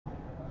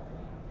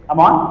I'm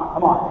on?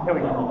 I'm on. Here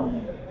we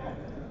go.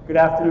 Good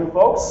afternoon,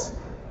 folks.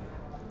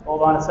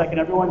 Hold on a second,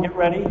 everyone. Get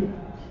ready.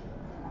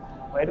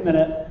 Wait a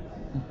minute.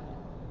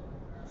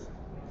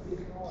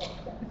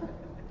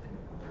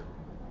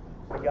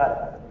 I got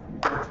it. I'm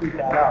going to tweet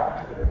that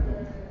out.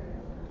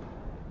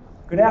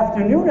 Good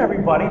afternoon,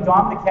 everybody.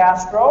 Dom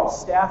DeCastro,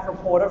 staff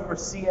reporter for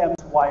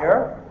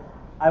CMSWire.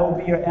 I will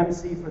be your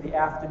MC for the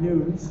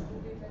afternoons.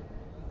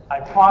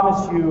 I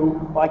promise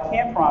you, well, I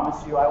can't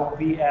promise you I will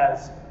be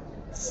as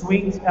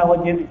sweet,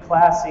 elegant, and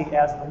classy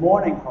as the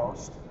morning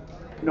host,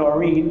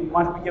 Noreen.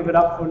 Why don't we give it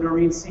up for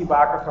Noreen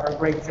Seebacher for her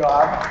great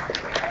job.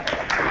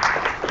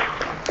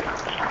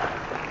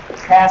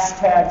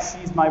 Hashtag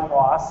she's my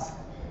boss.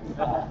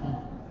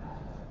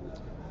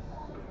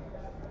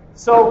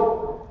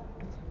 So,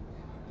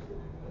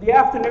 the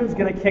afternoon's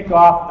going to kick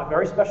off with a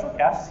very special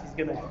guest. He's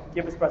going to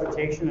give his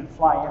presentation and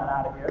fly in and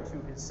out of here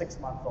to his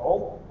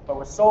 6-month-old, but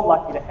we're so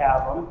lucky to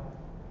have him.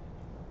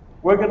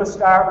 We're going to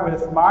start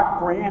with Mark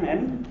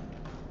Grannan.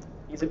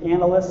 He's an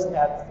analyst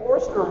at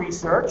Forrester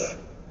Research.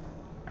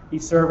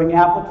 He's serving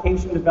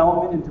application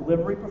development and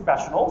delivery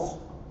professionals.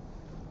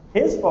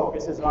 His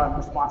focus is on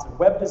responsive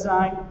web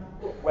design,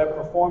 web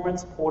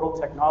performance, portal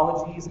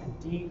technologies,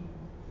 and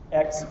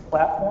DX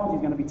platforms.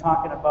 He's going to be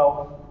talking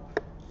about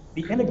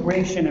the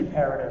integration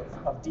imperative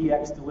of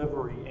DX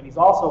delivery, and he's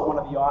also one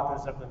of the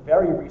authors of the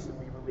very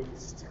recently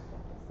released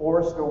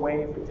Forrester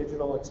Wave for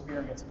Digital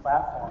Experience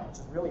Platform, which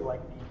is really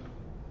like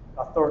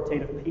the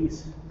authoritative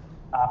piece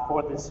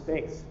for this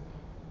space.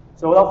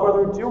 So without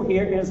further ado,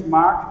 here is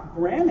Mark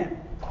Grannan.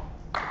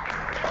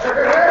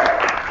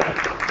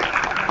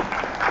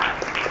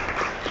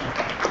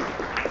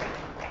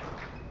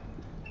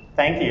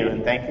 Thank you,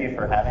 and thank you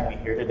for having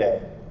me here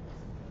today.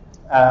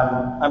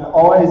 I'm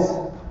always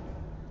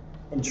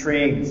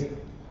intrigued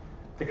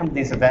to come to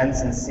these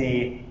events and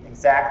see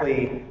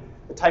exactly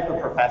the type of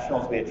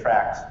professionals we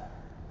attract,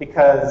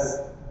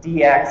 because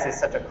DX is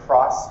such a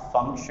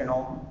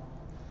cross-functional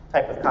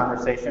type of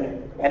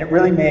conversation, and it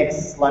really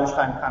makes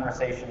lunchtime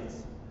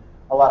conversations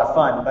a lot of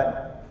fun.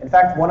 But in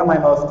fact, one of my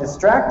most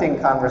distracting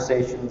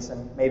conversations,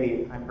 and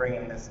maybe I'm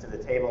bringing this to the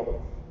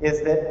table,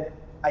 is that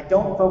I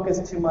don't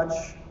focus too much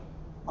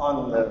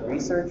on the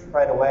research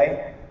right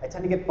away. I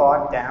tend to get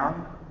bogged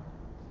down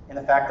in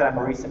the fact that I'm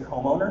a recent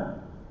homeowner.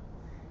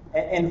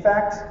 In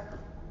fact,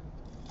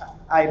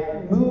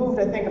 I moved,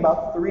 I think,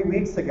 about 3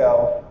 weeks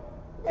ago,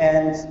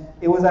 and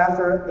it was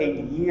after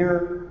a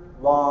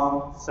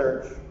year-long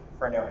search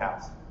for a new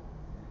house.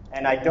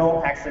 And I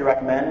don't actually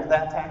recommend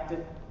that tactic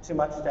too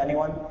much to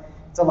anyone.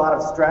 It's a lot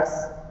of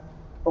stress.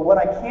 But what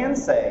I can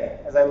say,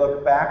 as I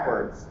look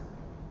backwards,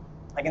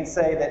 I can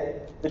say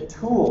that the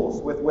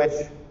tools with which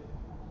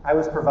I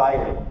was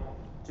provided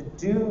to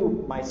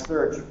do my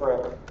search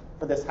for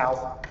this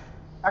house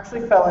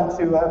actually fell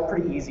into a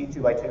pretty easy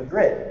 2x2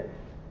 grid.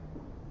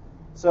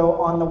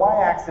 So on the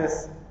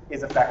y-axis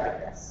is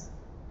effectiveness,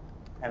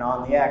 and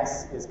on the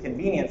x is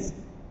convenience.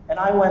 And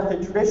I went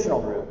the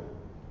traditional route.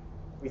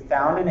 We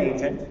found an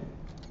agent.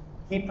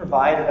 He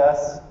provided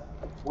us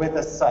with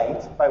a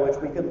site by which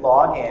we could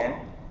log in,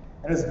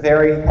 and it was a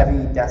very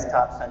heavy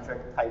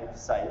desktop-centric type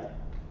site.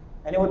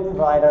 And it would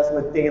provide us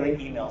with daily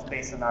emails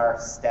based on our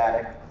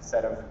static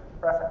set of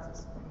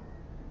preferences.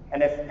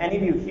 And if any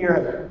of you here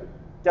have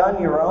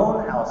done your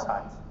own house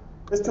hunt,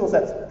 this tool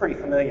set's pretty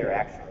familiar,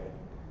 actually.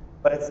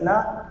 But it's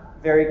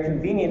not very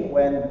convenient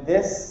when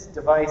this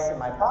device in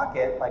my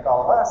pocket, like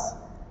all of us,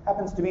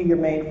 happens to be your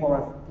main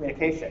form of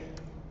communication.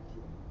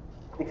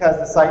 Because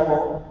the site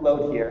won't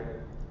load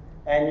here,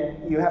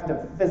 and you have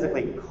to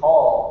physically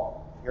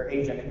call your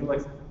agent. And who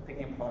likes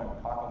picking up the phone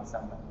and talking to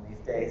someone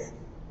these days?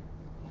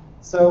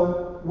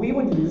 So we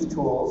would use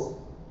tools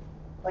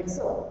like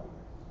Zillow.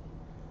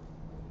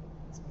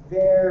 It's a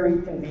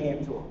very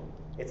convenient tool.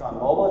 It's on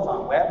mobile, it's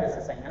on web, it's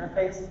the same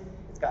interface.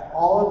 It's got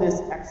all of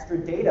this extra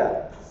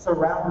data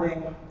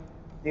surrounding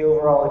the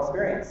overall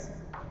experience.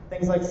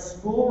 Things like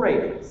school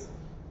ratings,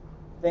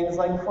 things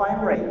like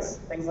crime rates,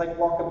 things like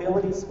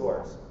walkability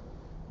scores.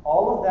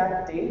 All of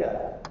that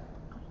data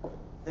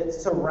that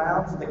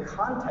surrounds the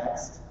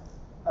context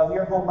of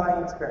your home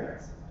buying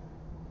experience.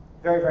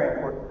 Very, very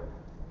important.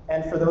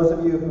 And for those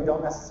of you who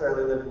don't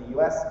necessarily live in the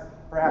US,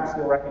 perhaps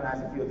you'll recognize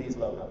a few of these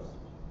logos,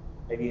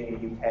 maybe in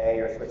the UK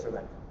or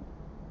Switzerland.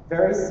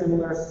 Very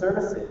similar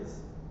services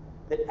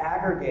that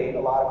aggregate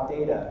a lot of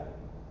data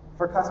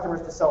for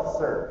customers to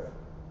self-serve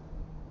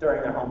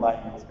during their home buying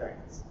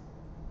experience.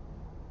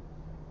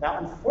 Now,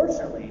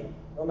 unfortunately,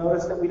 you'll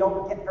notice that we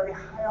don't get very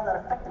high on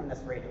that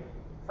effectiveness rating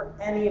for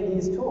any of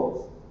these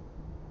tools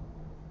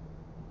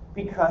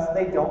because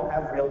they don't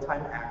have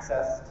real-time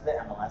access to the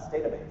MLS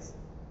database.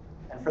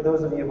 And for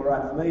those of you who are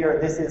unfamiliar,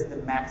 this is the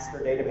master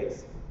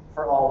database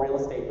for all real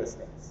estate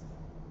listings.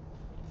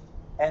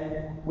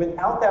 And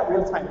without that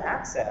real-time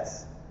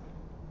access,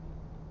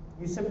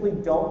 you simply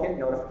don't get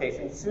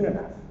notifications soon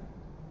enough.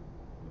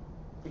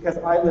 Because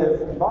I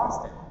live in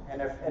Boston,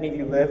 and if any of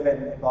you live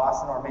in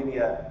Boston or maybe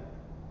a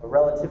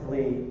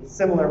relatively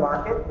similar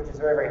market, which is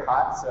very, very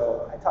hot,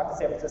 so I talked to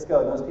San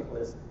Francisco, and those people,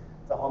 it's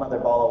a whole other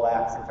ball of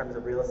wax in terms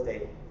of real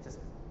estate. Just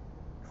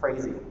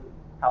crazy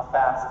how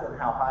fast and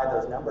how high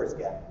those numbers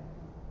get.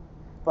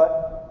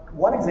 But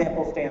one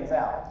example stands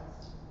out.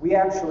 We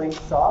actually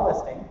saw a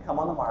listing come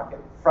on the market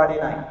Friday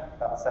night,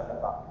 about 7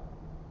 o'clock.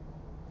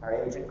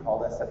 Our agent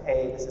called us and said,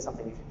 hey, this is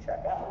something you should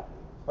check out.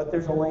 But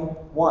there's only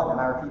one, and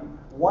I repeat,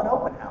 one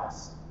open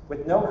house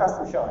with no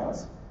custom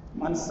showings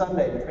on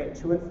Sunday between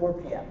 2 and 4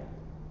 p.m.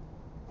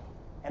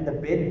 And the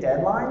bid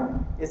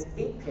deadline is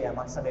 8 p.m.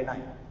 on Sunday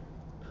night.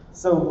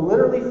 So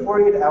literally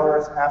 48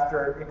 hours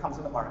after it comes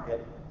to the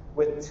market,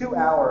 with 2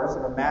 hours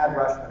of a mad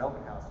rush of an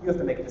open house, you have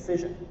to make a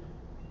decision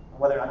on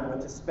whether or not you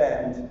want to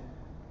spend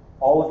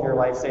all of your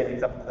life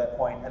savings up to that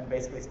point and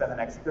basically spend the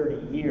next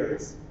 30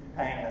 years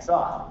paying this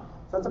off.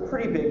 So it's a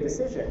pretty big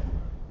decision.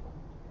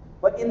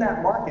 But in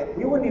that market,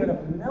 we wouldn't even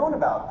have known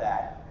about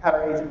that had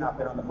our agent not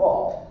been on the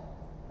ball.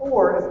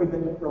 Or if we'd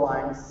been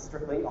relying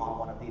strictly on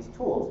one of these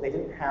tools. They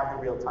didn't have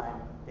the real-time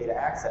data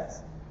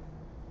access.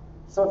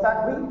 So in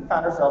fact, we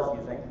found ourselves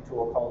using a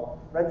tool called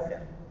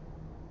Redfin.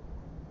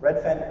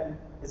 Redfin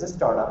is a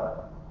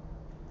startup.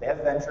 They have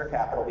venture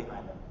capital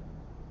behind them.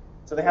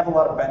 So they have a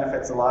lot of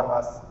benefits. A lot of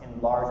us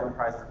in large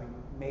enterprises, we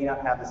may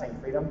not have the same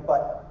freedom,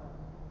 but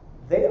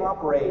they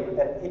operate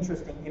at an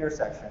interesting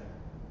intersection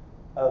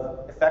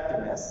of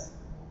effectiveness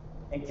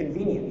and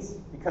convenience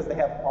because they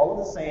have all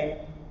of the same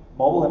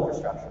mobile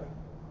infrastructure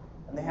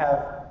and they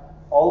have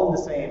all of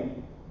the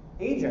same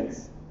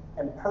agents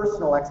and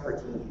personal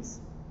expertise.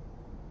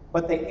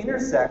 But they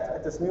intersect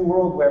at this new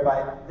world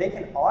whereby they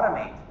can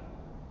automate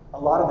a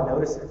lot of the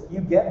notices.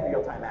 You get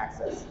real-time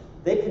access.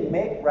 They can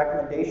make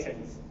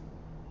recommendations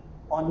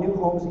on new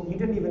homes that you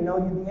didn't even know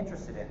you'd be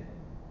interested in.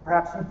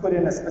 Perhaps you put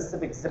in a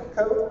specific zip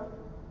code.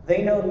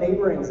 They know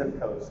neighboring zip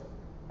codes.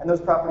 And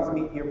those properties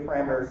meet your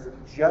parameters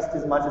just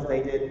as much as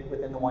they did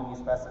within the one you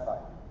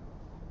specified.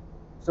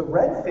 So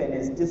Redfin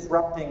is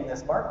disrupting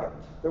this market.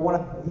 They're one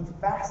of the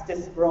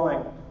fastest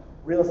growing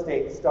real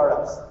estate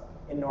startups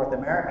in North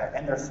America,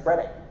 and they're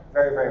spreading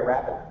very, very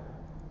rapidly.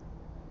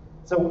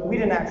 So we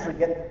didn't actually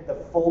get the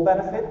full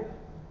benefit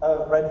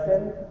of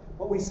Redfin,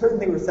 but we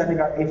certainly were sending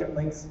our agent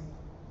links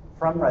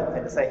from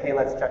Redfin to say, hey,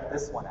 let's check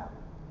this one out.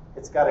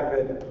 It's got a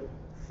good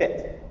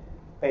fit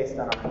based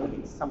on our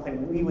needs,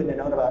 something we wouldn't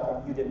have known about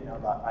and you didn't know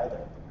about either.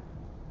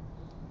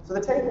 So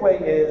the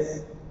takeaway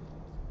is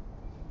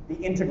the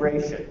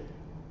integration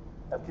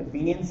of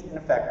convenience and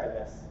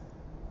effectiveness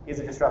is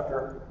a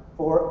disruptor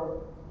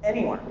for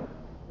anyone,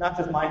 not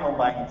just my home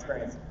buying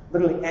experience.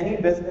 Literally any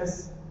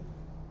business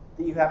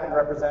that you happen to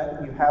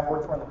represent, you have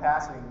worked for in the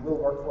past, or you will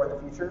work for in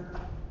the future,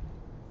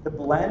 the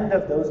blend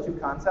of those two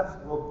concepts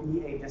will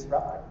be a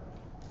disruptor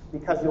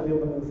because you'll be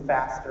able to move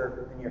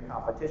faster than your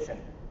competition.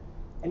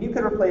 And you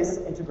could replace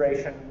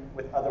integration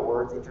with other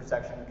words,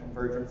 intersection,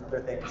 convergence,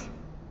 other things.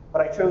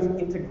 But I chose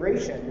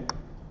integration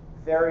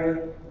very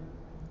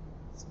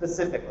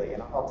specifically,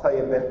 and I'll tell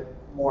you a bit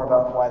more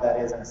about why that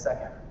is in a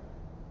second.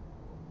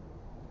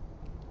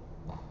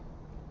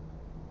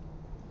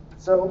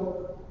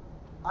 So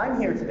I'm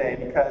here today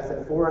because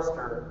at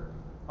Forrester,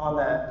 on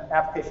the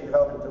application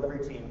development and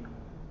delivery team,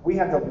 we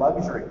have the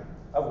luxury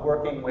of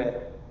working with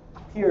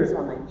peers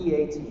on the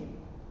EA team,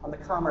 on the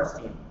commerce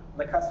team, on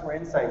the customer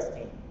insights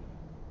team.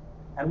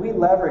 And we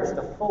leverage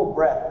the full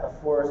breadth of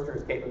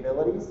Forrester's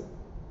capabilities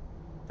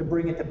to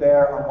bring it to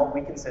bear on what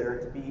we consider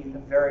to be a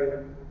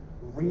very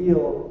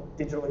real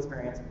digital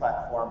experience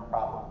platform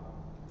problem.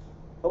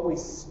 But we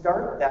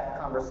start that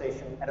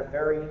conversation at a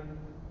very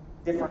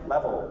different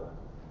level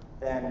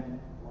than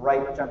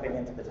right jumping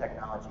into the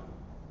technology.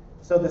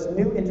 So this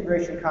new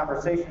integration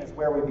conversation is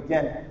where we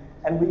begin.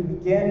 And we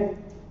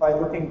begin by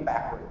looking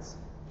backwards.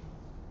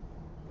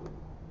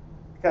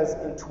 Because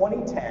in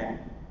 2010,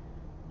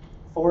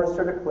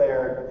 Forrester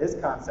declared this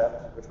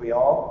concept, which we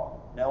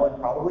all know and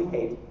probably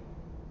hate,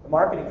 the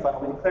marketing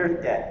funnel, we declared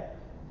it dead.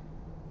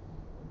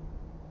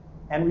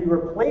 And we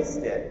replaced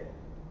it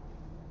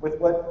with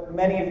what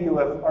many of you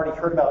have already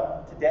heard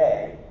about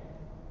today,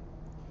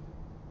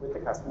 with the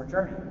customer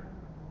journey.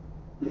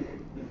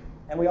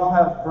 And we all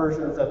have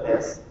versions of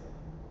this.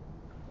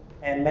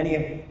 And many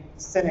of you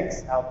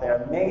cynics out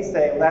there may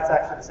say, well, that's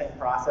actually the same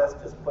process,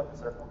 just put in a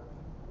circle.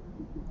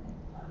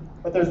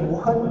 But there's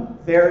one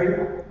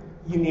very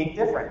unique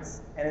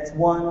difference, and it's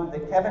one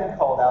that Kevin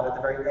called out at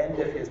the very end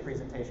of his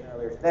presentation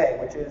earlier today,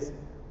 which is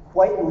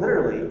quite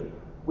literally,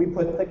 we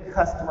put the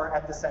customer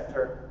at the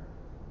center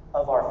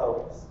of our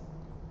focus.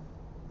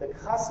 The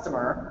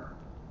customer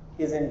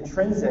is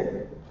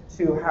intrinsic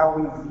to how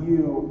we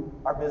view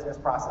our business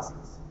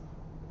processes.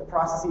 The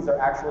processes are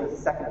actually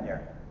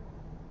secondary.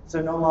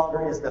 So no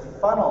longer is the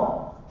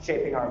funnel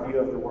shaping our view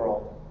of the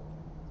world.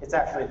 It's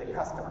actually the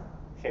customer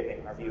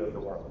shaping our view of the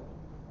world.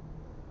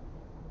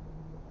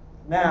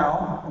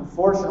 Now,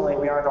 unfortunately,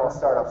 we aren't all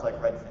startups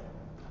like Redfin.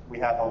 We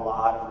have a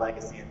lot of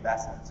legacy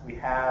investments. We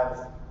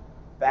have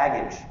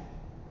baggage.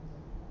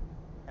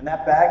 And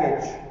that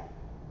baggage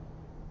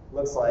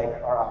looks like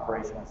our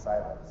operational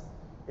silos.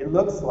 It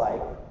looks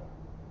like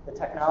the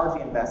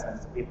technology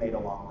investments that we've made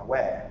along the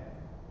way.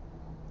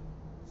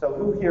 So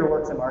who here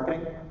works in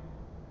marketing?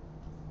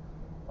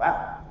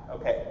 Wow,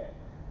 okay.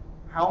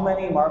 How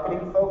many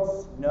marketing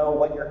folks know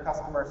what your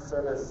customer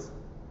service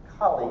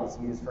colleagues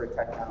use for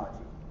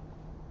technology?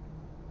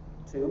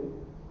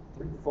 2,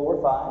 3,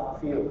 4, 5, a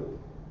few.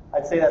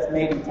 I'd say that's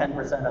maybe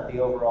 10% of the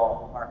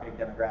overall marketing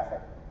demographic.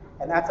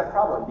 And that's a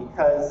problem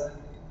because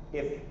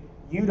if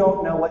you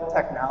don't know what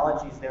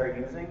technologies they're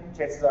using,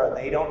 chances are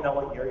they don't know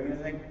what you're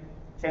using.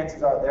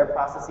 Chances are their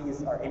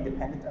processes are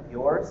independent of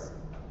yours.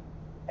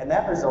 And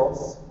that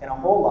results in a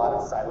whole lot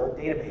of siloed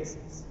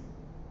databases.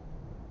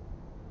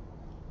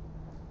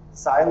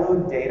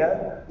 Siloed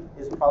data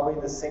is probably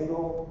the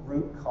single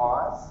root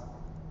cause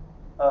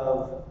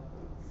of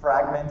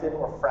fragmented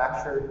or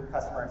fractured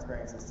customer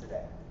experiences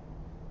today.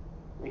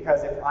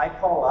 Because if I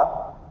call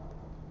up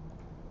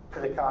to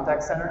the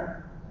contact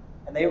center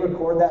and they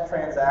record that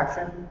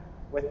transaction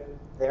with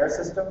their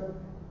system,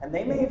 and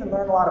they may even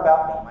learn a lot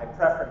about me, my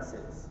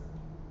preferences.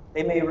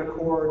 They may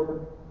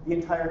record the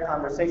entire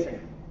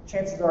conversation.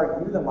 Chances are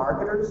you, the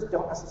marketers,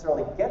 don't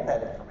necessarily get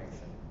that information.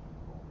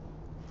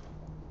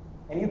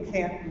 And you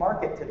can't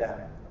market to them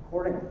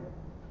accordingly.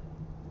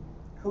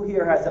 Who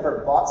here has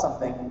ever bought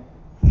something,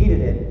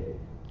 hated it,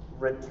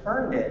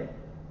 returned it,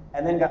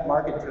 and then got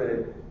marketed to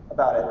it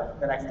about it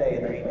the next day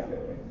in their email?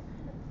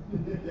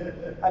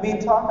 I mean,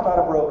 talk about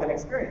a broken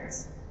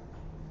experience.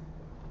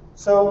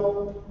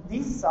 So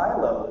these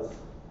silos,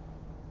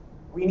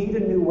 we need a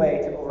new way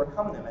to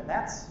overcome them, and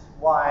that's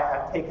why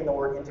I've taken the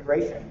word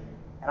integration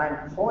and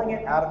I'm pulling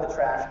it out of the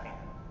trash can.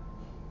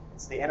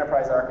 It's the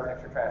enterprise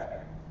architecture trash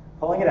can.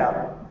 Pulling it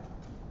out,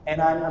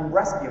 and I'm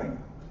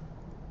rescuing.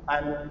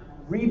 I'm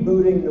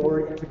rebooting the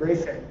word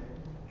integration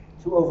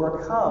to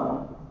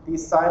overcome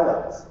these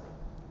silos.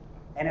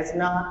 And it's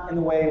not in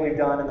the way we've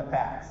done in the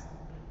past.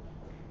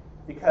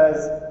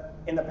 Because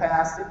in the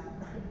past,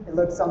 it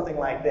looked something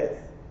like this.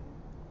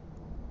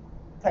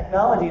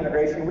 Technology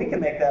integration, we can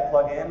make that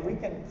plug in. We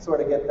can sort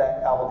of get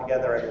that cobbled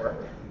together and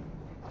work.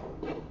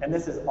 And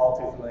this is all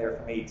too familiar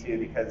for me, too,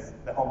 because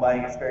the home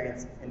buying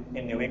experience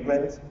in New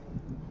England,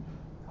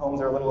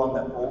 homes are a little on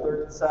the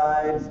older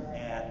side,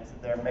 and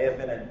there may have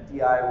been a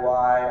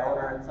DIY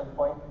owner at some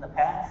point in the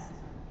past.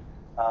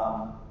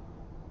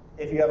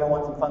 If you ever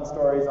want some fun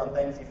stories on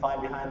things you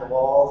find behind the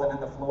walls and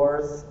in the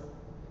floors,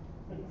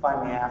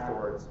 find me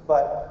afterwards.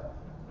 But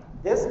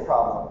this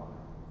problem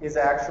is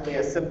actually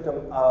a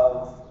symptom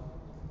of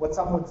what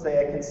some would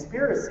say a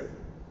conspiracy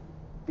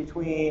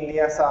between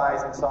the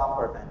SIs and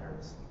software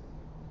vendors,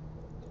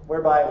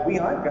 whereby we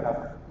aren't going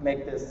to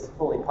make this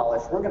fully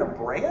polished. We're going to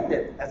brand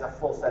it as a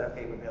full set of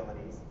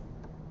capabilities.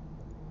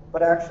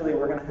 But actually,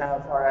 we're going to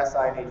have our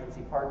SI and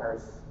agency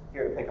partners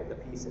here to pick up the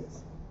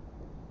pieces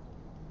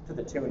to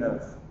the tune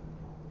of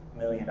 $1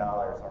 million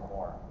or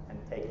more and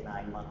take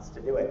 9 months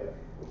to do it.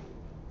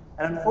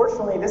 And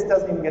unfortunately, this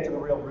doesn't even get to the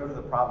real root of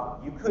the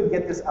problem. You could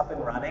get this up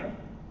and running,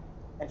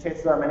 and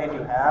chances are many of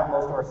you have.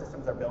 Most of our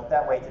systems are built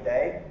that way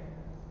today.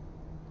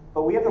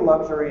 But we have the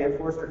luxury at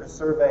Forrester to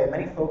survey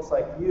many folks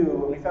like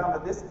you, and we found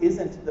that this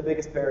isn't the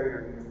biggest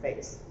barrier you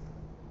face.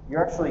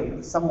 You're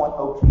actually somewhat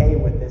okay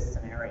with this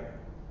scenario.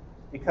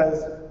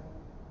 Because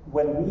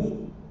when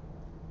we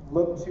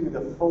look to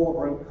the full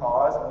root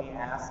cause and we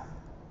ask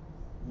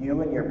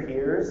you and your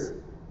peers,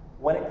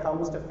 when it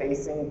comes to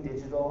facing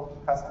digital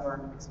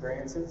customer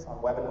experiences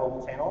on web and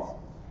mobile channels,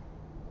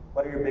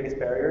 what are your biggest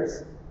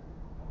barriers?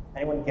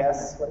 Anyone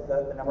guess what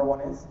the number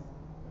one is?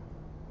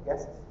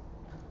 Guesses?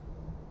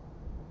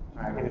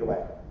 All right, give it away.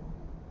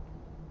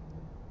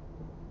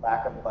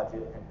 Lack of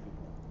budget and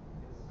people.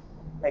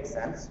 Makes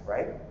sense,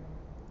 right?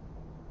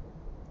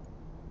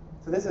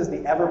 So this is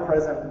the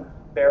ever-present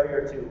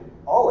barrier to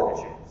all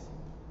initiatives.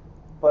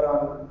 But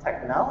on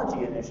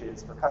technology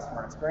initiatives for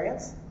customer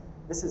experience,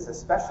 this is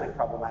especially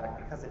problematic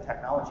because the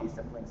technology is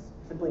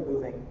simply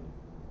moving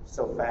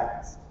so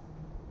fast.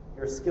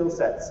 Your skill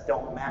sets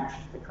don't match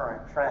the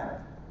current trend,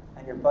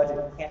 and your budget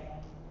can't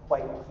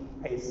quite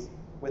keep pace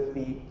with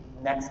the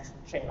next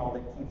channel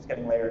that keeps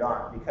getting layered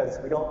on, because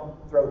we don't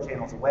throw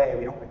channels away,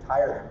 we don't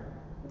retire them,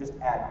 we just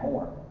add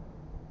more.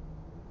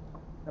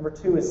 Number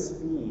 2 is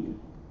speed.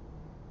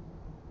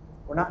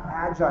 We're not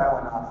agile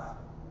enough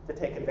to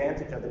take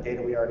advantage of the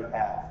data we already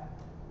have.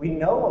 We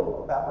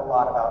know a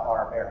lot about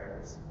our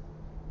barriers,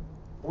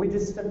 but we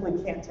just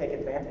simply can't take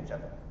advantage of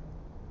it.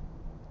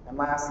 And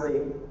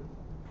lastly,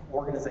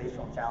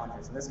 organizational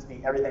challenges, and this could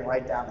be everything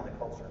right down to the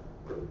culture.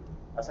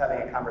 I was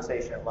having a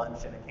conversation at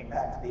lunch, and it came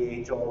back to the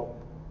age-old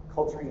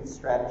culture eats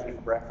strategy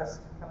for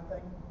breakfast kind of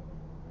thing.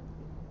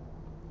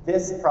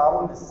 This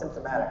problem is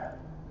symptomatic.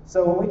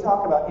 So when we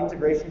talk about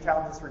integration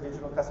challenges for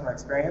digital customer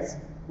experience,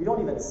 we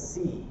don't even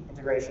see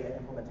integration and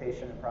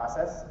implementation and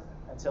process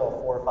until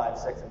 4, 5,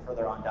 6, and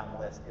further on down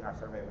the list in our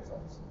survey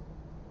results.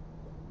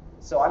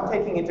 So I'm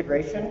taking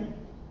integration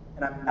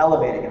and I'm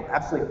elevating it,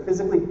 absolutely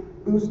physically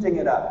boosting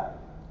it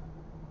up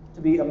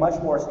to be a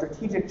much more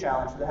strategic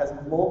challenge that has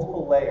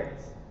multiple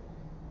layers.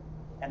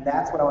 And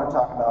that's what I want to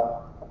talk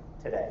about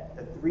today,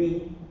 the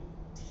 3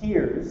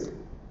 tiers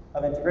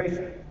of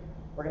integration.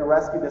 We're going to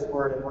rescue this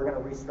word and we're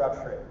going to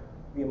restructure it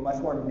to be a much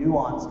more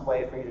nuanced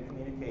way for you to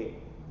communicate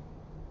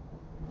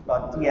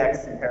about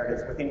DX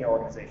imperatives within your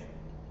organization.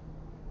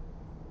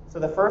 So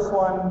the first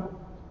one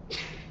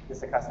is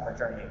the customer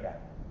journey again.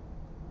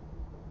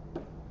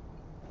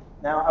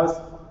 Now, I was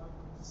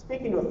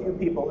speaking to a few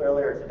people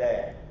earlier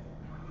today,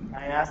 and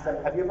I asked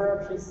them, have you ever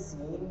actually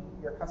seen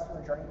your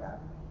customer journey map?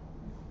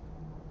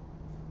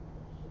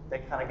 They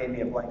kind of gave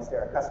me a blank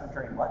stare. Customer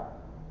journey what?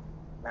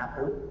 Map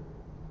who?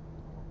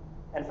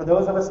 And for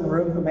those of us in the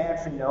room who may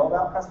actually know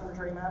about customer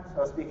journey maps, I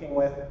was speaking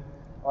with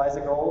Eliza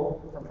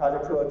Gold from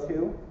Project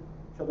 202.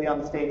 She'll be on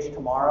the stage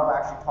tomorrow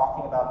actually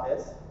talking about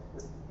this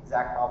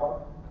exact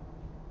problem.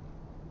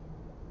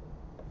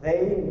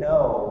 They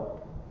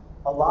know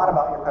a lot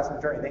about your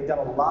customer journey. They've done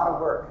a lot of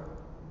work,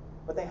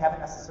 but they haven't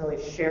necessarily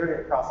shared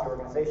it across the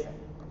organization.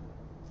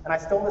 And I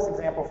stole this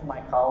example from my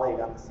colleague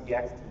on the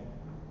CX team.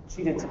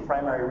 She did some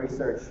primary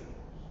research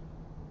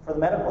for the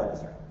medical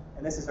industry,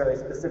 and this is very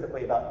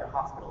specifically about your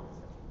hospital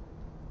decision.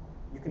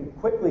 You can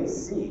quickly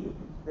see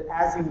that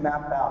as you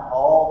map out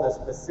all the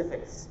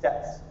specific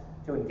steps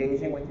to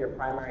engaging with your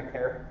primary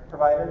care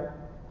provider,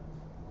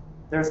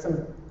 there's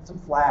some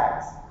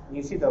flags, and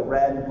you see the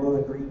red, blue,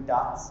 and green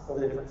dots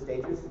over the different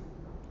stages.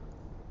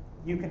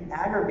 You can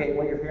aggregate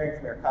what you're hearing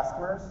from your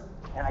customers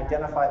and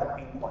identify the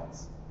pain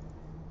points.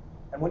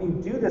 And when you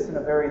do this in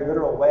a very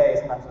literal way,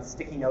 sometimes with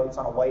sticky notes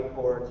on a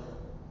whiteboard,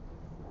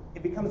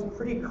 it becomes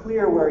pretty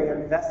clear where your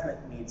investment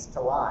needs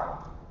to lie.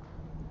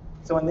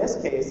 So in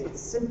this case, it's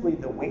simply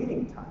the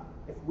waiting time.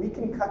 If we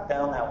can cut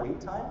down that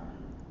wait time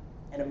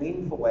in a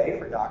meaningful way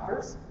for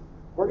doctors,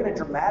 we're going to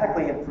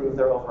dramatically improve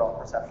their overall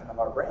perception of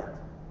our brand.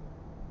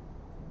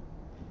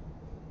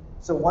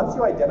 So once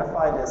you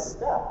identify this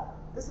step,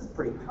 this is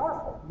pretty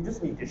powerful. You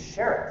just need to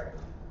share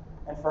it.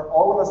 And for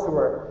all of us who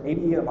are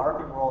maybe in a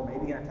marketing role,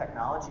 maybe in a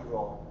technology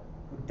role,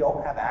 who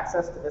don't have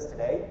access to this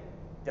today,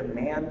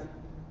 demand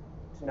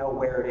to know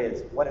where it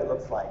is, what it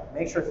looks like.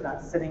 Make sure it's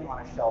not sitting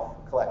on a shelf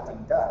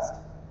collecting dust.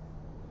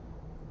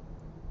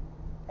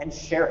 And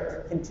share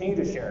it. Continue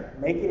to share it.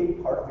 Make it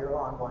a part of your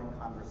ongoing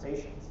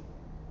conversations.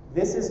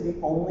 This is the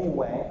only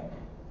way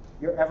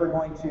you're ever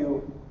going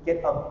to get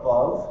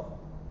above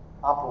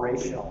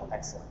operational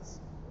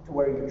excellence, to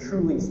where you're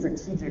truly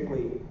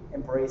strategically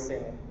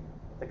embracing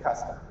the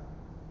customer.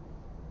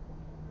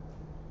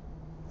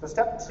 So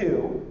step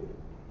 2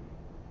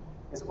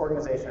 is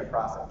organization and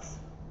process.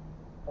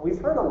 And we've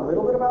heard a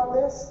little bit about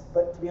this,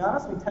 but to be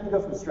honest, we tend to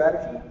go from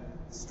strategy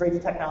straight to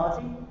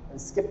technology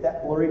and skip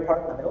that blurry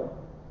part in the middle.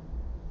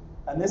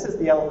 And this is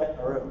the elephant in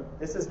the room.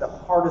 This is the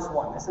hardest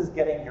one. This is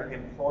getting your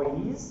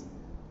employees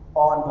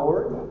on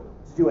board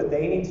to do what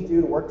they need to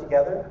do to work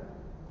together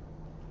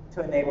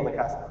to enable the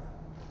customer.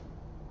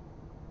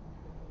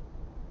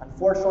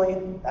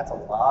 Unfortunately, that's a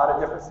lot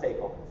of different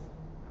stakeholders.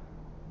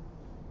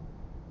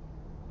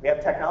 We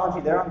have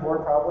technology, they're on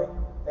board probably.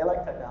 They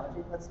like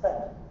technology, let's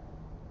spend.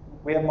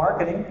 We have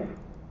marketing,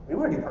 we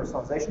want to do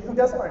personalization. Who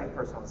doesn't want to do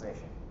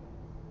personalization?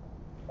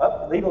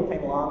 Oh, legal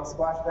came along,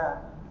 squashed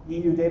that.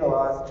 EU data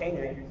laws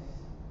changing.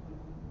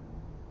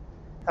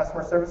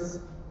 Customer service,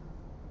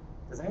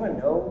 does anyone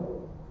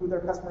know who their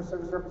customer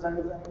service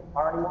representatives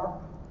are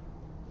anymore?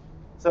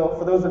 So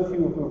for those of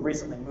you who have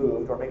recently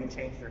moved or maybe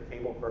changed your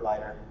cable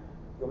provider,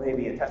 you'll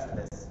maybe attest to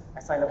this. I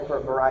signed up for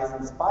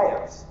Verizon's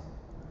BIOS.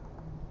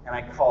 And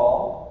I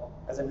call,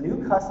 as a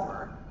new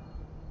customer,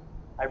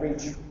 I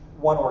reach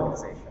one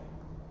organization.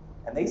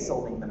 And they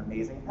sold me an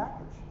amazing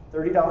package.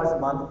 $30 a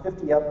month,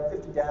 50 up,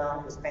 50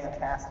 down, it was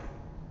fantastic.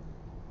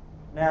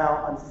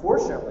 Now,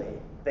 unfortunately,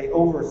 they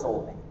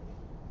oversold me.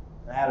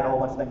 And I added a whole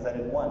bunch of things I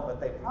didn't want,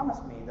 but they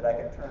promised me that I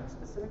could turn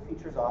specific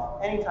features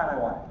off anytime I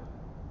wanted.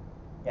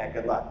 Yeah,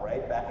 good luck,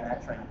 right? Backing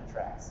that train up the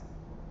tracks.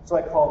 So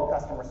I called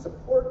customer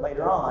support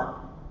later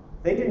on.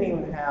 They didn't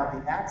even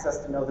have the access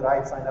to know that I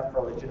had signed up for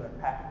a legitimate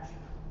package.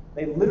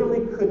 They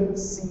literally couldn't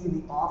see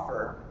the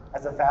offer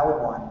as a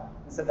valid one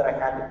and said that I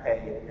had to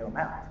pay a new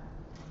amount.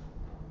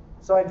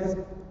 So I just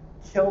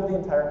killed the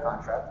entire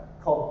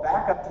contract, called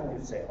back up to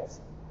new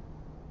sales,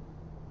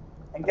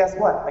 and guess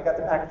what? I got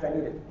the package I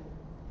needed.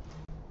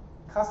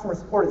 Customer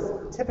support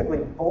is typically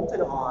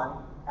bolted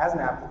on as an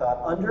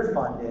afterthought,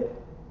 underfunded,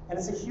 and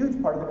it's a huge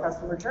part of the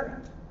customer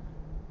journey.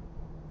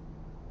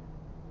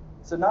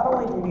 So not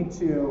only do you need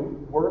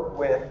to work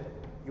with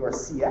your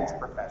CX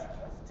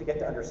professionals to get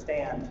to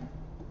understand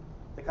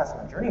the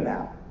customer journey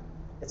map,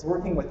 it's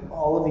working with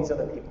all of these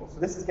other people. So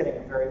this is getting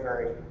very,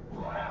 very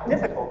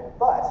difficult,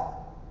 but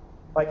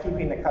by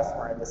keeping the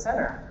customer at the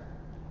center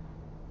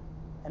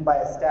and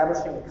by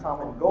establishing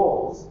common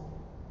goals,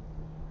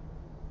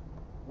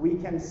 we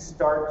can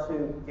start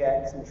to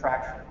get some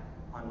traction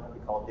on what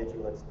we call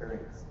digital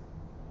experience.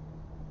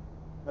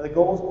 Now the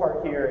goals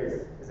part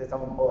here is its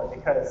own bullet,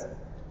 because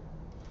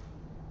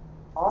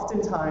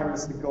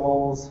oftentimes the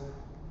goals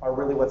are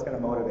really what's going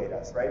to motivate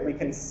us, right? We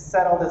can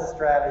set all this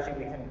strategy,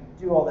 we can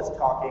do all this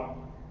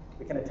talking,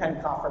 we can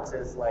attend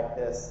conferences like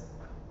this,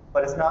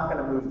 but it's not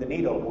going to move the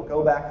needle. We'll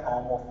go back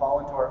home, we'll fall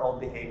into our old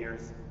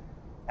behaviors,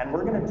 and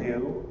we're going to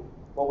do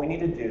what we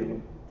need to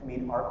do to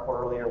meet our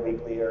quarterly or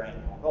weekly or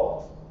annual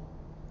goals.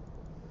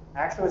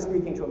 Actually, I was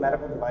speaking to a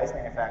medical device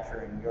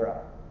manufacturer in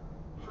Europe,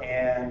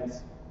 and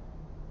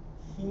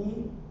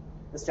he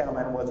this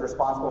gentleman was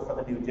responsible for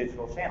the new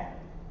digital channel.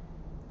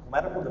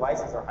 Medical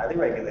devices are highly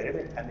regulated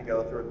and tend to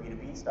go through a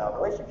B2B style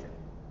relationship.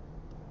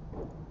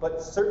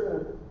 But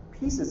certain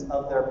pieces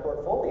of their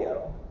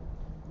portfolio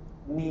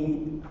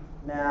need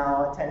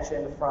now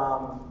attention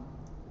from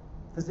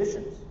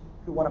physicians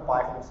who want to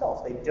buy for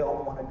themselves. They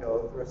don't want to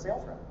go through a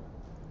sales rep.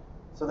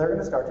 So they're going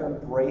to start to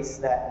embrace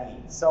that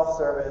need.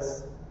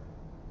 Self-service,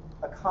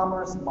 a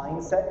commerce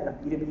mindset in a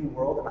B2B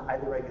world in a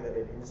highly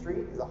regulated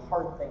industry is a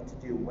hard thing to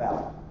do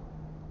well.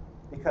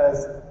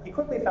 Because he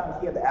quickly found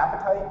he had the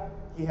appetite,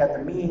 he had the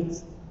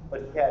means,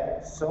 but he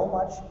had so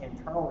much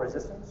internal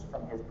resistance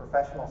from his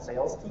professional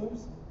sales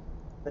teams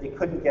that he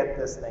couldn't get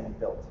this thing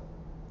built.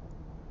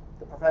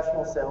 The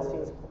professional sales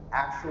teams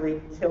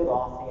actually killed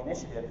off the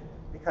initiative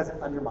because it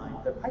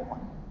undermined their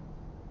pipeline.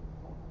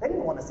 They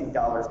didn't want to see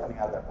dollars coming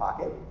out of their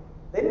pocket.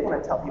 They didn't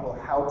want to tell people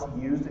how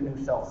to use the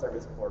new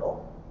self-service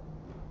portal.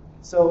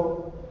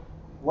 So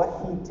what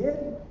he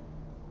did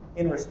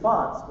in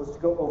response was to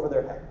go over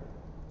their head.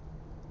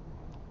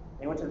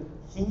 He went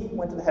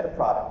to the head of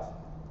product.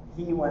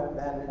 He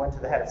then went to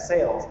the head of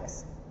sales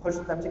and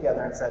pushed them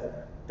together and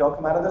said, don't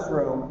come out of this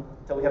room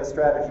until we have a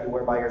strategy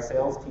whereby your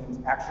sales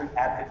teams actually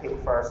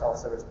advocate for our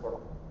self-service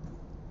portal.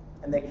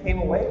 And they came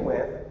away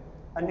with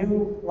a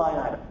new line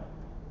item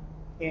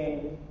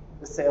in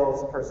the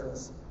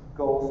salesperson's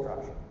goal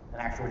structure,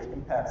 and actually which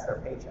impacts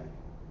their paycheck.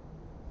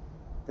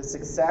 The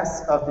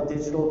success of the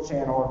digital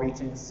channel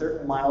reaching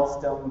certain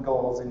milestone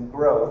goals in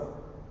growth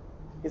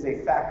is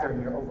a factor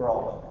in your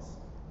overall bonus.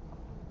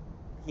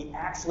 He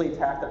actually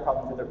attacked the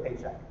problem through their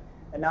paycheck.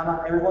 And now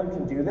not everyone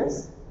can do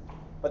this,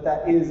 but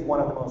that is one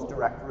of the most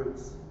direct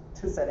routes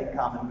to setting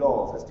common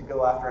goals, is to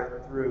go after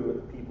it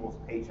through the people's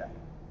paycheck.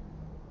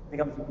 It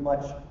becomes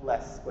much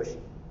less squishy.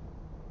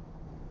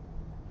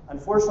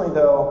 Unfortunately,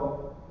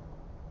 though,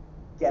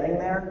 getting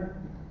there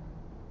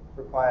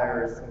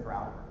requires some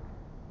groundwork.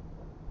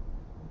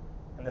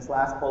 And this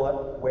last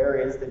bullet, where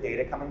is the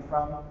data coming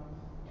from?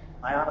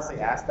 I honestly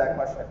ask that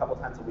question a couple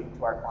times a week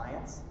to our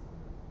clients,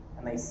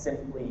 and they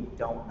simply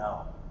don't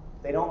know.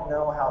 They don't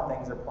know how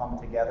things are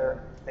plumbed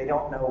together. They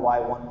don't know why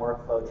one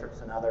workflow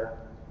trips another.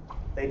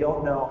 They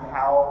don't know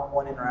how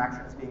one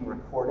interaction is being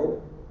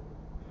recorded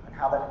and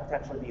how that can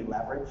potentially be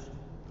leveraged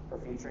for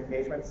future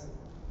engagements.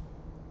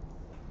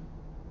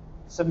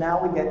 So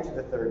now we get to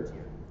the third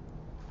tier.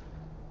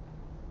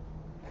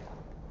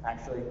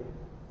 Actually,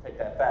 take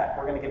that back.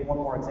 We're going to give one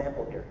more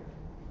example here.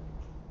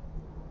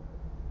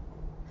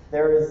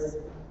 There is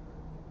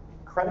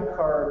a credit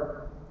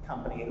card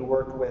company who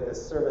worked with a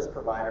service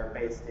provider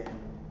based in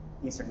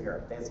Eastern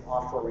Europe. They had some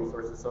offshore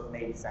resources, so it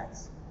made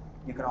sense.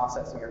 You can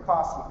offset some of your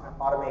costs, you can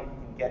automate,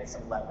 you can get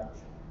some leverage.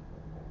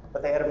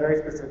 But they had a very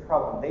specific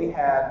problem. They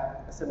had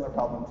a similar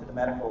problem to the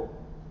medical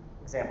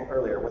example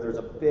earlier, where there's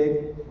a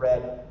big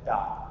red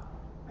dot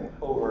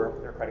over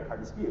their credit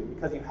card dispute,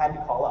 because you had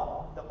to call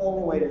up. The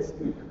only way to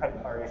dispute your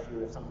credit card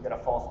issue if someone got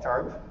a false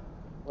charge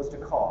was to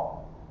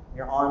call.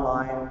 You're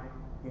online,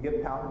 you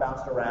get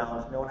bounced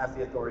around, no one has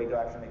the authority to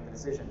actually make the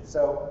decision.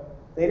 So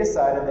they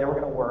decided they were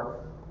going to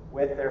work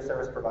with their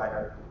service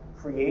provider,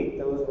 create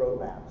those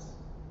roadmaps,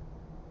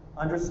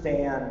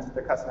 understand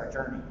their customer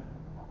journey,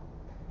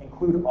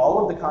 include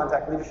all of the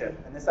contact leadership.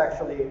 And this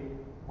actually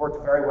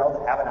worked very well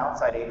to have an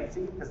outside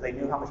agency because they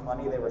knew how much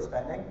money they were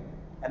spending.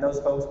 And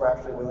those folks were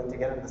actually willing to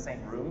get in the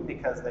same room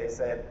because they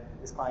said,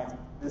 this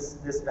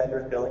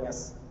vendor is billing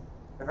us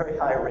a very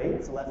high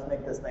rate, so let's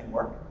make this thing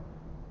work.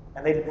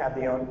 And they didn't have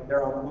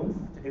their own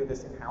oomph to do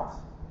this in-house.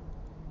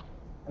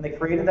 And they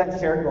created that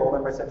shared goal.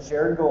 Remember, I said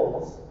shared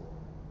goals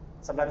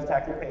sometimes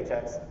attack your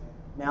paychecks.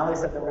 Now they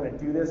said they were going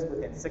to do this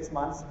within 6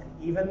 months, and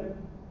even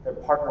their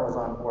partner was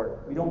on board.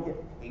 We don't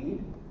get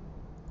paid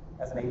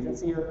as an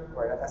agency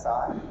or an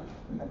SI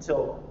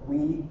until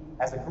we,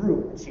 as a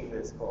group, achieve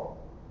this goal.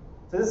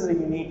 So this is a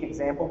unique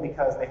example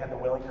because they had the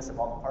willingness of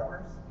all the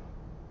partners.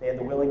 They had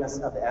the willingness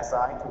of the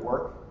SI to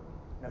work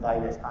in a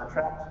value-based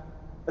contract.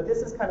 But this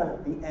is kind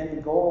of the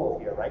end goal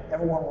here, right?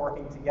 Everyone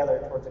working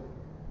together towards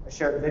a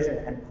shared vision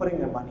and putting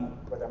their money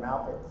where their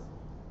mouth is.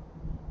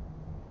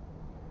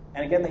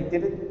 And again, they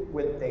did it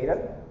with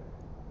data,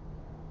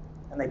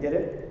 and they did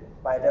it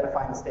by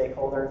identifying the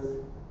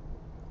stakeholders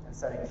and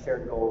setting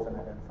shared goals and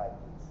identified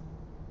needs.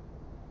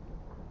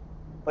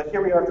 But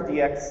here we are at the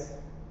DX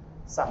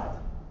Summit.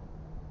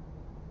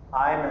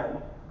 I'm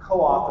a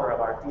co-author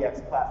of our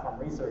DX platform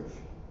research.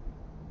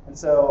 And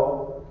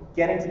so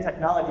getting to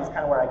technology is kind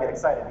of where I get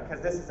excited,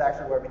 because this is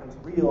actually where it becomes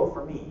real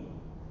for me.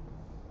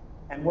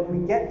 And when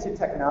we get to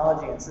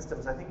technology and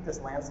systems, I think this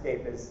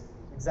landscape is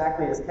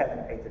exactly as Kevin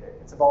painted it.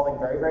 It's evolving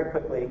very, very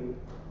quickly,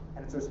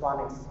 and it's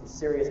responding to some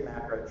serious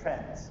macro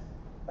trends.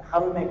 But how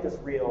do we make this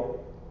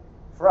real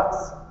for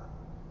us?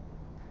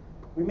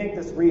 We make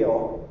this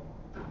real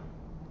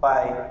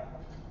by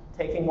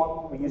taking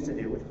what we used to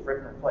do, which was rip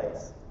and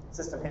replace.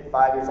 System hit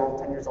 5 years old,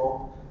 10 years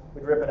old,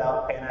 we'd rip it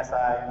out, pay an SI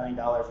 $1 million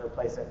to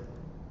replace it,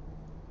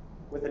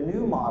 with a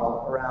new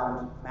model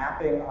around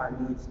mapping our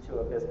needs to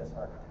a business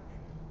architecture.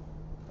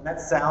 And that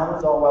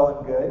sounds all well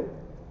and good,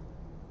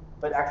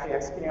 But actually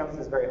executing on this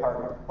is very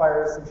hard. It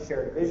requires some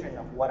shared vision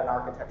of what an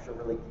architecture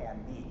really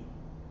can be.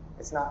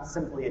 It's not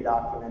simply a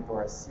document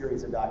or a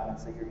series of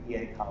documents that your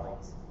EA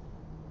colleagues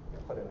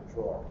can put in a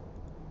drawer.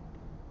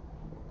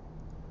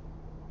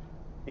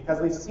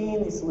 Because we've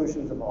seen these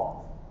solutions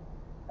evolve.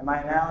 And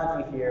my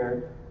analogy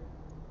here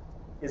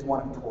is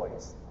one of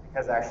toys,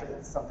 because actually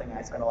it's something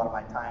I spend a lot of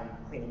my time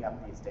cleaning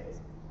up these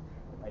days,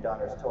 my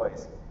daughter's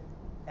toys.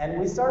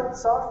 And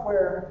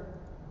software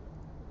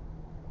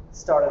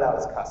started out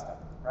as custom,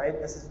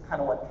 right? This is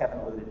kind of what Kevin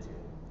alluded to.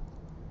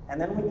 And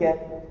then we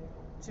get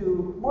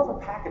to more of a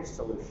packaged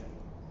solution.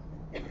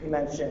 He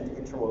mentioned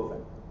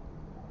interwoven.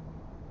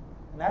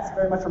 And that's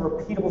very much a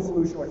repeatable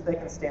solution which they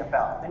can stamp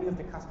out. Then you have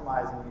to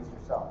customize and use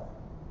yourself.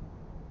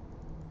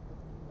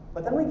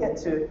 But then we get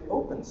to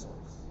open source.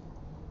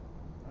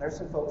 And there's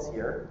some folks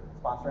here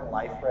sponsoring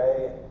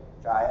LifeRay and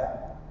Jaya,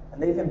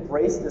 and they've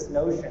embraced this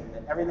notion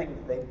that everything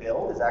that they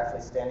build is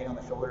actually standing on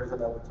the shoulders of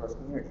the open source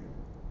community.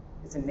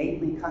 It's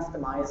innately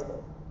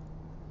customizable.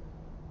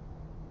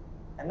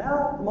 And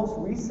now the most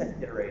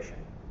recent iteration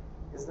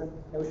is the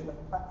notion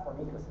of platform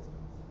ecosystems.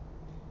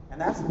 And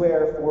that's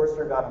where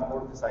Forrester got on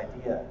board with this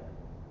idea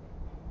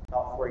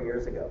about 4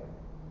 years ago.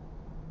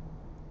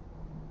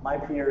 My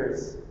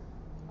peers,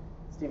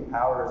 Stephen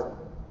Powers and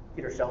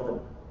Peter Sheldon,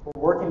 were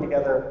working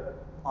together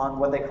on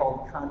what they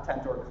called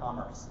content or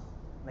commerce.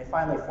 And they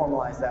finally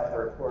formalized that with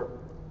a report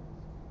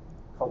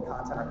called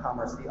Content or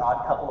Commerce, the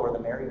Odd Couple or the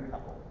Married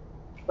Couple.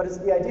 But it's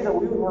the idea that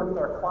we would work with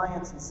our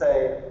clients and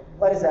say,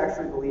 what is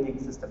actually the leading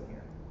system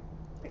here?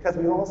 Because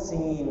we've all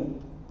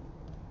seen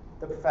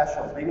the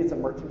professionals, maybe it's a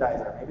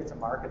merchandiser, maybe it's a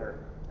marketer,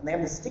 and they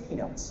have the sticky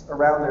notes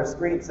around their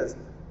screen that says,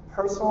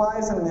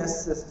 personalize in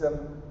this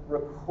system,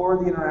 record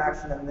the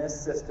interaction in this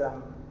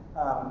system,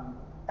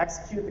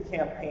 execute the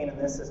campaign in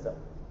this system,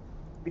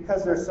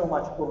 because there's so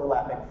much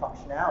overlapping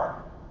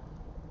functionality.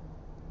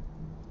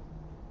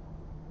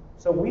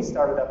 So we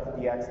started up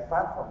the DX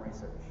platform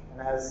research,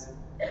 and as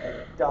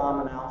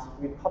Dom announced,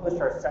 we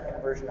published our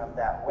second version of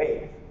that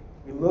wave.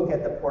 We look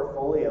at the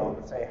portfolio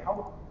and say,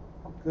 how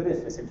good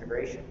is this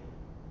integration?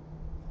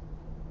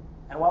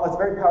 And while it's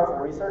very powerful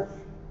research,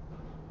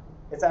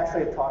 it's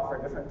actually a talk for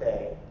a different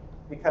day,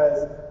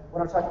 because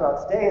what I'm talking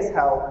about today is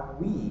how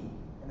we,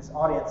 in this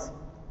audience,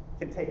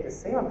 can take the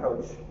same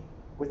approach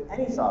with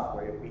any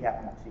software we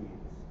happen to use.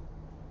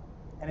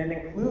 And it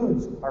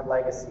includes our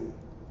legacy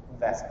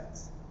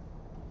investments.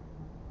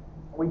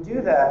 We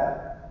do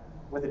that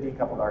with a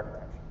decoupled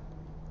architecture.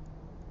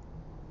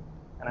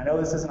 And I know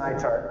this is an eye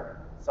chart,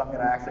 so I'm going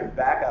to actually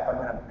back up. I'm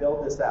going to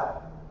build this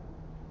out.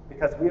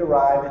 Because we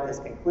arrived at this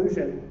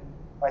conclusion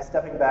by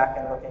stepping back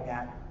and looking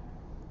at,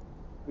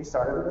 we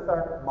started with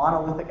our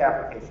monolithic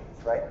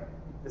applications, right?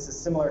 This is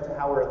similar to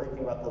how we were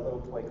thinking about the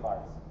little toy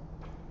cars.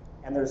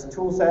 And there's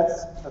tool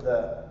sets for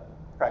the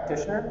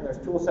practitioner, and there's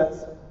tool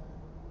sets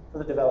for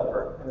the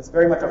developer. And it's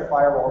very much a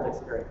firewalled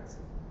experience.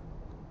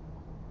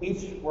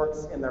 Each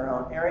works in their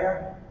own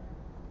area.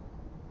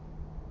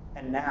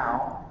 And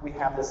now we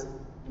have this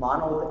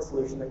monolithic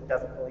solution that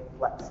doesn't really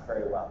flex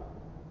very well,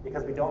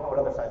 because we don't know what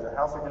other sides of the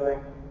house are doing,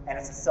 and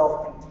it's a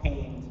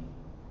self-contained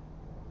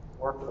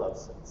workflow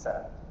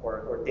setup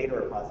or data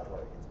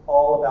repository. It's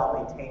all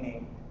about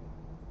maintaining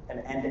an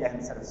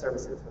end-to-end set of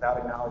services without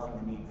acknowledging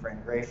the need for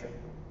integration.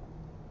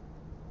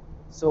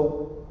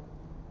 So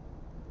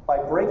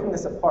by breaking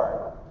this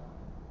apart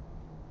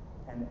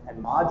and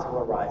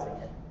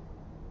modularizing it,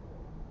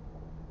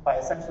 by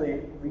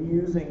essentially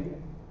reusing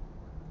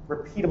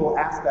repeatable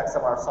aspects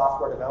of our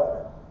software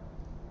development,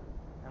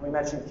 and we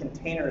mentioned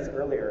containers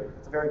earlier,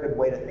 it's a very good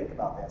way to think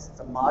about this. It's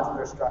a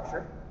modular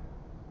structure,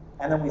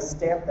 and then we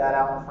stamp that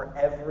out for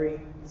every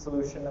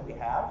solution that we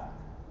have.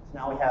 So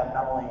now we have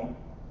not only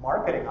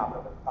marketing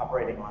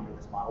operating under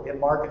this model, we have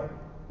marketing,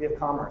 we have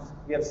commerce,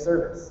 we have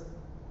service.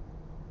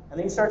 And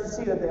then you start to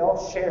see that they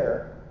all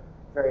share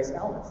various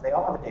elements. They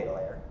all have a data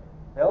layer,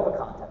 they all have a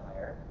content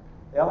layer,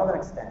 they all have an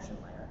extension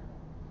layer.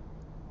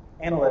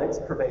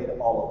 Analytics pervade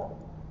all of them.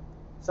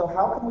 So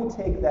how can we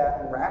take that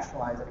and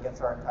rationalize it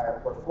against our entire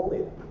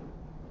portfolio?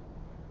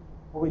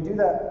 Well, we do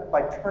that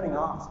by turning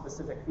off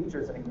specific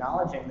features and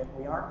acknowledging that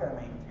we aren't going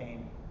to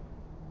maintain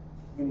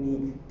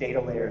unique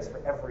data layers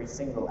for every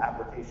single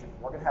application.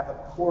 We're going to have a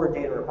core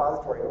data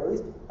repository, or at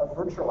least a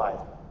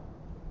virtualized one,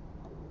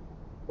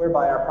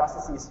 whereby our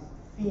processes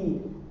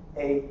feed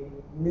a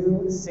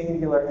new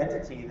singular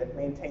entity that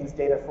maintains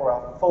data for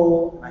a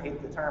full, and I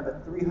hate the term,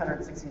 but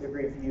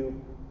 360-degree view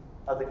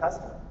of the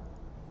customer.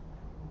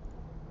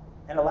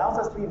 And allows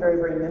us to be very,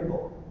 very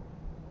nimble.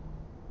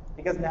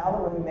 Because now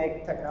that when we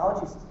make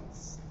technology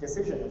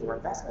decisions or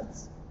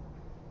investments,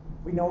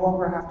 we no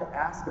longer have to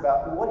ask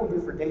about, well, what do you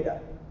do for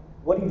data?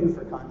 What do you do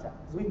for content?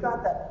 Because we've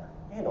got that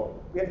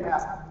handled. We have to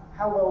ask,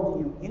 how well do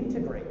you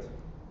integrate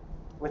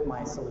with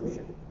my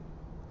solution?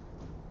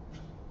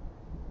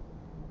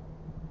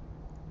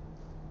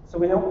 So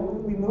we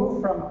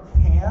move from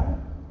can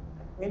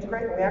we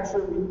integrate,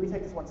 and we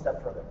take this one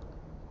step further.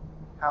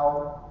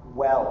 How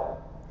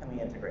well can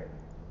we integrate?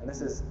 And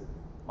this is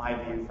my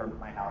view for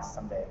my house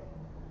someday.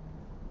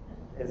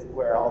 is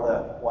where all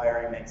the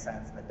wiring makes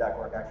sense and the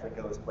ductwork actually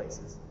goes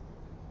places.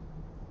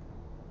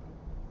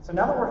 So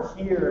now that we're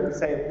here and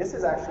say this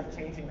is actually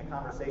changing the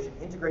conversation,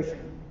 integration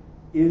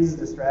is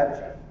the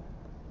strategy.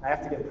 I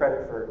have to give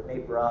credit for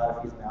Nate Barad,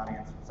 if he's in the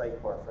audience from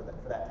Sitecore, for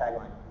that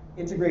tagline.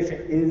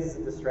 Integration is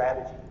the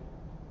strategy.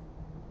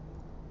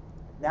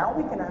 Now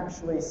we can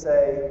actually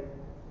say,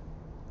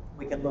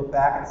 we can look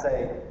back and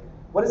say,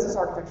 what is this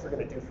architecture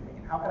going to do for me?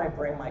 And how can I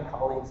bring my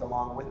colleagues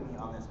along with me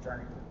on this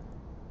journey?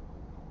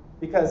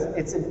 Because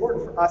it's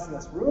important for us in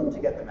this room to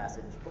get the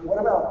message, but what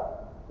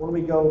about when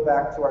we go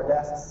back to our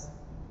desks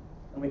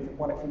and we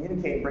want to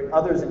communicate and bring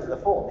others into the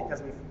fold?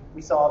 Because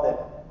we saw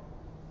that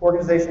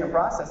organization and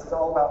process is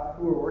all about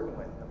who we're working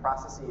with, and the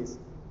processes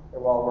that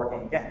we're all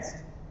working against.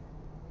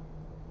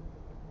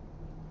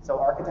 So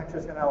architecture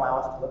is going to allow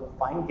us to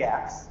find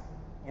gaps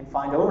and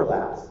find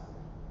overlaps.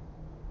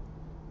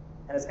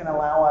 And it's going to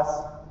allow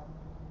us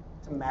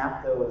to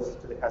map those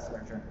to the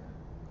customer journey.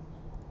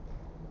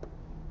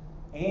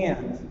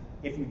 And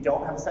if you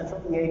don't have a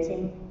central EA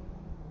team,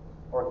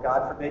 or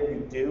God forbid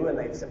you do and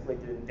they've simply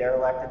been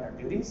derelict in their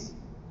duties,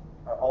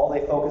 or all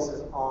they focus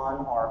is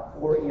on are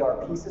core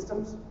ERP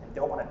systems and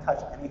don't want to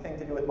touch anything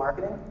to do with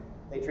marketing,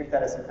 they treat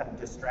that as some kind of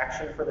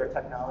distraction for their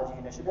technology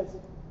initiatives,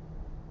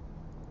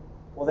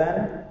 well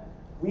then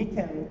we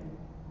can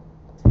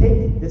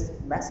take this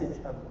message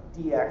of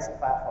DX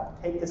platform,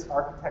 take this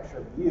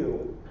architecture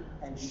view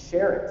and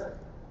share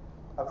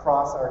it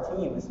across our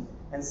teams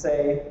and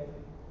say,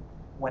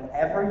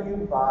 whenever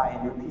you buy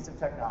a new piece of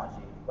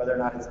technology, whether or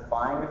not it's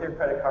buying with your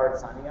credit card,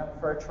 signing up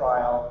for a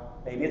trial,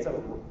 maybe it's a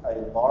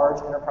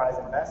large enterprise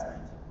investment,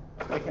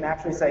 we can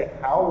actually say,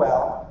 how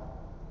well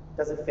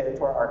does it fit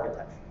into our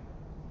architecture?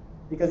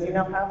 Because you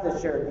now have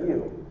this shared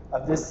view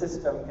of this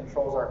system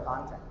controls our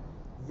content.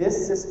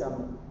 This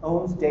system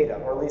owns data,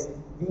 or at least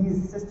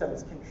these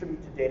systems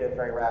contribute to data in a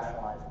very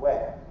rationalized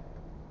way.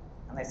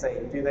 And they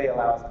say, do they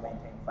allow us to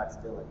maintain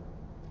flexibility?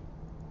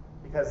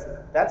 Because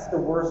that's the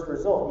worst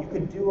result. You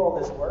could do all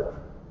this work,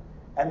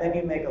 and then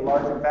you make a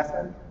large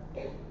investment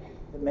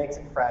that makes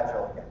it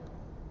fragile again.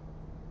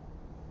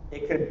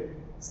 It could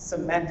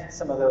cement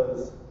some of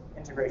those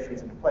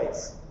integrations into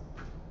place.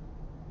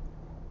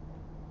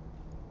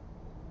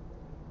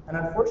 And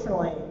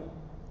unfortunately,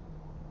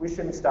 we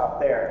shouldn't stop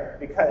there,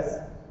 because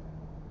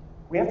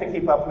we have to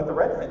keep up with the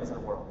Redfins of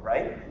the world,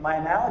 right? In my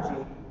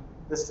analogy,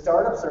 the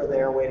startups are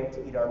there waiting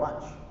to eat our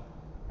lunch.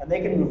 And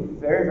they can move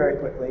very, very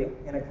quickly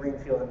in a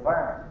greenfield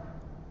environment.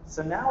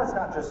 So now it's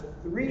not just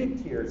 3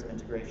 tiers of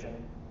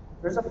integration,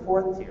 there's a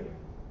 4th tier.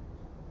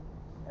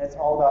 And it's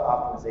all about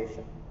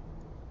optimization.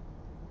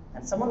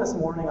 And someone this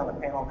morning on the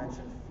panel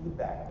mentioned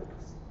feedback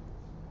loops.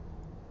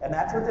 And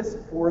that's what this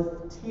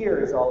 4th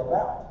tier is all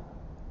about.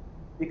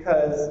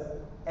 Because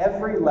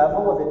every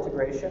level of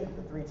integration,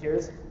 the 3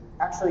 tiers,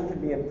 actually can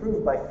be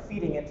improved by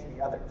feeding it to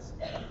the others.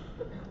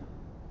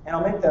 And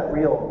I'll make that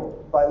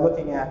real by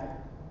looking at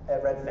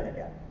Redfin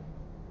again.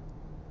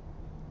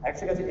 I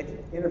actually got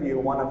to interview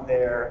one of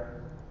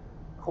their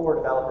core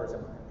developers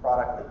and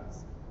product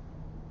leads.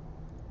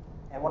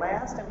 And when I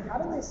asked him, how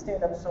did they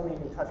stand up so many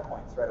new touch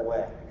points right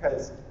away?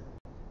 Because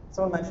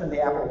someone mentioned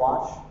the Apple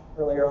Watch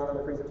earlier on in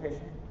the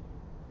presentation.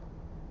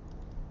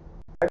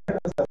 Redfin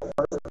was the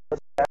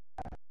first step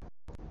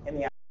in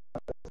the Apple.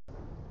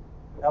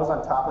 That was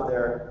on top of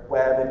their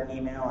web and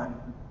email and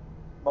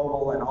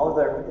mobile and all of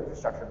their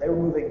infrastructure. They were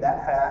moving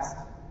that fast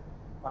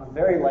on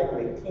very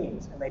lightweight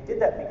teams. And they did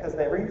that because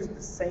they reused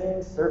the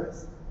same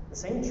service, the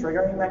same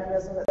triggering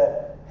mechanism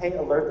that, hey,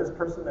 alert this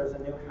person there's a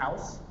new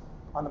house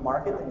on the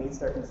market that meets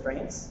their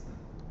constraints.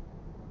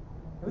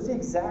 It was the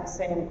exact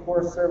same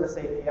core service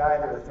API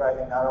that was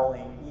driving not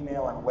only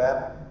email and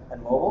web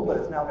and mobile, but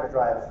it's now going to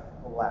drive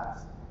mobile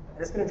apps. And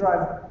it's going to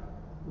drive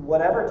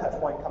whatever touch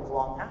point comes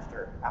along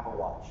after Apple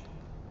Watch.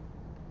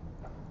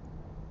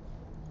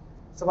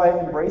 So by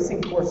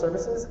embracing core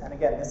services, and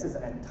again, this is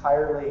an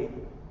entirely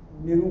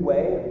new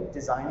way of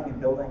designing and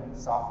building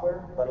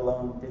software, let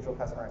alone digital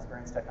customer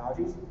experience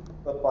technologies,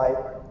 but by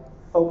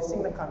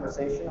focusing the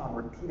conversation on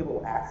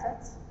repeatable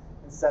assets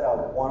instead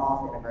of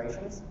one-off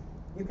integrations,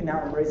 you can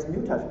now embrace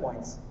new touch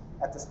points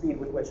at the speed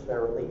with which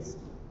they're released.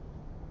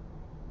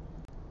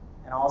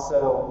 And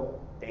also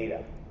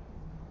data.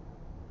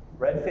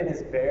 Redfin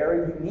is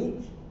very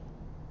unique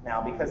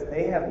now because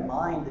they have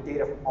mined the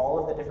data from all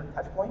of the different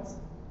touch points,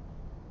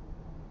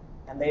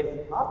 and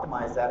they've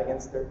optimized that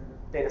against their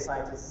data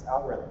scientists'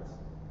 algorithms.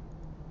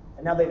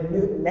 And now they've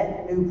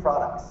net new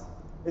products.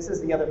 This is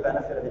the other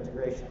benefit of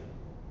integration,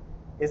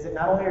 is that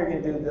not only are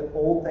you going to do the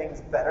old things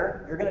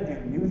better, you're going to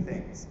do new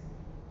things.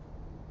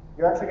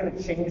 You're actually going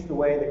to change the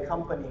way the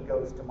company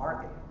goes to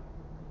market.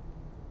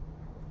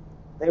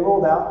 They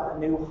rolled out a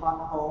new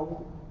hot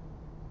home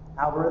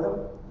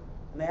algorithm,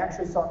 and they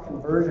actually saw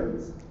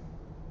conversions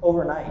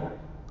overnight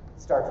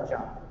start to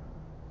jump.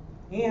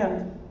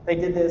 And they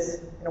did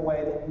this in a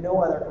way that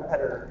no other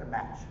competitor can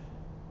match.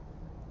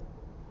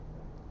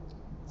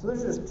 So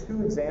those are just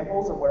 2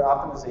 examples of where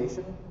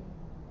optimization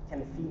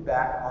can feed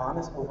back on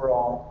this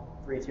overall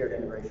 3-tiered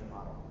integration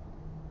model.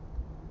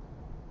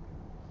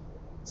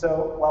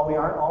 So while we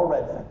aren't all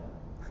Redfin,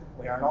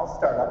 we aren't all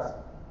startups,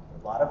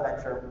 with a lot of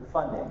venture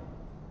funding,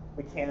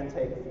 we can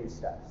take a few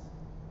steps.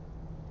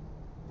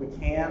 We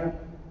can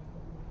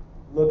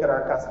look at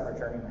our customer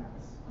journey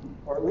maps,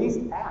 or at least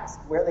ask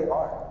where they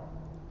are.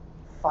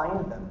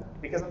 Find them,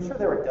 because I'm sure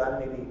they were done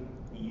maybe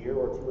a year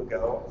or two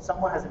ago.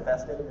 Someone has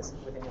invested in this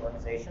within your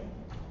organization.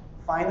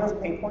 Find those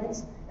pain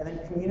points, and then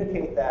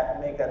communicate that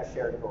and make that a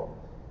shared goal.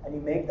 And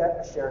you make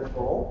that a shared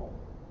goal,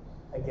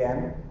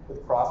 again,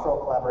 with cross-role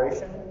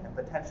collaboration and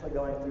potentially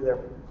going through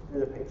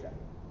their paycheck.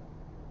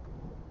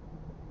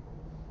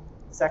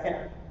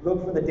 Second,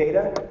 look for the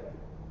data.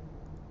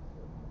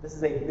 This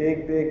is a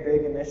big, big,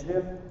 big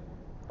initiative,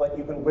 but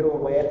you can whittle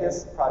away at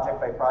this project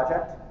by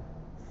project.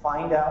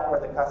 Find out where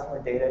the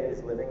customer data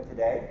is living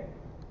today.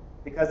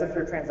 Because if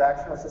your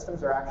transactional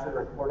systems are actually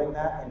recording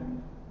that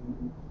in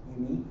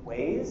unique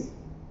ways,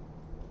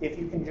 if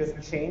you can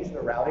just change the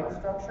routing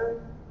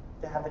structure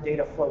to have the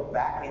data flow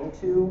back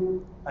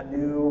into a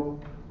new,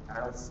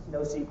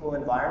 NoSQL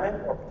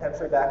environment, or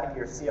potentially back into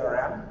your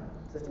CRM,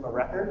 system of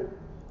record,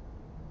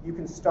 you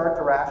can start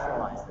to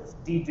rationalize this,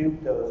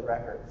 dedupe those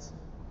records,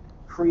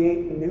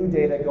 create new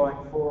data going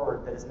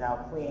forward that is now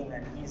clean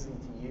and easy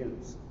to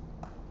use.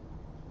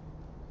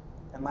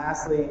 And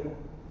lastly,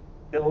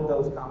 build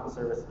those common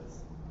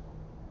services.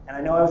 And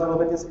I know I was a little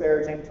bit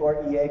disparaging to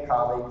our EA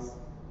colleagues,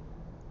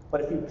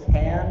 but if you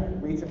can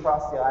reach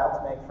across the aisle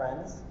to make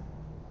friends,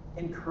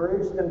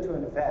 encourage them to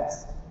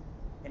invest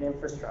in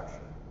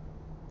infrastructure,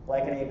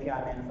 like an API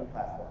management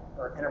platform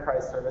or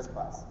enterprise service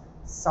bus,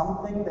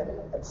 something that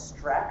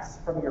abstracts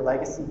from your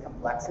legacy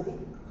complexity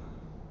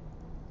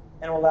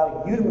and will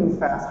allow you to move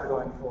faster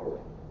going forward.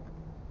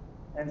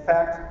 And in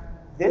fact,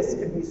 this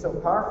could be so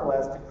powerful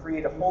as to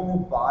create a whole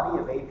new body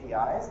of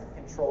APIs that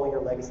control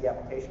your legacy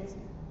applications.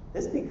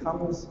 This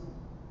becomes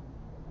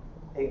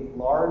a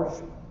large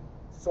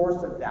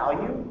source of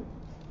value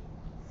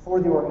for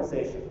the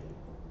organization.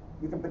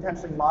 You can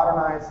potentially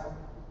modernize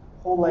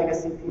whole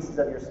legacy pieces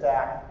of your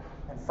stack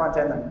and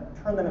front-end them,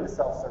 turn them into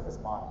self-service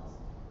models.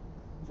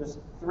 Just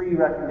 3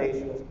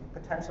 recommendations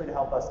potentially to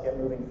help us get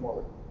moving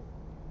forward.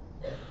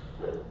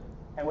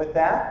 And with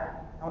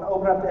that, I want to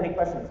open up to any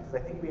questions because I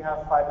think we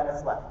have 5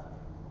 minutes left.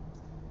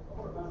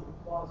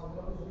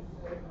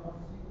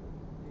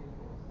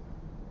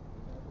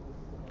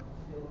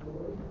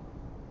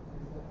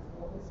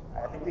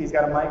 I think he's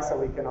got a mic so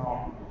we can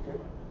all.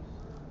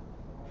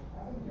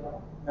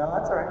 No,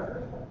 that's all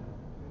right.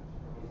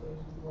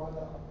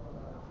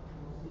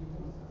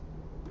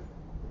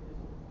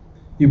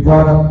 You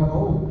brought up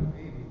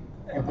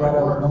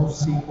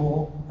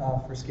NoSQL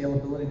for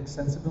scalability and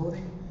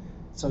extensibility.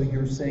 So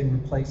you're saying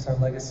replace our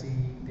legacy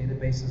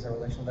databases, our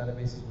relational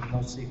databases with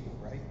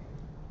NoSQL, right?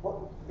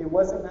 Well, it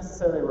wasn't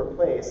necessarily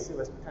replace, it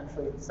was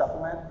potentially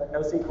supplement, but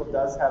NoSQL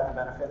does have the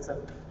benefits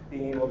of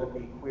being able to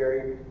be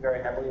queried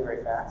very heavily,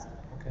 very fast.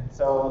 Okay.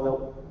 So the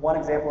one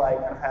example I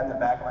kind of had in the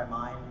back of my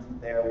mind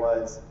there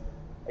was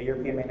a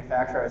European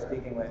manufacturer I was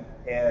speaking with,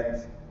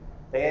 and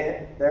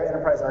their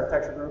enterprise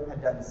architecture group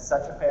had done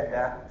such a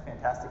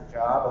fantastic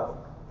job of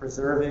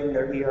preserving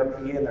their ERP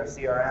and their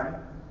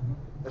CRM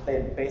that they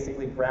had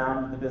basically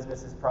ground the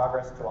business's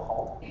progress to a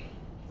halt.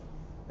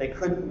 They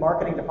couldn't,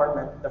 marketing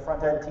department, the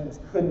front-end teams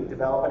couldn't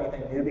develop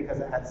anything new because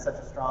it had such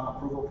a strong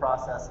approval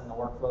process and the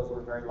workflows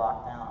were very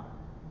locked down.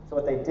 So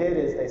what they did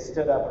is they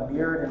stood up a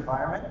mirrored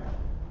environment,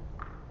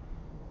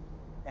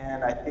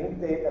 and I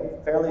think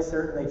I'm fairly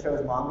certain they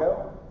chose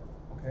Mongo.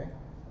 Okay.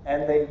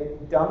 And they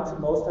dumped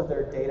most of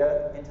their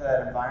data into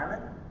that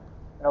environment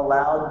and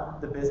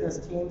allowed the business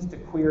teams to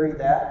query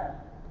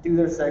that, do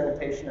their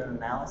segmentation and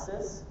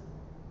analysis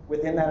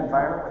within that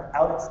environment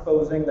without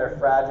exposing their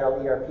fragile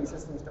ERP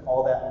systems to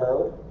all that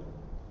load,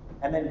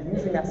 and then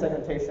using that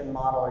segmentation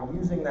model or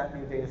using that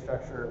new data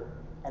structure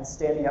and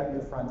standing up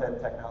new front-end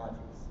technologies.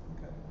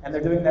 Okay. And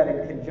they're doing that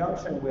in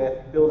conjunction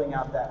with building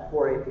out that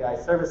core API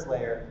service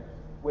layer,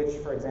 which,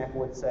 for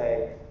example, would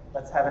say,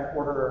 let's have an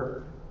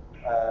order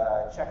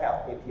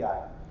checkout API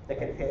that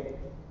can hit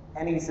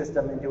any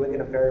system and do it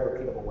in a very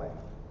repeatable way.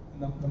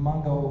 The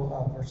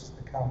Mongo versus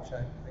the Couch,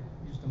 I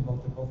used them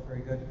both, they're both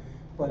very good,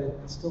 but it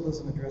still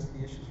doesn't address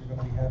the issues we're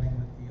going to be having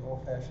with the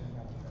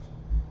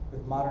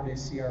with modern day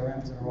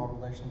CRMs that are all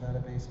relational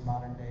database,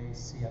 modern day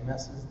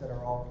CMSs that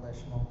are all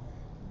relational.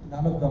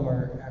 None of them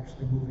are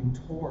actually moving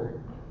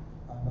toward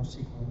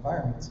NoSQL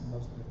environments, and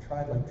those that have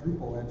tried, like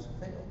Drupal, have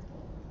failed.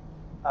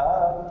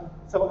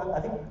 So I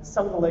think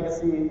some of the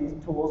legacy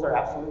tools are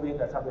absolutely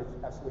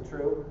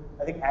true.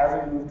 I think as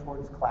we move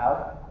towards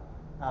cloud,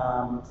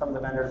 some of the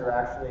vendors are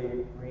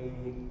actually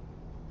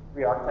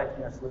re-architecting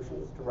their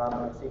solutions to run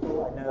on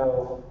NoSQL. I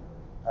know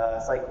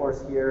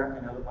Sitecourse here,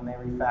 I know that when they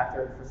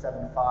refactored for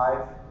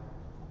 7.5,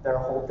 their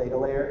whole data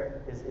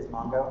layer is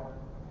Mongo.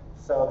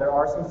 So there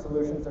are some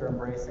solutions that are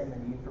embracing the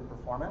need for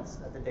performance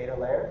at the data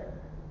layer.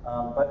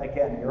 But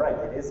again, you're right,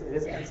 it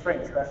is a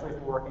constraint, especially if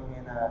we're working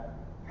in a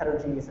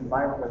heterogeneous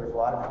environment where there's a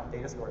lot of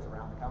data stores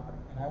around the company.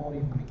 And I won't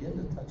even begin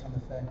to touch on the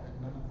fact that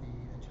none of the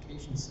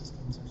education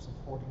systems are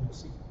supporting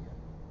NoSQL yet.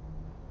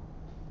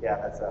 yeah,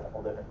 that's a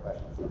whole different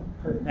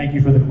question. Thank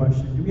you for the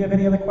question. Do we have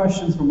any other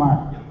questions for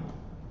Mark?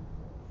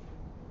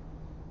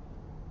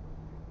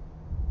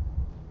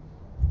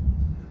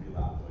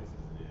 Loud voices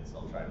it is.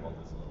 I'll try to hold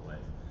this a little ways.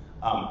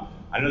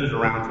 I know there's a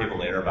roundtable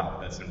later about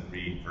best in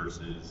breed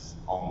versus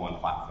all-in-one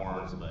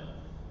platforms, but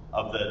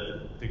of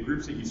the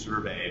groups that you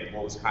surveyed,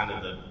 what was kind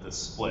of the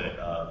split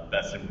of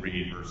best in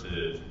breed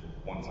versus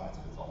one size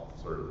fits all,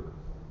 sort of?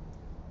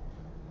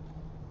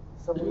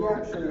 So we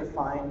actually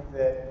find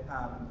that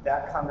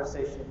that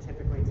conversation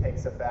typically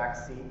takes a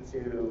backseat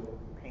to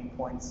pain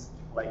points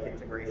like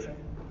integration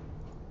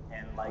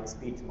and like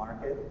speed to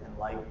market and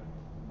like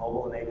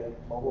mobile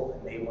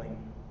enabling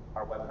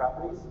our web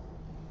properties.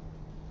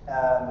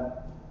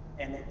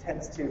 And it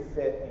tends to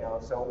fit,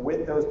 so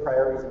with those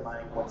priorities in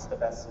mind, what's the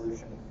best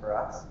solution for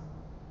us?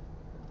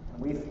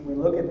 And we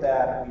look at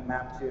that and we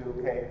map to,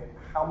 okay,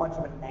 how much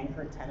of an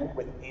anchor tenant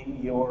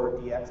within your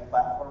DX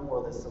platform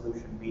will this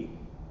solution be?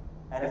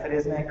 And if it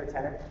is an anchor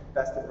tenant,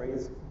 best of breed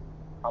is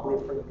probably a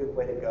pretty good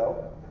way to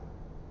go.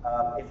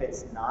 If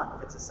it's not,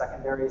 if it's a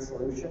secondary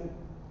solution,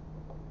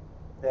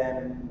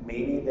 then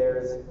maybe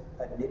there's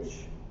a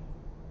niche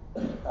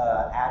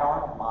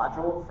add-on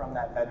module from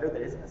that vendor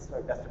that isn't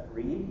necessarily best of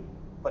breed,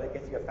 but it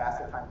gets you a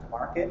faster time to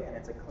market and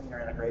it's a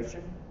cleaner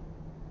integration.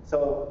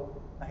 So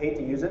I hate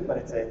to use it, but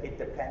it's a it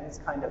depends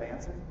kind of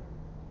answer.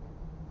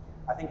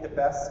 I think the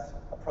best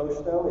approach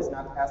though is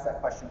not to ask that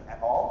question at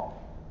all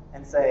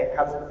and say,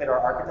 how does it fit our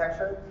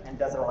architecture and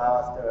does it allow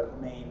us to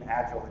remain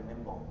agile and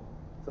nimble?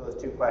 So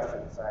those two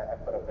questions I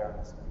put up there on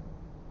the screen.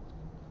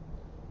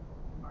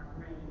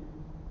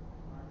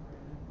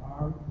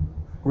 Mark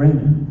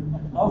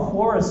Grannan of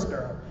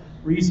Forrester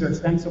Research.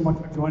 Thanks so much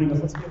for joining us.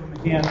 Let's give him a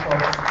hand,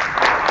 folks.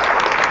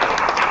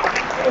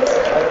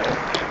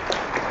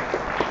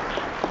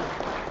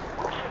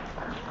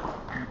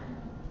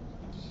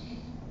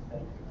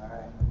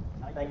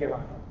 Thank you,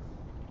 Ron.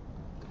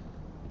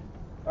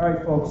 All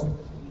right, folks.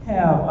 We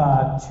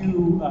have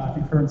two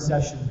concurrent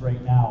sessions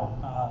right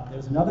now.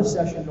 There's another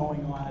session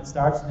going on. It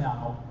starts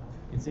now.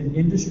 It's in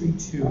Industry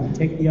 2. You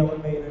take the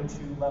elevator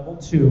to level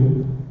 2.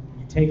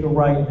 You take a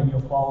right, and then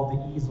you'll follow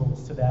the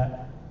easels to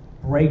that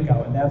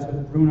breakout. And that's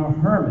with Bruno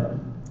Herman.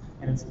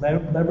 And it's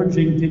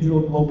leveraging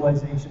digital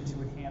globalization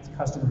to enhance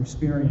customer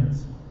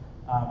experience.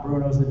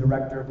 Bruno's the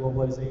director of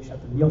globalization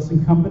at the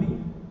Nielsen Company.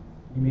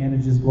 He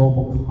manages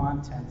global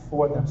content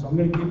for them. So I'm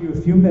going to give you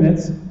a few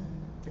minutes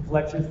to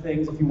collect your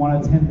things if you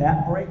want to attend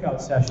that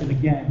breakout session,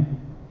 again,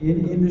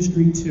 in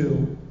Industry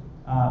 2,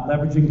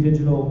 leveraging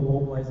digital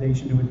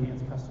globalization to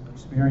enhance customer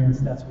experience.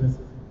 That's with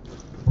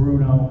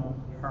Bruno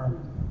Herman.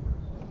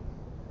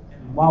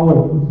 And while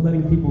we're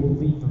letting people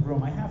leave the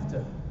room, I have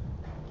to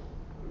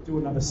do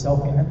another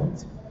selfie. I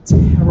looked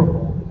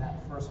terrible in that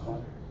first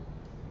one.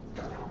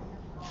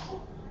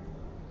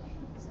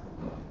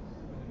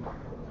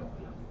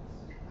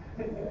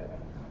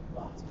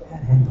 Oh, it's a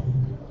bad angle.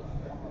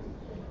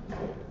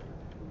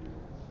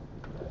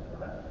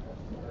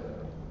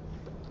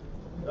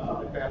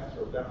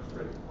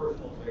 Demonstrating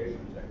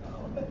personalization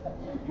technology.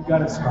 You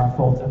got it, Scott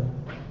Fulton.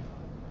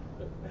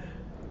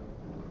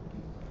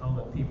 I'll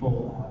let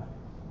people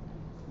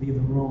leave the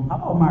room. How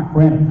about Mark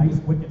Grannan? He's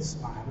wicked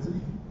smart, isn't he?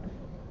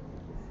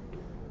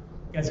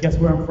 You guys guess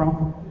where I'm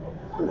from?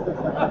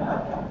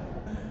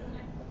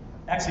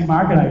 Actually,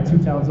 Mark and I are 2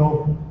 towns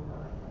over.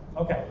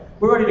 Okay,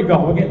 we're ready to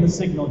go. We're getting the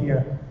signal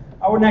here.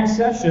 Our next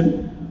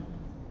session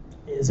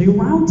is a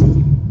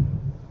roundtable.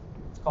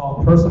 It's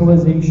called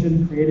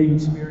Personalization, Creating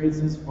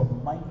Experiences for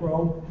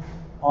Micro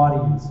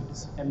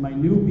Audiences. And my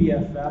new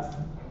BFF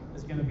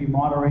is going to be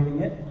moderating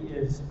it. He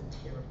is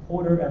a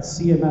reporter at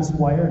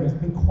CMSWire, and he's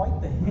been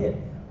quite the hit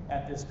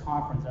at this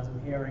conference as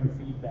I'm hearing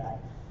feedback.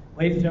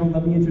 Ladies and gentlemen,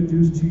 let me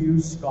introduce to you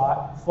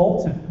Scott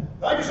Fulton.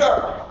 Thank you,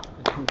 sir.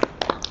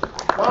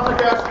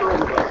 For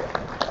everybody.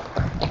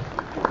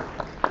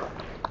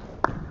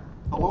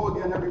 Hello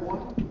again,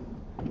 everyone.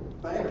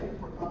 Thank you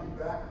for coming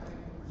back. Thank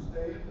you for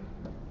staying.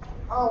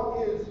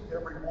 How is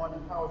everyone,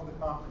 and how has the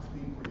conference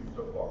been for you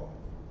so far?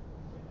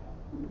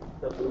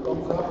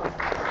 Thumbs up.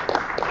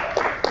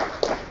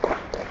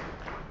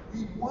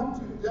 We want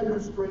to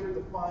demonstrate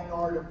the fine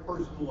art of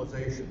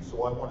personalization,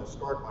 so I want to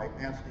start by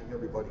asking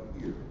everybody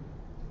here,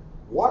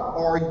 what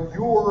are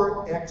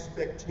your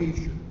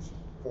expectations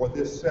for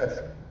this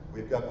session?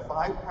 We've got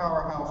 5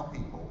 powerhouse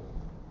people.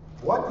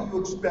 What do you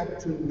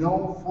expect to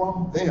know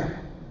from them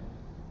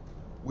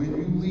when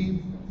you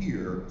leave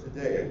here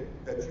today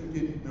that you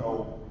didn't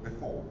know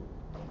before?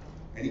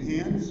 Any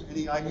hands?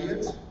 Any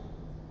ideas?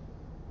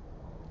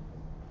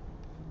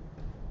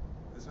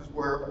 This is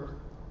where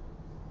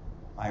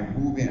I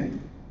move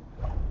in.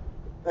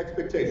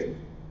 Expectations.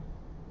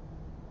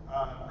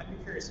 I'd be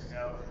curious to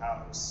know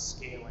how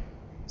scaling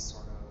these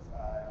sort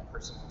of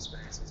personal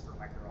experiences for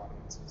micro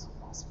audiences is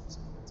possible, so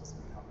it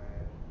doesn't become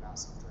a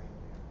massive drain.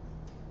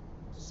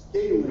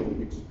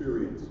 Scaling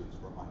experiences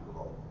for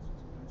micro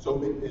audiences.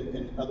 So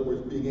in other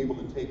words, being able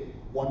to take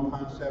one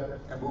concept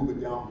and move it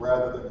down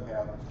rather than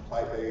have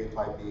type A,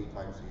 type B,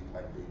 type C,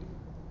 type D.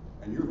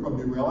 And you're from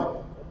New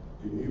Relic,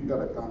 and you've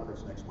got a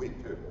conference next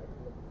week too.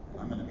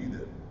 I'm going to be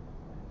there.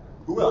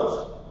 Who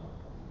else?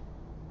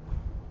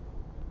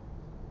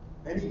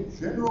 Any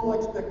general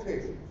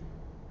expectations?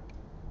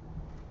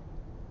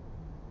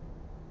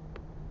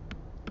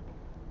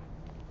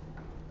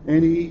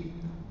 Any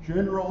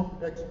general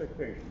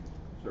expectations,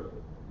 sir?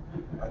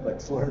 I'd like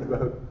to learn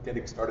about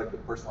getting started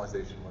with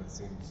personalization when it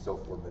seems so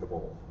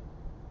formidable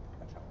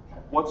a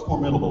challenge. What's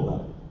formidable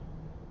about it?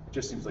 It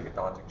just seems like a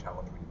daunting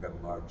challenge when you've got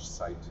a large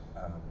site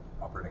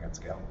operating at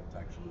scale to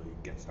actually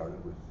get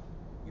started with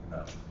even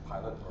a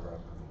pilot or a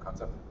proof of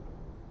concept.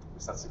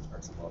 This has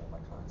experience with a lot of my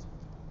clients.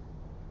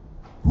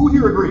 Who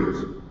here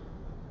agrees?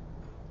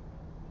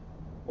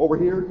 Over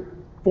here,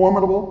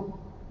 formidable?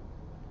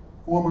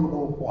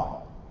 Formidable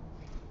why?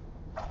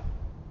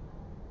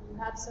 You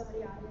have so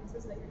many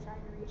audiences that you're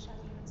trying to reach. How do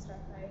you even start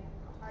by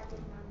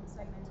targeting them,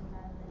 segmenting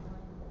them, and then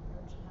knowing the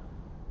approach and how?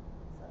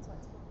 So that's why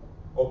it's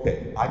cool. Okay,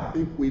 I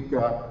think we've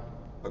got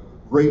a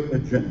great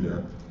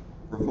agenda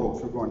for folks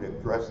who are going to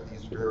address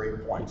these very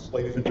points.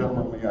 Ladies and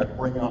gentlemen, may I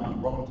bring on the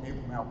round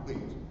table now,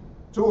 please.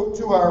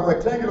 To our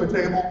rectangular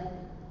table,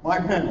 my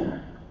panel.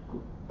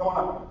 Come on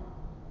up.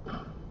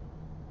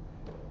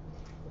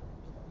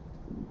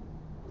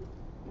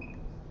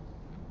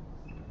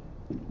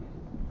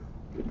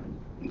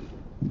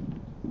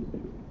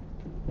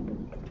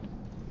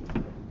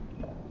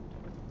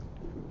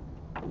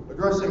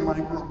 Addressing my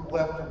group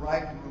left to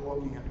right, we're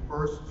looking at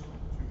first to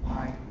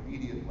my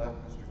immediate left,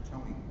 Mr.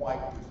 Tony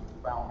White, who's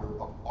the founder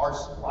of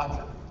Arse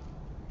Logic,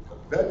 a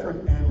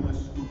veteran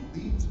analyst who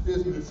leads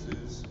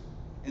businesses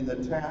in the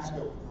task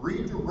of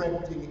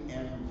redirecting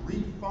and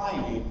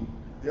refining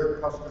their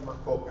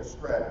customer-focused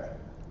strategy.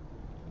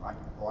 Am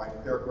I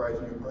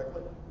characterizing you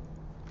correctly?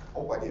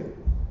 Oh, I did.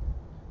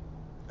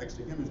 Next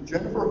to him is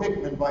Jennifer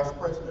Hickman, Vice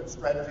President of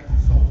Strategy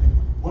Consulting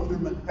with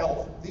Wonderment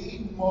Health,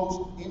 the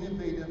most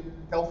innovative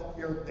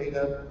healthcare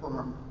data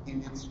firm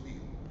in its field.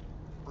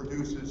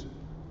 Produces,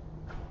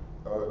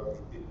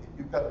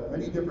 you've got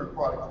many different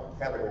product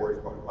categories,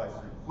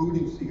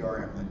 including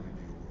CRM that you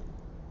deal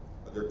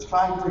with. They're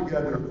tied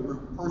together through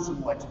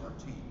personal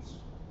expertise,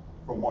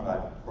 from what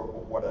I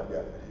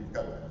get. You've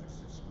got some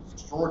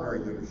extraordinary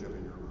leadership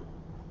in your group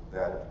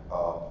that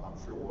I'm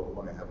sure we'll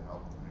want to have an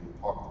opportunity to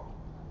talk to.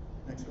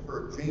 Next to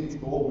her, James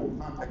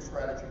Goldman, Contact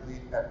Strategy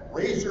Lead at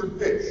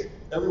Razorfish.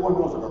 Everyone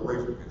knows about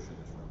Razorfish in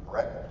this room,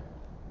 correct?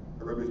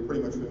 Everybody's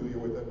pretty much familiar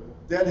with it.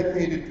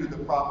 Dedicated to the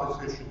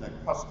proposition that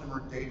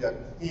customer data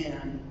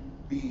can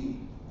be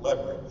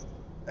leveraged.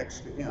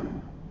 Next to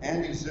him,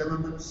 Andy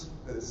Zimmerman,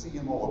 the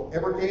CMO of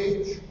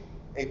Evergage,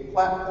 a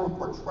platform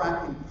for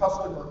tracking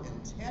customer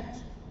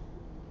intent,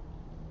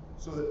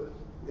 so that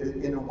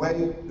in a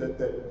way that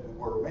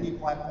where many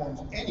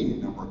platforms,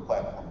 any number of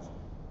platforms,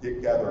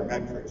 gather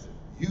metrics,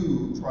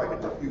 you try to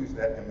diffuse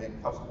that and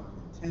make customer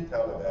intent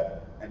out of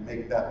that and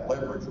make that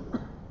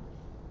leverageable.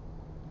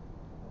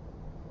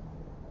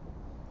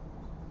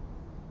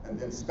 And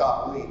then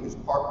Scott Lee is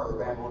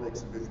partner of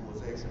analytics and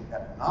visualization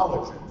at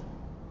Knowledgent,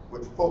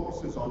 which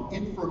focuses on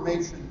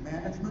information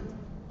management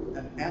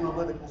and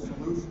analytical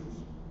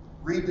solutions,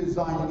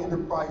 redesigning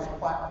enterprise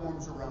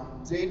platforms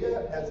around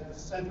data as the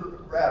center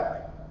of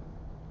gravity.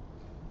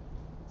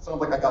 Sounds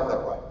like I got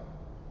that right.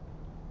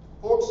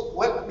 Folks,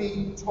 let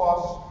me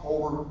toss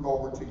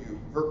over to you.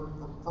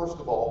 First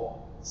of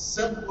all,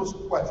 simplest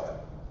question.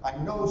 I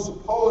know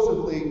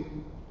supposedly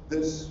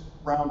this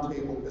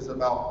roundtable is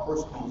about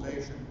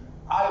personalization.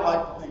 I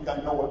like to think I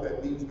know what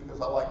that means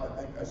because I like to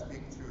think I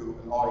speak to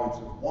an audience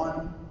of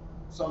one.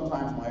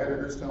 Sometimes my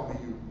editors tell me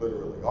you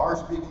literally are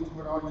speaking to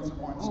an audience of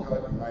one.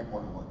 Scott, you might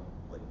want to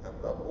pep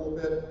it up a little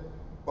bit.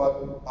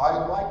 But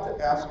I'd like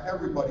to ask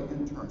everybody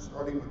in turn,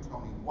 starting with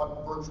Tony,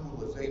 what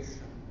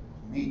virtualization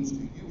means to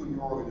you and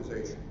your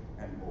organization,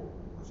 and we'll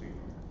proceed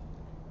from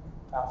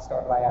there. I'll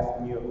start by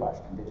asking you a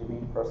question. Did you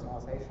mean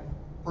personalization?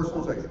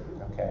 Personalization.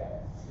 Okay.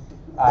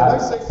 Did I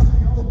say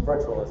something else?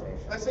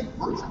 Virtualization. Did I say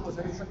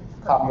virtualization?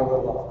 Caught me a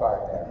little off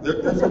guard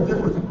there. There's a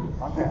difference.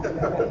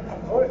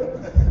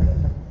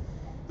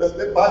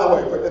 By the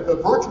way, the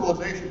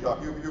virtualization doc,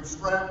 you've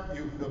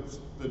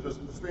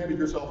stranded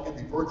yourself in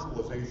the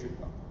virtualization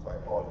doc. I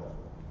apologize.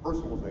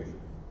 Personalization.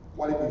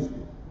 What it means to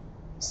you?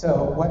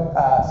 So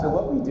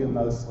what we do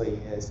mostly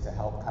is to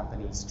help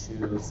companies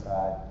choose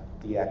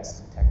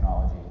DX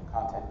technology,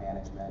 content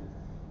management,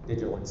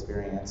 digital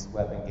experience,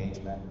 web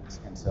engagement,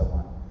 and so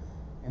on.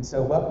 And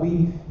so what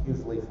we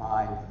usually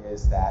find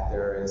is that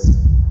there is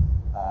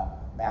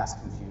mass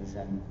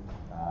confusion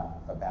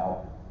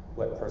about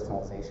what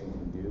personalization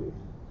can do,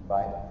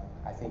 but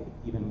I think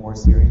even more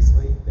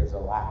seriously, there's a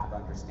lack of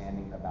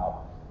understanding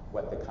about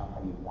what the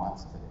company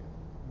wants to do.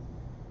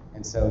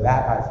 And so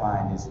that I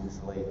find is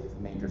usually the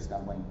major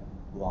stumbling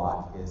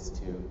block, is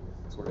to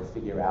sort of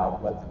figure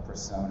out what the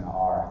persona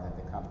are that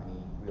the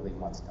company really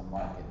wants to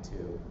market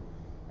to.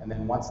 And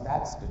then once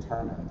that's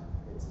determined,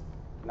 it's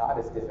not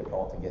as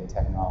difficult to get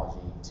technology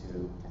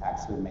to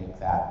actually make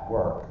that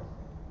work.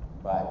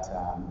 But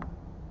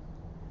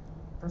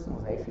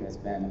personalization has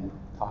been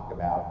talked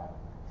about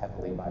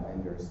heavily by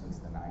vendors since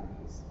the 90s. I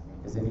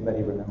mean, does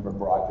anybody remember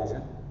Broad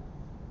Vision?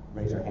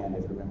 Raise your hand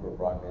if you remember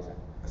Broadvision.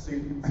 I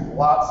see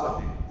lots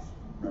of hands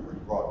remembering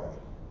Broadvision.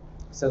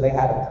 So they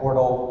had a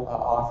portal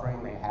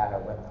offering, they had a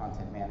web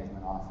content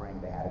management offering,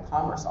 they had a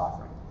commerce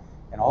offering.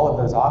 And all of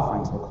those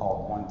offerings were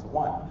called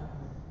one-to-one.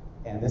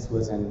 And this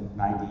was in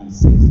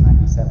 96,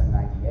 97,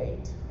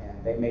 98.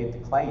 And they made the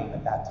claim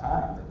at that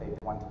time that they did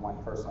one-to-one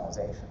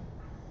personalization.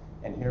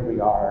 And here we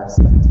are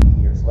 17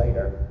 years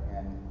later,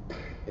 and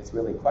it's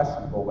really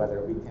questionable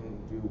whether we can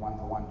do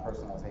one-to-one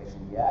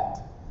personalization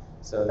yet.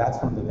 So that's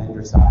from the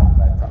vendor side,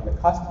 but from the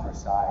customer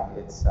side,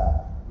 it's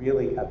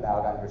really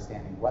about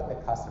understanding what the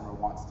customer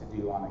wants to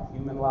do on a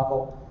human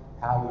level,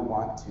 how you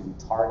want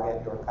to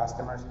target your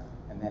customers,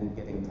 and then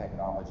getting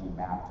technology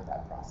mapped to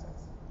that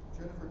process.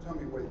 Jennifer, tell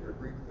me whether you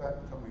agree with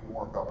that. Tell me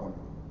more about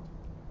Wonderman.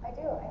 I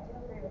do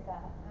agree with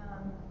that.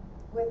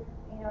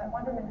 At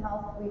Wonderman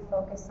Health, we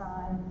focus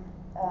on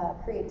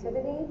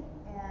creativity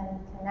and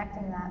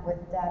connecting that with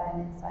data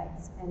and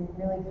insights, and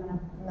really kind of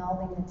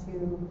melding the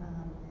two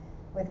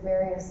with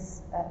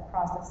various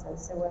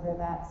processes. So whether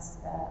that's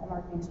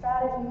marketing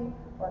strategy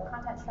or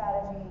content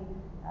strategy,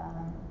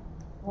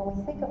 when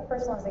we think of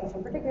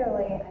personalization,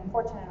 particularly I'm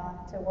fortunate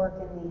enough to work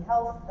in the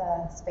health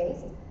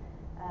space,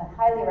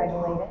 highly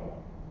regulated.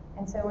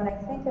 And so when I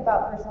think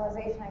about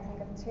personalization, I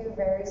think of two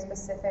very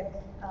specific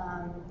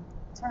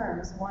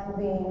terms, one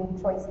being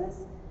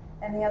choices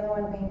and the other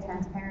one being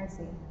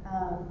transparency.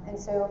 And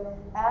so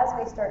as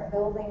we start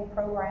building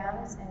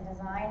programs and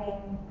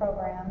designing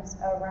programs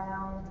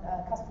around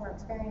customer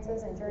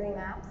experiences and journey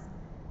maps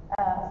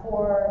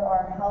for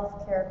our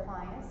healthcare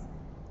clients,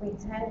 we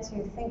tend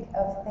to think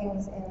of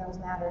things in those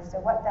matters. So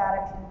what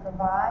data can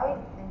provide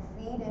and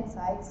feed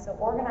insights, so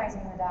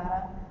organizing the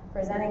data,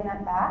 presenting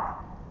that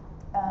back,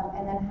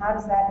 and then how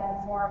does that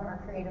inform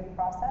our creative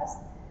process?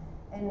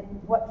 And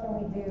what can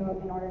we do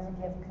in order to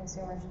give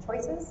consumers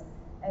choices,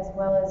 as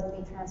well as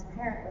be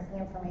transparent with the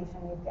information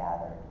we've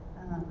gathered.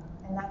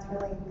 And that's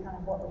really kind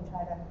of what we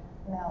try to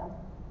meld.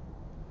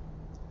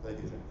 Thank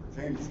you, Jennifer.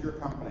 James, your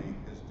company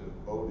is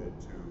devoted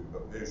to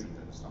a vision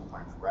that is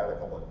sometimes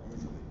radical and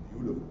usually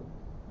beautiful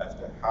as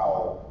to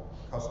how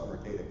customer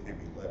data can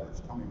be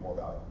leveraged. Tell me more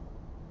about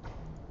it.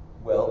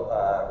 Well,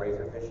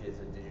 Razorfish is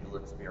a digital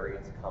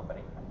experience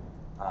company.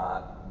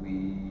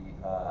 We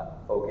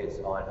focus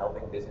on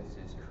helping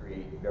businesses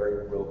create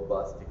very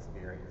robust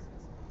experiences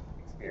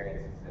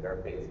that are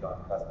based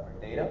on customer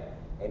data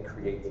and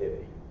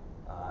creativity.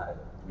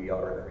 We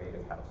are a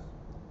creative house.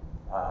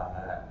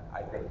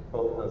 I think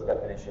both of those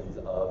definitions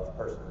of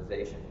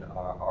personalization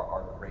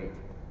are great.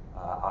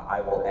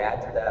 I will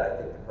add to that, I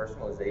think the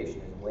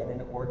personalization is when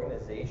an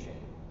organization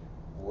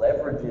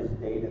leverages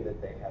data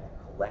that they have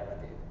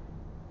collected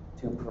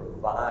to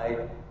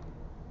provide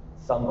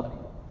somebody,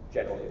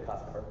 generally a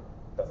customer,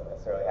 doesn't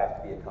necessarily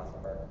have to be a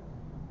customer,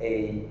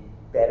 a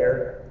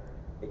better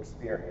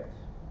experience.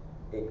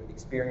 An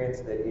experience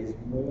that is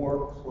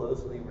more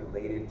closely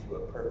related to a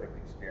perfect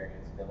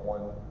experience than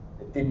one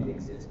that didn't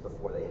exist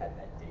before they had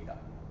that data.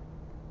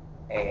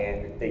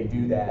 And they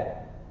do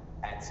that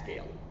at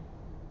scale.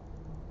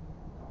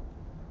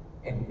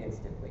 And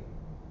instantly.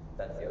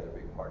 That's the other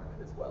big part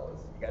of it as well.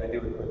 Is you got to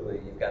do it quickly.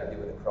 You've got to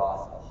do it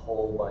across a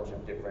whole bunch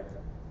of different,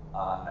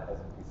 as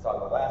we saw in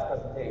the last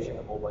presentation,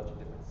 a whole bunch of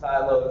different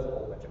silos, a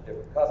whole bunch of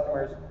different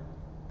customers,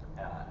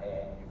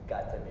 and you've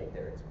got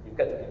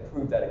to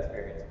improve that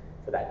experience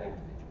for that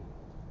individual.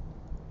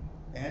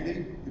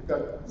 Andy,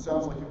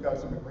 sounds like you've got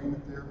some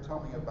agreement there. Tell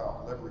me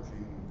about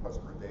leveraging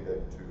customer data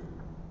to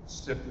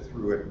sift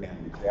through it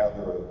and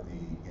gather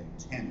the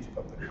intent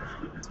of the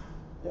customer.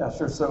 Yeah,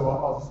 sure. So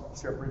I'll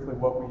just share briefly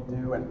what we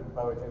do. And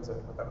by the way, James, I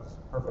thought that was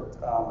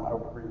perfect. I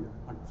would agree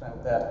 100%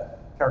 with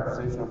that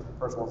characterization of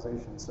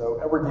personalization. So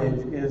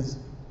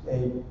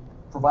Evergage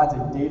provides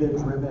a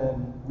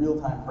data-driven,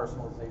 real-time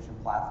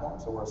personalization platform.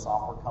 So we're a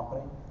software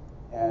company,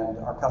 and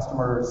our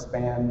customers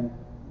span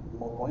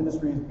multiple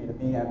industries,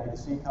 B2B and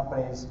B2C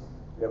companies.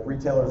 We have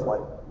retailers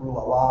like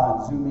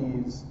Rulala and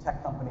Zoomies,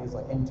 tech companies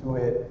like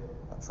Intuit,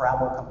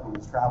 travel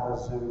companies,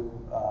 Travelzoo,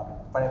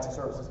 financial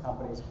services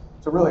companies.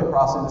 So really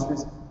across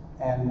industries.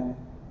 And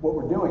what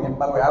we're doing, and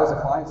by the way, I was a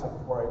client, so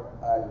before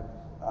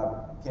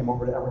I came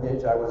over to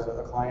Evergage, I was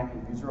a client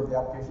and user of the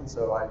application,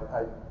 so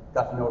I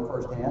got to know it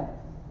firsthand.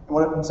 And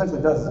what it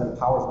essentially does is it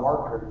empowers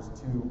marketers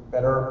to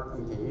better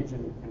engage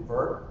and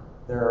convert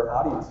their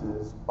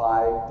audiences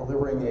by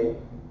delivering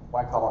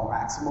what I call a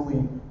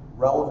maximally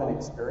relevant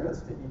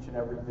experience to each and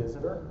every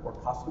visitor or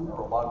customer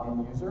or logged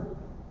in user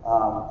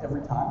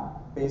every time,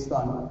 based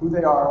on who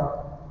they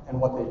are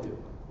and what they do.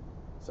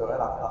 So at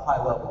a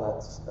high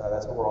level,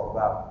 that's what we're all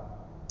about.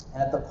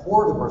 And at the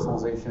core of the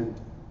personalization,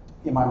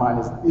 in my mind,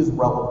 is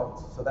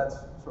relevance. So that's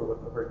sort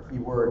of a very key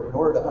word. In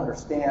order to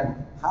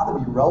understand how to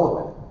be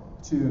relevant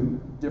to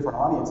different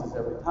audiences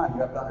every time,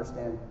 you have to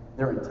understand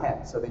their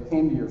intent. So they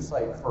came to your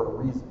site for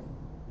a reason.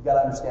 You got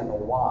to understand the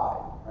why,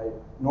 right?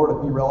 In order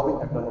to be relevant,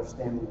 you have to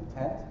understand the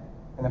intent.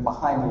 And then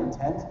behind the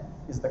intent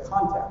is the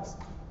context,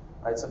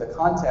 right? So the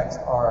context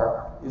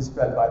is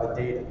fed by the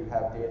data. You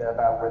have data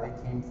about where they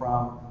came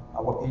from,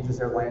 what pages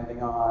they're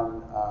landing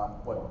on,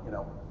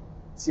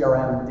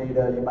 CRM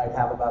data you might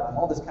have about them,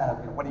 all this kind of,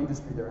 what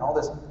industry they're in, all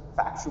this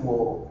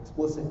factual,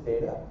 explicit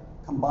data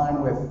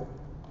combined with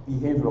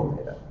behavioral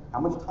data. How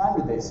much time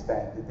did they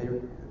spend? Did they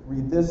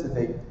read this?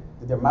 Did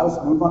their mouse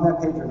move on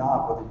that page or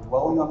not? Were they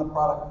dwelling on the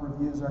product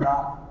reviews or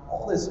not?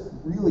 All this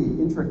really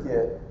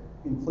intricate,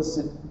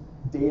 implicit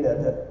data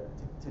that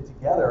to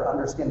together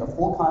understand the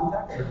full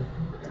context,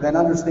 to then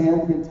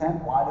understand the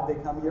intent. Why did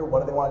they come here? What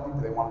do they want to do?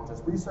 Do they want to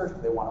just research?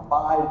 Do they want to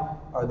buy?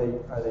 Are they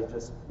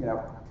just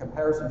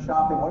comparison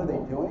shopping? What are they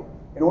doing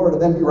in order to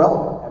then be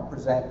relevant and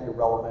present a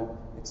relevant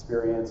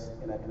experience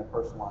in a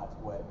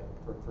personalized way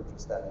for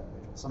just that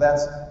individual? So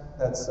that's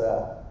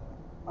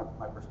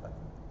my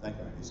perspective. Thank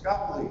you.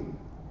 Scott Lee,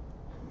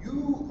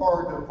 you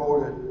are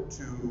devoted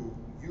to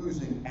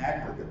using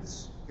aggregate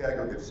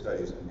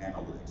studies and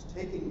analytics,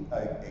 taking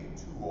a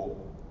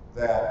tool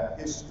that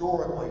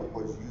historically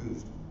was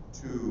used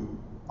to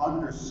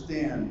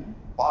understand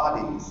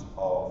bodies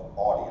of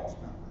audience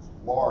members,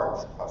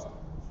 large customer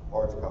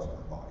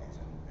bodies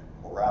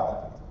and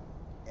plurality,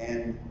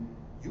 and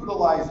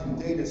utilizing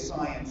data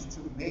science to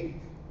make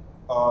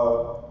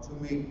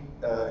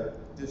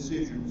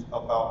decisions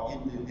about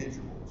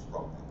individuals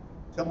from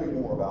that. Tell me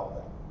more about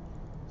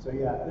that. So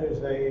yeah, there's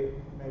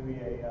maybe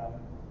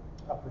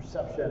a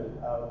perception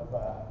of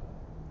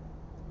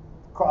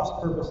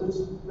cross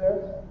purposes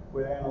there,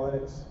 with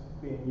analytics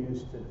being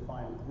used to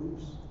define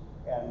groups,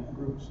 and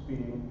groups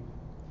being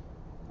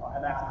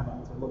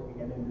anathema to looking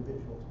at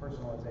individuals,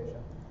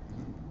 personalization.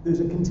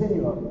 There's a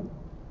continuum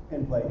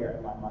in play here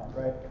in my mind,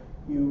 right?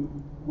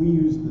 We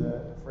use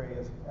the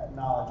phrase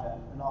Knowledgen.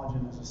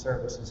 Knowledgen is a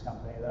services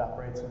company that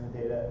operates in the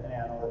data and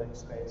analytics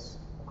space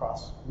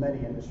across many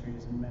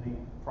industries and many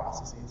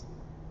processes.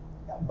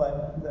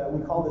 But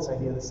we call this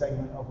idea the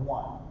segment of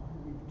one.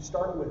 You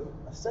start with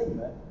a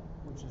segment,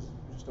 which is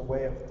just a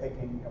way of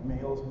taking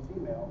males and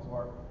females,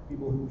 or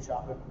people who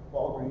shop at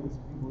Walgreens,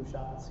 people who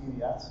shop at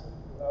CVS,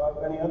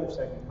 and any other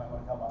segment you might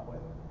want to come up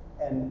with,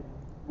 and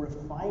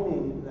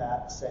refining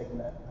that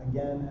segment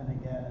again and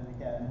again and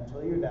again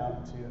until you're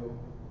down to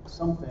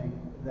something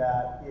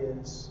that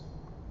is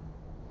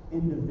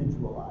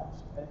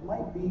individualized. And it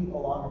might be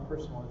along a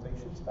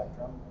personalization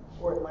spectrum,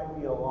 or it might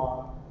be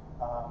along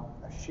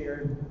a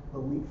shared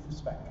belief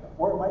spectrum,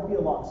 or it might be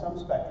along some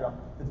spectrum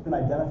that's been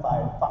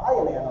identified by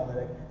an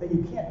analytic that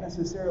you can't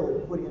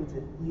necessarily put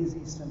into easy,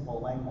 simple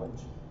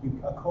language.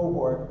 A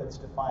cohort that's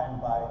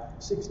defined by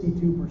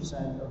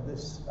 62% of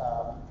this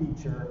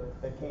feature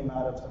that came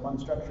out of some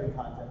unstructured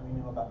content we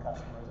knew about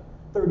customers,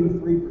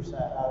 33%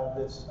 out of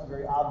this a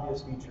very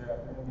obvious feature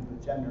having to do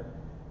with gender.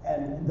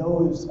 And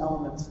those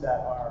elements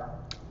that are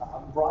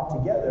brought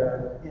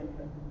together in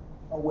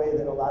a way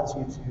that allows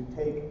you to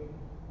take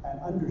and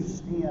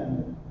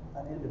understand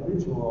an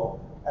individual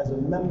as a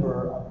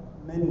member of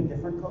many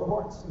different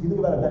cohorts. If you think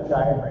about a Venn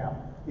diagram,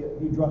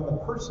 you draw the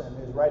person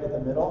is right at the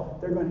middle,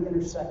 they're going to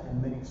intersect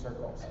in many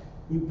circles.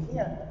 You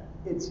can't,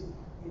 it's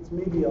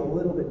maybe a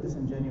little bit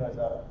disingenuous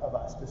of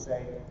us to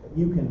say that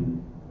you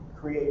can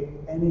create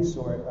any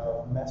sort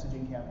of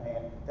messaging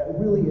campaign that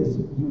really is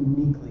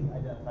uniquely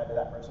identified to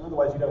that person.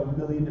 Otherwise, you'd have a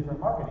million different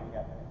marketing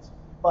campaigns.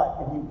 But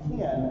if you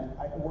can,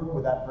 I can work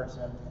with that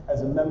person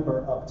as a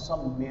member of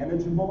some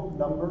manageable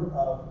number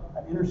of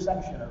an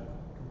intersection of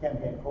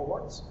campaign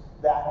cohorts.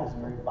 That is a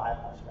very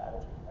viable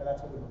strategy, and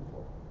that's what we look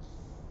for.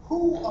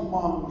 Who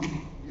among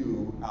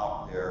you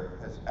out there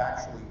has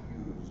actually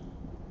used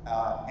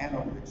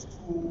analytics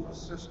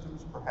tools,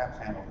 systems, perhaps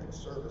analytics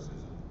services in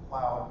the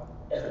cloud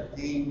to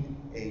gain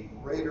a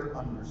greater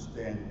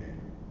understanding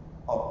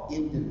of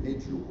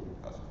individual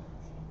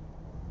customers?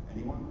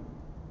 Anyone?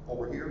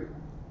 Over here?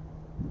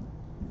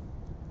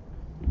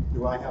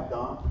 Do I have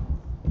Don?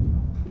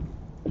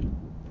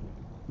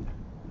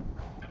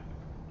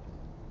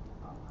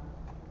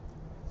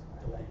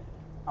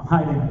 I'm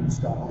hiding on you,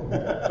 Scott.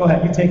 Go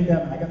ahead, you take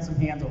them. I got some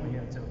hands over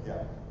here too.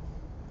 Yeah.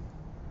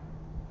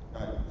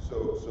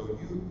 So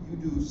you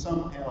do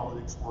some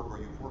analytics work, or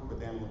you've worked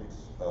with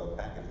analytics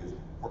packages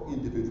for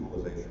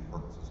individualization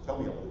purposes. Tell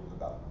me a little bit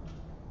about it.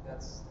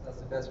 That's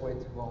the best way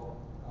to go,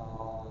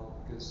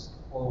 because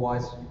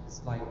otherwise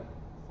it's like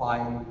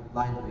flying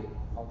blindly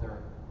out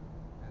there.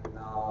 And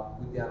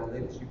with the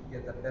analytics, you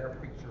get a better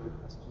picture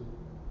as to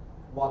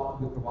what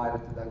we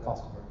provided to that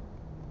customer.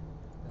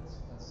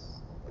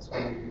 That's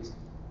what we use.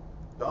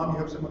 Don, you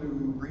have someone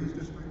who agrees,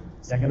 disagrees?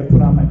 Yeah, I got to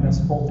put on my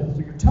best Fulton.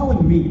 So you're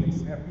telling me that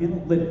you have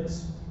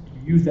analytics,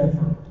 you use that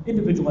for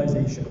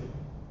individualization. Is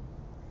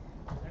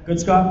that good,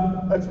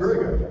 Scott? That's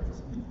very good.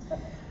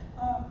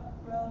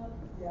 Well,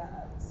 yeah.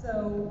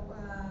 So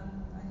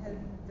I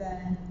had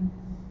been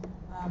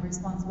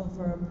responsible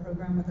for a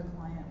program with a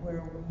client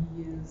where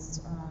we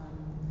used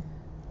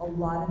a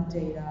lot of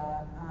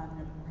data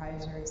in a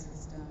proprietary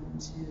system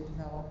to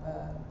develop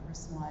a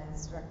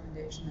personalized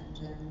recommendation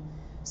engine,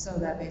 so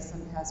that based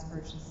on past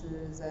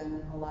purchases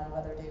and a lot of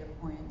other data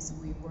points,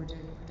 we were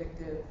doing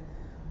predictive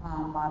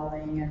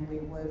modeling, and we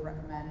would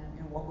recommend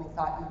what we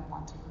thought you would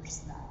want to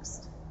purchase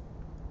next.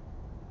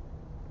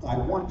 I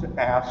want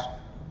to ask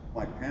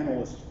my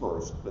panelists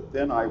first, but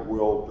then I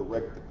will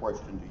direct the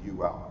question to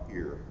you out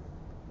here.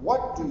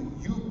 what do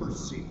you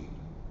perceive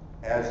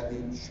as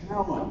the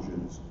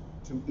challenges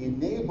to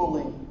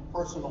enabling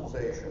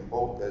personalization,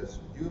 both as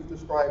you've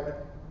described it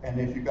and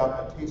as you got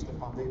a taste of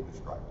how they've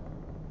described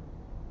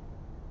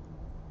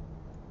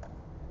it?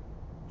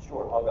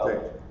 Sure, I'll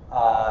go.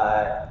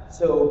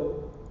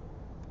 So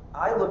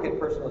I look at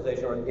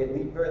personalization, or at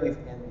least, very least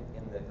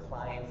in the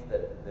clients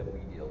that we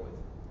deal with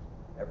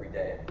every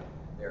day.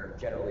 They're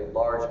generally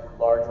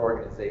large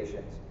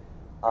organizations.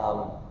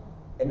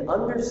 An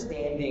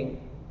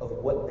understanding of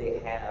what they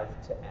have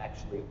to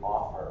actually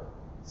offer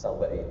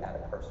somebody at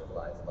a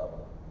personalized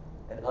level.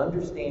 An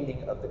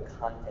understanding of the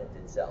content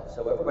itself.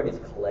 So everybody's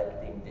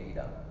collecting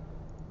data,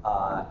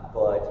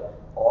 but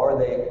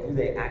do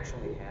they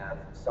actually have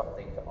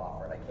something to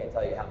offer? And I can't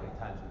tell you how many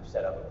times we've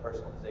set up a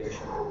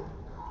personalization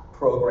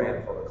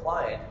program for a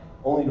client,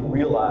 only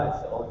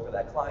for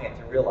that client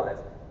to realize,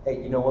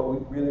 hey, you know what,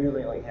 we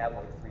really only have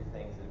like 3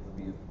 things that would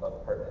be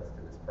of pertinence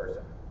to this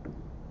person.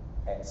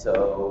 And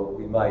so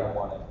we might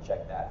want to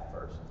check that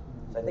first.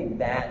 So I think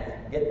that,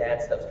 if you get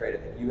that stuff straight, I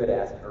think you had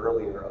asked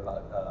earlier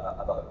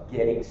about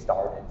getting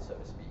started, so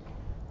to speak.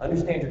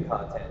 Understand your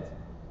content,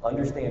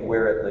 understand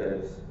where it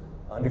lives,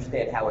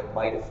 understand how it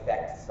might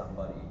affect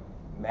somebody,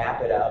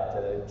 map it out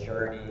to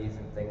journeys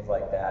and things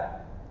like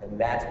that, and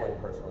that's when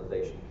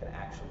personalization can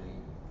actually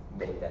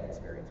make that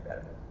experience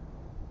better.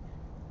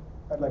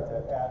 I'd like to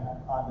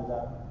add on to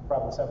that,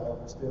 probably several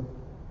of us do.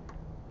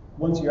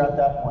 Once you're at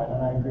that point,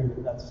 and I agree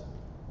that that's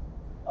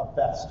a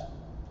best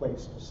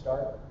place to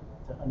start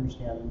to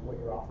understand what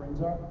your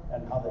offerings are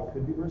and how they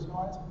could be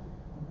personalized,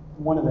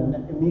 one of the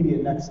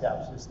immediate next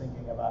steps is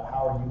thinking about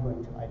how are you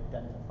going to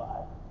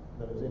identify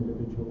those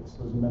individuals,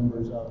 those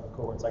members of the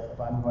cohorts. Like if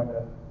I'm going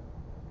to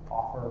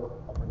offer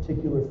a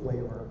particular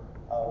flavor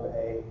of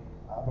a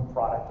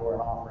product or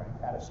an offering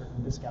at a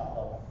certain discount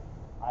level,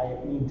 I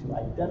need to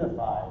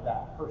identify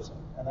that person.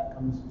 And that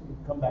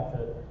come back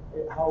to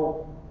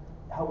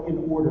how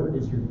in order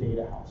is your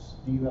data house?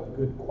 Do you have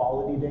good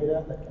quality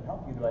data that can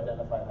help you to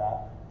identify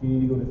that? Do you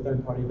need to go to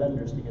third-party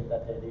vendors to get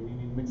that data? Do you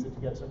need to mix it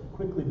together? So it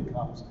quickly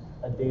becomes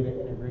a data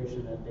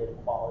integration and data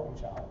quality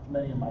challenge.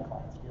 Many of my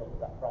clients deal with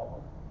that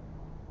problem.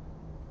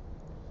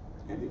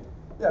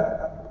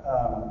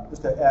 Yeah,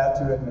 just to add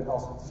to it, and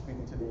also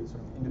speaking to the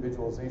sort of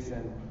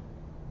individualization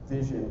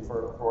vision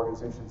for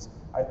organizations,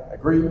 I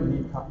agree,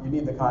 you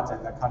need the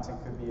content. That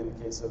content could be, in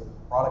the case of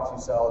products you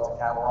sell, it's a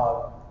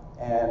catalog,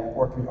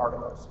 or it could be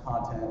articles,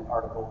 content,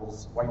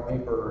 articles, white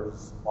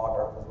papers, blog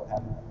articles, what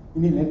have you.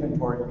 You need an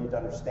inventory, you need to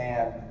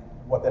understand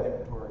what that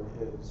inventory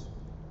is.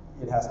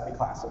 It has to be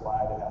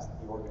classified, it has to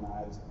be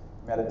organized,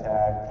 meta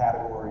tag,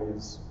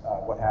 categories,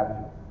 what have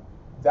you.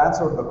 That's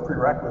sort of a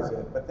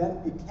prerequisite, but then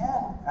it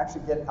can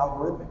actually get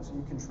algorithmic, so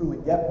you can truly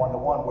get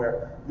one-to-one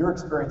where your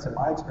experience and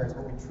my experience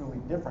will be truly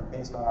different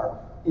based on our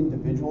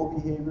individual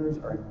behaviors,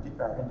 our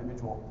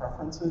individual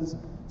preferences.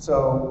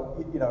 So,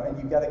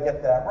 and you gotta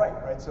get that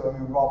right? So, I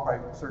mean, we've all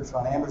probably searched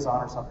on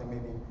Amazon or something,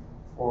 maybe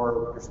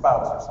for your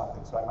spouse or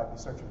something, so I might be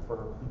searching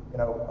for,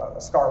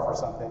 a scarf or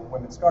something,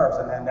 women's scarves,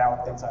 and then now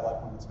it thinks I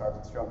like women's scarves,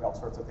 it's showing me all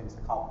sorts of things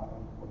to compliment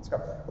women's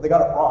scarves. Well, they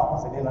got it wrong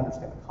because they didn't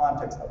understand the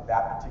context of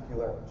that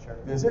particular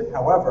visit.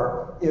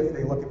 However, if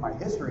they look at my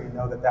history and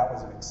know that that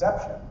was an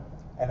exception,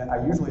 and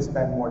I usually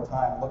spend more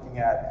time looking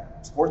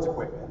at sports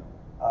equipment,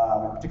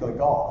 particularly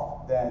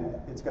golf, then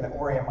it's going to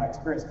orient my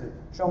experience to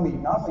show me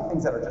not only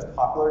things that are just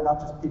popular, not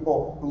just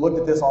people who looked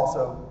at this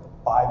also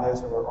buy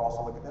this or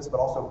also look at this,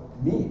 but also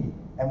me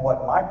and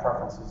what my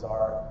preferences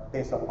are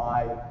based on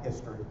my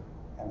history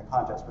and the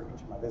context for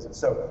each of my visits.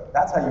 So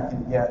that's how you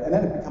can get, and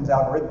then it becomes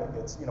algorithmic.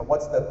 It's,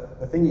 what's the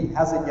thing he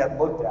hasn't yet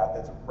looked at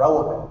that's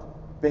relevant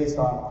based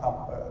on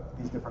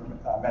these different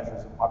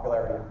measures of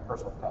popularity and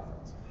personal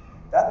preference.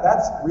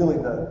 That's really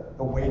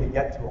the way to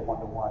get to a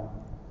one-to-one,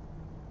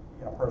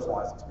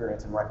 personalized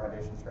experience and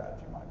recommendation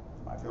strategy,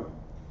 in my view.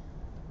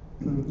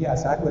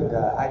 Yes,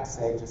 I'd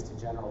say, just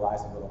to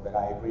generalize a little bit,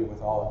 I agree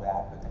with all of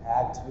that, but to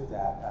add to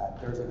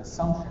that, there's an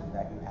assumption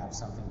that you have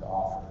something to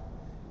offer.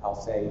 I'll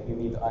say you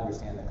need to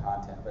understand the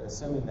content, but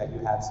assuming that you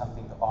have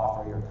something to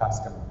offer your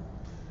customer,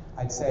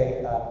 I'd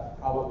say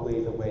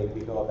probably the way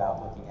we go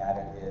about looking at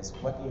it is,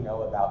 what do you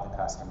know about the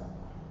customer,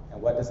 and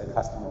what does the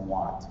customer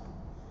want?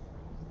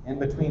 In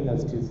between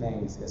those two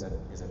things is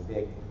a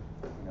big,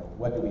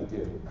 what do we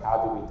do?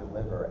 How do we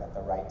deliver at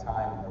the right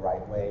time, in the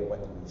right way?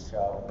 What do we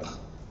show?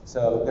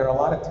 So there are a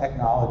lot of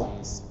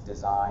technologies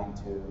designed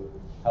to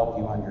help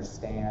you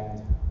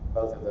understand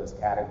both of those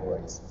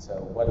categories. So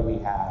what do we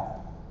have?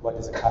 What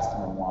does a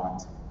customer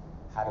want?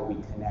 How do we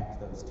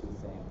connect those two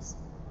things?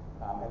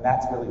 And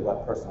that's really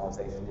what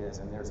personalization is.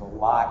 And there's a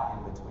lot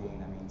in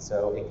between. I mean,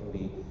 so it can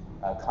be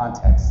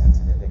context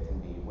sensitive. It can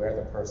be where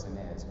the person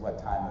is, what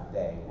time of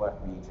day,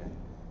 what region,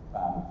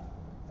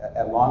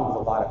 along with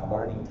a lot of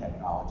learning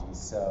technologies.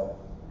 So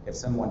if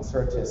someone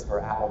searches for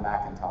Apple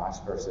Macintosh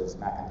versus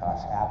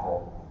Macintosh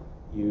Apple,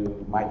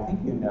 you might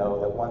think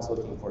that one's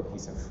looking for a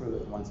piece of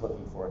fruit, one's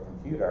looking for a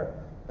computer,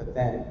 but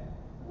then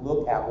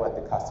look at what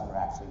the customer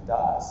actually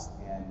does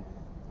and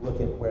look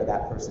at where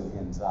that person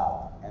ends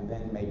up, and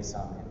then make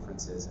some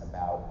inferences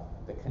about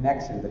the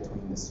connection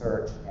between the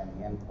search and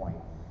the endpoint.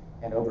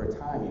 And over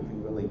time, you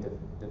can really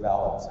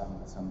develop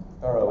some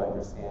thorough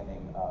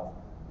understanding of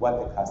what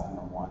the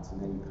customer wants,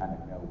 and then you kind of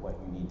know what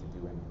you need to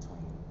do in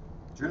between.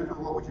 Jennifer,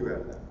 what would you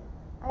add to that?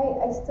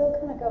 I still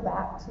kind of go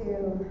back to,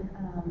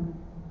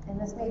 and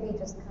this may be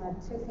just kind of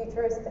too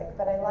futuristic,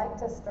 but I like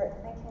to start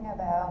thinking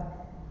about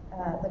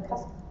the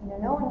customer. You know,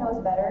 no one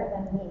knows better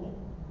than me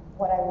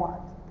what I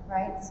want,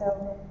 right? So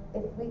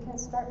if we can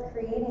start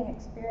creating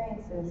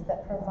experiences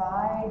that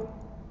provide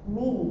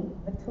me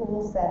the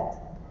tool set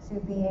to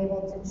be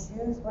able to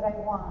choose what I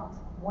want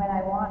when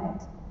I want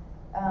it,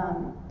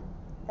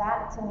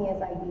 that to me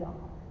is ideal.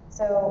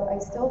 So I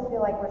still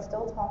feel like we're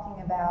still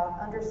talking about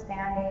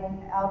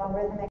understanding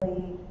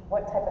algorithmically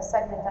what type of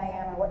segment I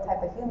am, or what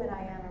type of human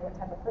I am, or what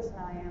type of person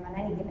I am on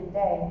any given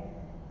day.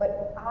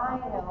 But I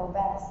know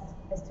best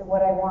as to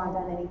what I want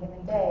on any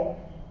given day.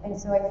 And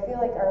so I feel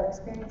like our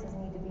experiences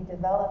need to be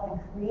developed and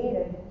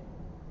created,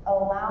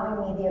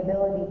 allowing me the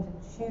ability to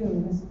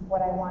choose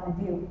what I want to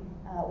do.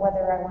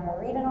 Whether I want to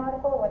read an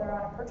article, whether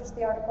I want to purchase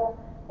the article,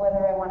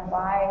 whether I want to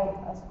buy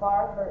a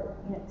scarf, or,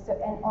 you know, so,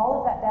 and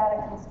all of that data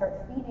can start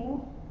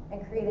feeding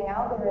and creating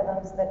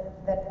algorithms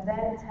that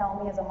then tell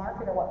me as a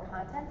marketer what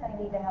content I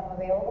need to have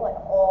available at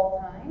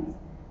all times.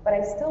 But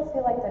I still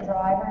feel like the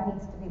driver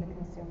needs to be the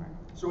consumer.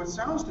 So it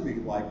sounds to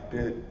me like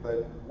that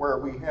where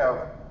we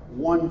have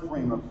one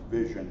frame of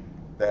vision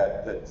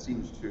that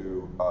seems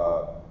to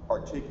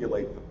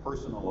articulate the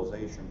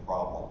personalization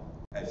problem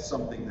as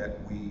something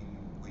that we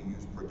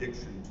use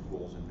prediction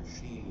tools and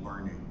machine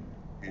learning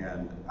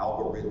and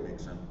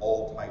algorithmics and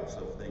all types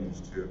of things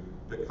to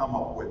come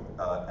up with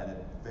an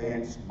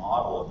advanced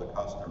model of the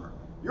customer.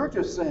 You're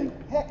just saying,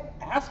 heck,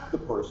 ask the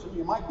person.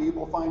 You might be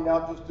able to find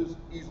out just as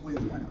easily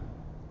as when.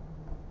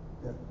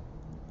 Yeah.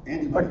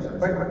 Andy, if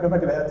I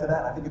could add to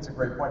that, I think it's a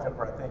great point,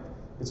 Jennifer. I think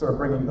it's sort of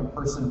bringing the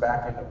person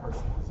back into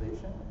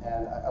personalization,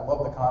 and I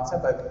love the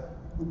concept.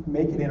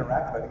 Make it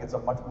interactive. I think it's a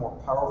much more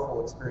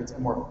powerful experience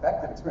and more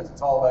effective experience.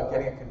 It's all about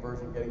getting a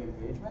conversion, getting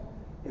engagement.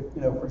 If,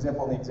 you know, for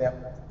example, in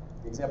the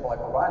example I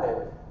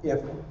provided,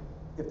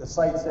 if the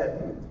site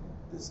said,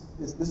 this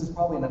is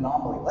probably an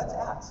anomaly, let's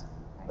ask.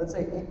 Let's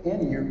say,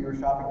 Andy, you're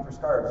shopping for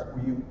scarves.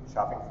 Were you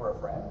shopping for a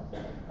friend?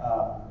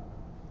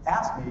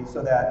 Ask me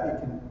so that it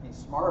can be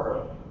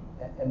smarter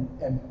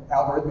and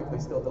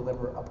algorithmically still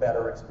deliver a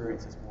better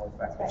experience that's more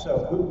effective.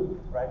 So who,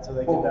 right? So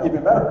they can know.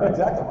 Even better,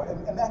 exactly.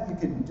 And that you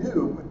can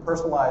do with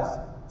personalized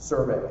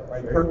survey,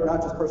 right?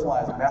 Not just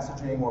personalized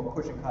messaging or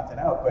pushing content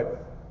out,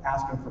 but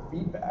asking for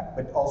feedback,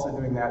 but also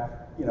doing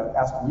that, you know,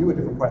 asking you a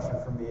different question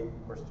from me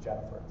versus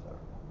Jennifer, et cetera.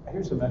 I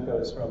hear some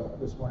echoes from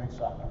this morning's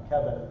talk from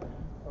Kevin,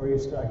 where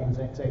you're talking,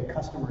 saying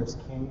customer is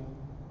king,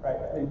 right?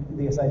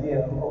 This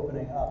idea of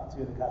opening up to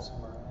the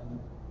customer and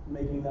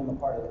making them a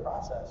part of the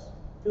process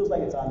feels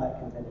like it's on that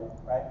continuum,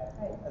 right?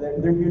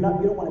 You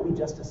don't want to be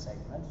just a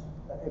segment.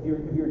 If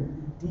you're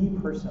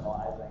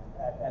depersonalizing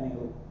at any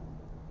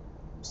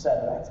set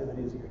of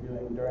activities that you're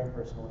doing during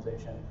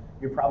personalization,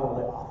 you're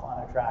probably off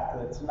on a track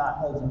that's not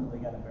ultimately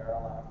going to bear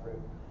a lot of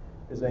fruit.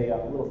 There's a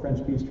little French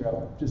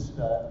bistro just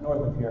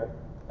north of here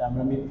that I'm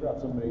going to meet up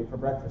somebody for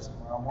breakfast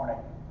tomorrow morning.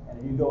 And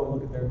if you go and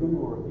look at their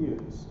Google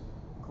reviews,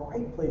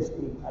 great place to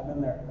eat. I've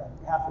been there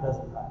half a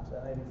dozen times,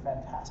 and they do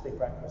fantastic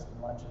breakfast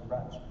and lunch and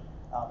brunch.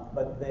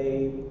 But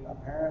they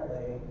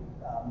apparently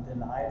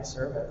denied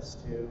service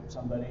to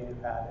somebody who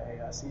had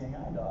a seeing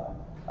eye dog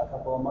a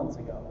couple of months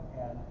ago,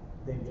 and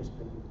they've just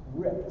been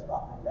ripped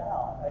up and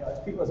down.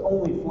 As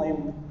only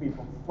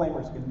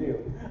flamers can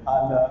do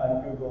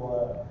on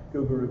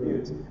Google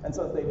reviews. And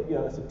so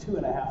it's a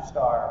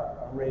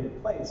 2.5-star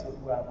rated place,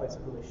 a place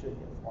that really should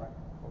get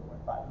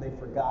 4.5. They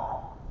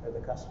forgot that the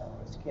customer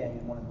was king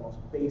in one of the most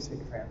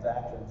basic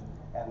transactions,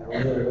 and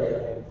they're really, really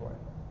paying for it.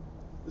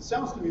 It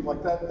sounds to me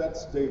like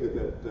that's data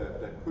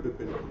that could have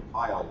been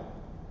compiled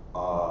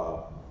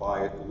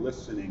by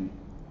listening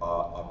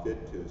a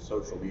bit to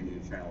social media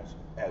channels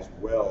as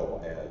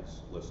well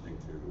as listening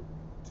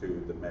to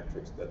the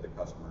metrics that the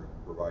customer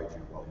provides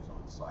you while he's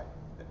on site.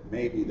 That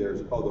maybe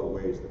there's other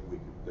ways that we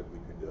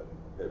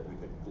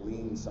could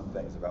glean some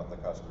things about the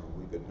customer.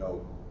 We could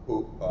know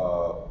who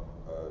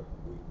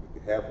we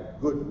could have a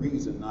good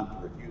reason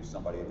not to refuse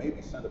somebody, and maybe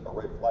send up a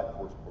red flag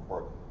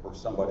before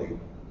somebody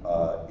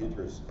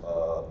enters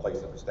a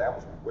place of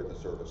establishment with a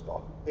service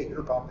dog. Hey, you're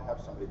about to have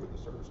somebody with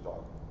a service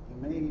dog. You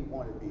may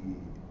want to be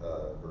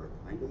very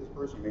kind to this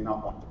person. You may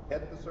not want to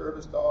pet the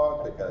service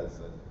dog because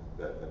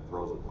that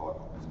throws the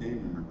dog off his game.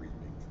 Remember, he's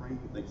being trained,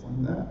 things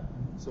like that.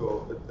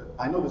 So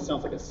I know this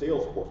sounds like a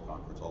Salesforce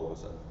conference all of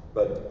a sudden,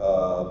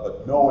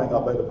 but knowing a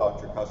bit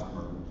about your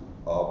customer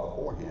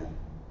beforehand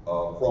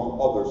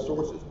from other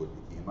sources would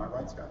be key. Am I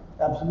right, Scott?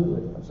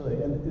 Absolutely.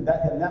 And in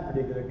that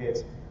particular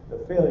case, the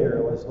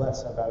failure was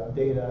less about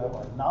data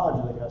or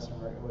knowledge of the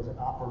customer. It was an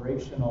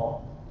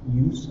operational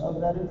use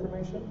of that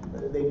information.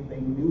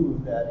 They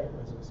knew that it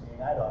was a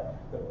seeing eye dog.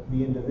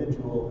 The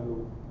individual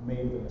who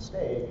made the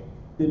mistake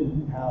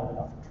didn't have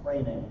enough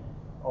training,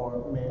 or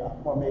may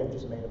have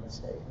just made a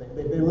mistake.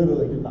 They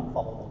literally did not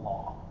follow the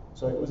law.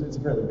 So it's a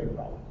really big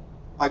problem.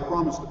 I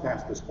promised to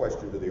pass this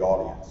question to the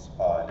audience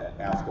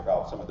and ask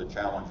about some of the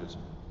challenges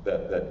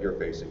that you're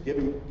facing.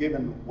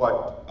 Given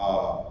what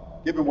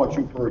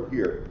you've heard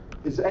here,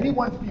 does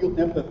anyone feel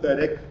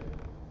empathetic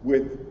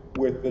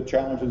with the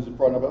challenges in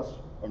front of us,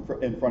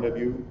 in front of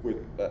you, with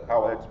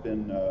how it's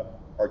been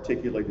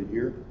articulated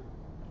here?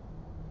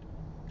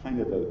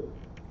 Kind of a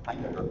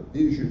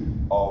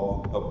vision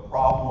of the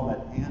problem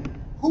at hand.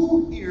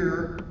 Who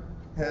here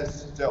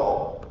has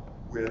dealt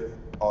with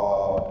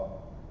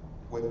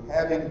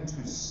having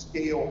to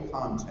scale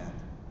content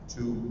to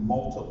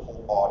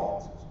multiple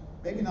audiences?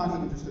 Maybe not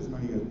even just as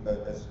many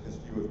as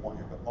few as one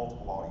here, but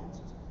multiple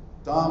audiences.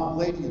 Dom,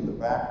 lady in the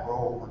back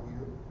row over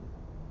here.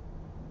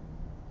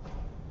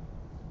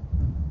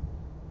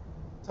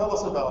 Tell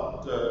us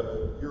about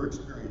your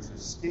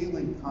experiences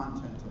scaling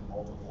content to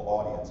multiple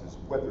audiences,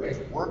 whether it's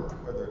worked,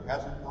 whether it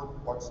hasn't worked,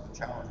 what's the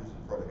challenges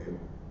in front of you?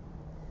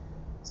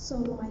 So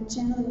my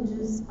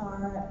challenges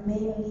are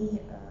mainly,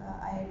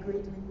 I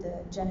agreed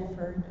with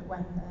Jennifer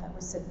when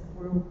we said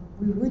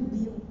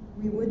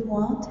we would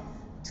want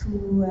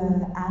to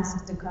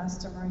ask the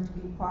customer to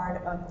be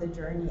part of the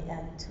journey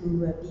and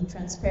to be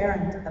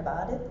transparent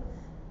about it.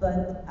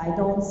 But I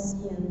don't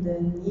see in the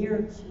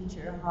near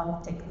future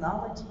how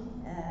technology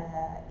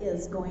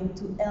is going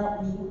to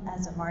help me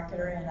as a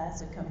marketer and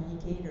as a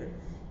communicator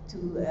to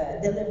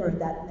deliver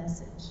that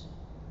message.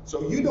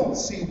 So you don't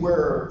see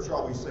where,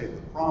 shall we say,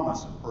 the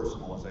promise of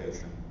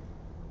personalization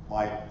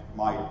might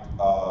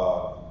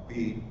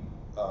be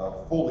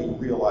fully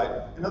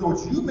realized. In other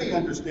words, you may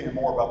understand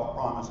more about the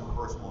promise of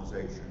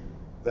personalization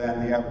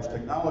than the average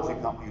technology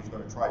company who's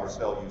going to try to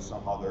sell you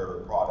some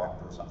other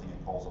product or something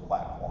it calls a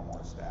platform or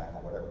a stack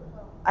or whatever.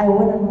 I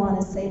wouldn't want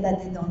to say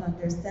that they don't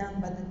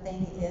understand, but the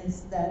thing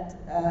is that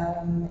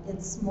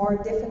it's more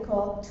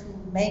difficult to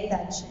make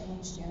that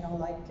change, you know,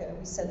 like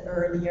we said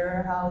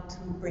earlier, how to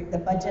bring the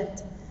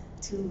budget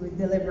to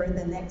deliver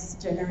the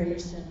next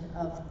generation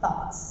of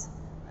thoughts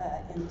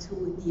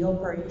into the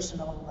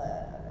operational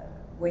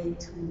way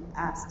to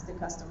ask the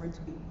customer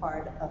to be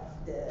part of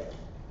the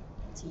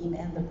team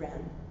and the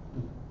brand.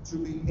 To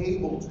be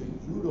able to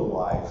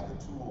utilize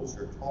the tools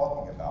you're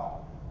talking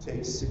about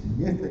takes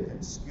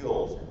significant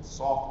skills in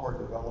software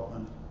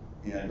development,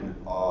 in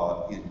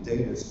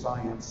data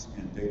science,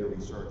 and data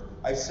research.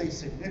 I say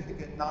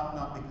significant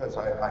not because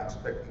I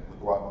expect people to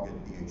go out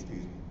and get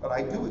PhDs, but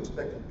I do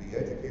expect them to be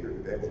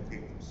educated to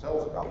educate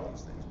themselves about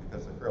these things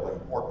because they're fairly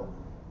important.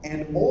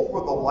 And over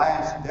the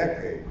last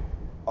decade,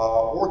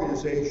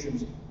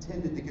 organizations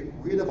tended to get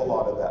rid of a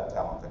lot of that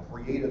talent, the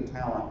creative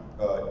talent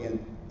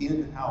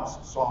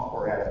in-house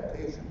software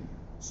adaptation.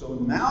 So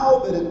now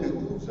that it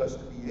behooves us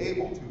to be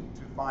able to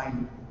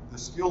find the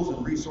skills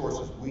and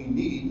resources we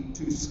need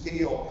to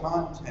scale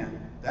content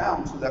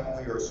down so that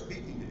we are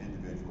speaking to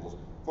individuals.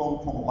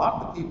 From a lot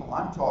of the people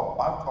I've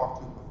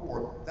talked to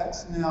before,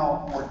 that's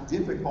now more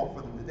difficult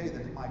for them today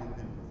than it might have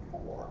been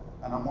before.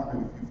 And I'm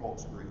wondering if you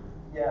folks agree.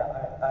 Yeah,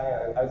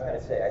 I was going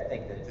to say, I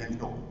think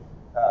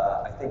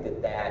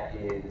that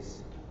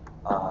is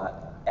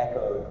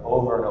echoed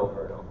over and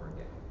over and over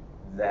again.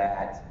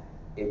 That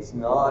it's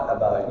not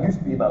about, it used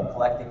to be about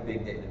collecting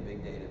big data.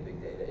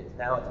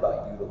 Now it's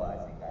about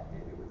utilizing that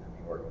data within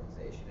the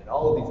organization. And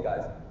all of these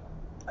guys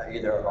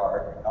either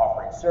are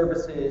offering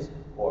services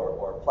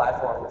or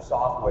platforms or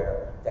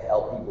software to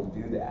help people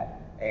do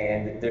that.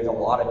 And there's a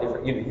lot of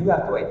different, you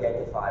have to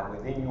identify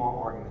within your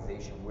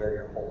organization where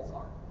your holes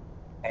are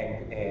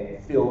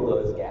and fill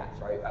those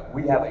gaps, right?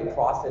 We have a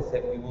process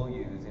that we will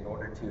use in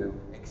order to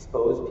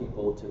expose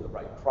people to the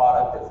right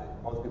product, as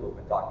most people have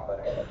been talking about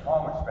in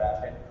e-commerce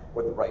fashion,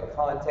 or the right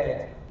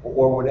content,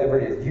 or whatever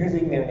it is,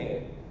 using their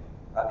name.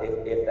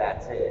 If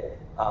that's it.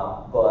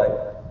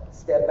 But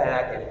step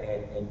back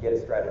and get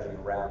a strategy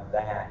around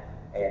that,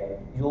 and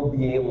you'll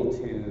be able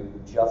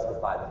to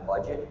justify the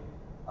budget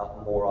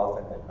more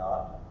often than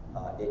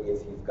not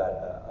if you've got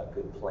a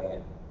good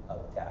plan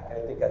of attack.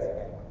 And I think that's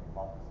again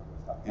what Marcus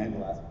was talking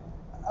about last.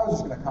 I was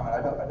just going to comment.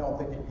 I don't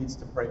think it needs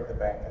to break the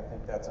bank. I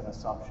think that's an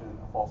assumption,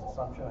 a false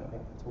assumption. I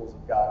think the tools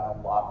have gotten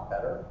a lot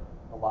better,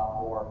 a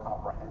lot more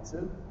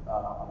comprehensive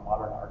on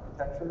modern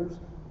architectures.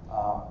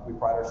 We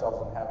pride ourselves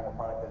on having a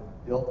product that's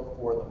built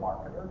for the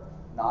marketer,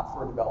 not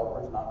for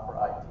developers, not for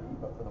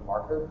IT, but for the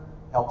marketer.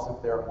 Helps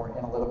if they're a more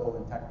analytical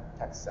and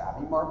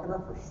tech-savvy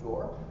marketer, for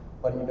sure,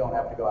 but you don't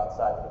have to go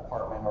outside the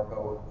department or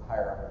go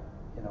hire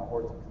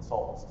hordes of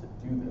consultants to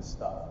do this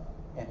stuff.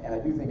 And I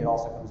do think it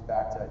also comes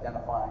back to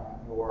identifying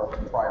your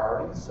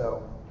priorities.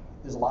 So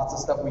there's lots of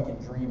stuff we can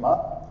dream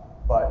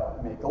up,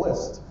 but make a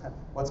list.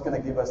 What's going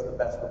to give us the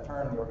best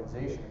return in the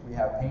organization? If we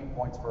have pain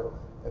points for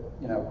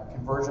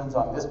conversions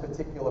on this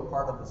particular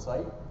part of the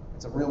site,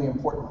 it's a really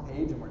important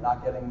page and we're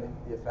not getting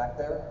the effect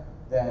there,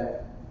 then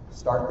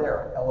start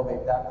there.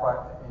 Elevate that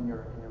product in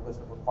your list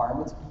of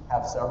requirements,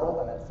 have several,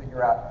 and then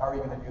figure out how are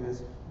you going to do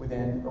this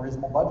within a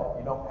reasonable budget.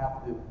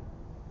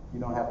 You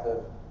don't have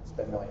to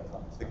spend millions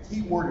on this. The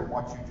key word in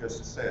what you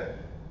just said,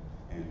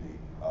 Andy,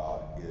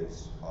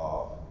 is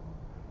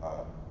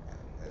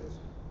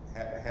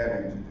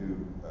having to do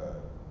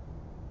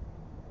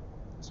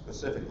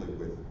specifically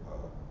with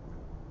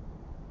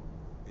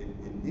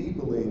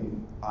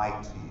enabling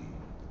IT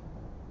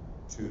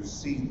to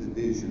see the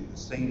vision, the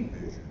same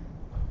vision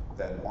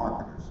that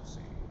marketers see.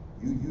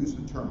 You used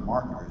the term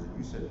marketers, and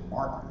you said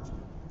marketers can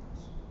do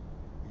this.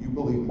 You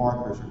believe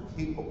marketers are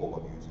capable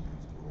of using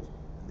these tools.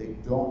 They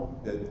don't,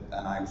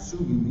 and I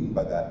assume you mean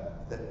by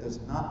that, that does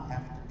not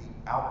have to be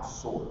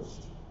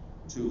outsourced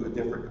to a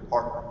different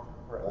department,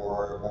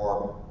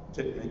 or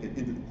to make an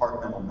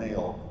interdepartmental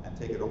mail and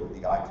take it over to the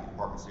IT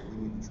department and say, we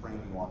need to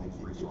train you on these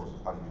resources,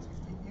 how to use these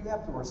tools. You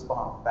have to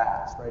respond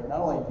fast, right? Not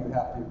only do you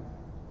have to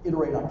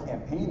iterate on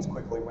campaigns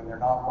quickly when they're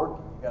not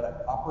working, you got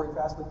to operate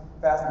fast,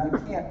 and you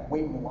can't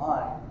wait in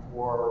line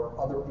for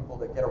other people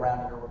to get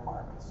around to your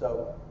requirements.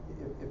 So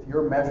if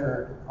you're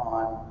measured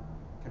on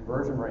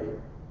conversion rate,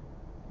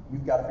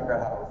 you've got to figure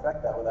out how to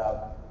affect that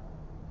without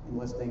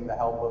enlisting the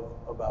help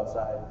of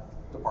outside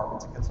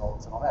departments and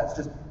consultants and all that. It's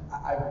just,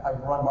 I've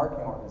run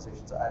marketing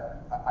organizations.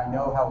 I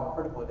know how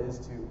critical it is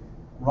to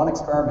run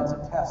experiments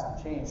and test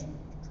and change,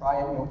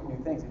 try new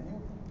things. If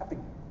you have to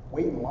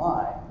wait in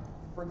line,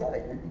 forget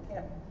it.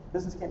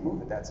 Business can't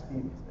move at that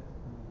speed these days.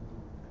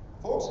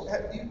 Folks,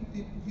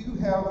 do you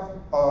have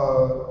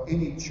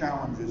any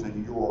challenges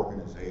in your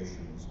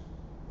organizations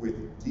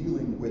with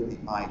dealing with the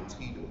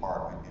IT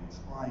department and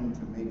trying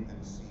to make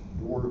them see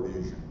your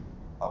vision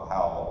of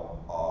how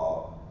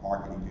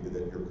marketing data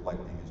that you're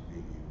collecting is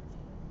being used?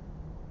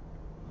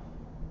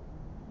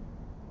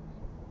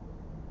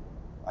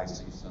 I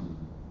see some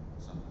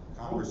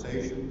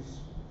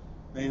conversations.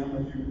 Ma'am,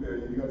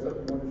 you got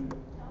something you want to share?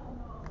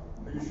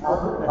 Are you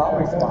sure? I'll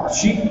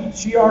respond.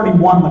 She already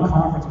won the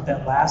conference with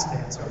that last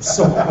answer. It was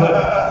so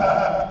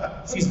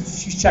good.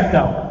 She's checked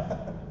out.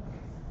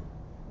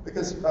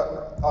 Because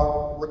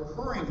a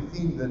recurring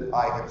theme that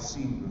I have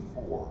seen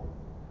before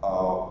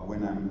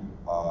when I'm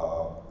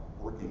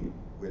working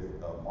with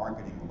a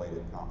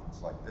marketing-related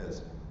conference like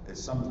this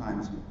is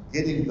sometimes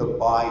getting the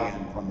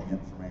buy-in from the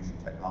information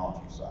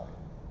technology side.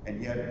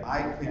 And yet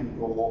I can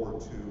go over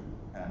to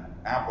an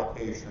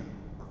application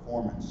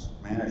performance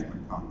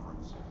management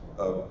conference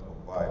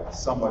by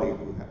somebody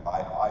who,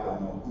 I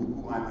don't know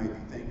who I may be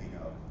thinking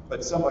of,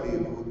 but somebody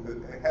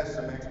who has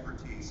some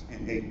expertise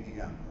in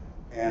APM.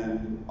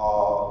 And a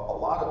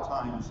lot of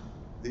times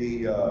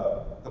the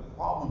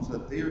problems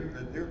that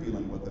they're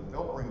dealing with, that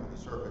they'll bring to the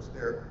surface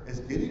there, is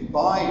getting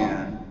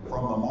buy-in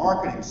from the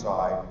marketing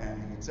side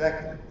and the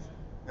executives.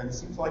 And it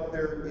seems like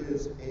there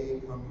is a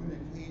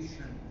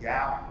communication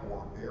gap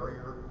or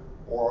barrier,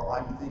 or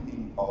I'm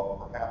thinking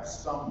of perhaps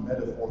some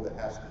metaphor that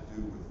has to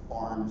do with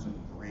farms and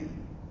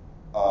grain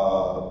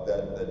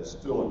that is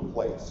still in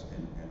place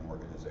in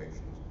organizations.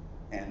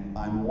 And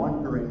I'm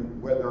wondering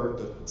whether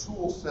the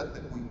tool set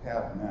that we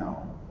have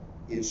now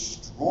is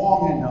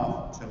strong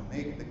enough to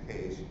make the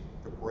case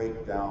to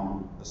break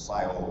down the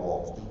silo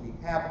walls. Do we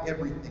have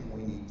everything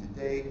we need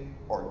today,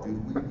 or do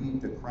we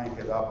need to crank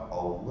it up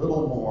a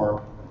little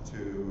more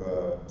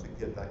to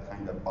get that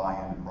kind of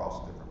buy-in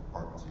across different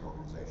departments of the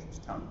organizations?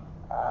 Tony?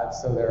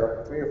 So there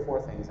are 3 or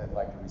 4 things I'd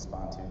like to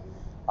respond to.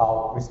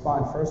 I'll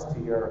respond first to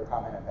your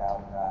comment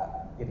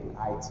about getting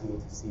IT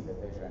to see the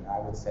vision. I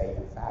would say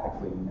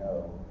emphatically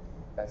no.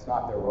 That's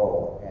not their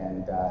role,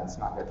 and it's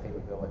not their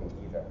capability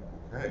either.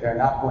 Right. They're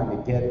not going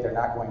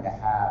to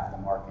have the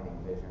marketing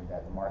vision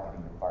that the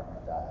marketing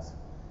department does.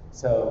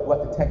 So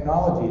what the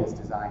technology is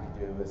designed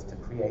to do is to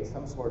create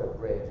some sort of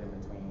bridge in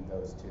between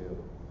those two.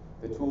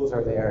 The tools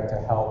are there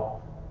to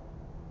help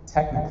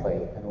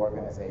technically an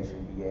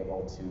organization be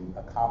able to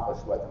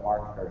accomplish what the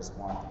marketers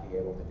want to be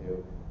able to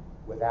do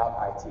without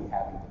IT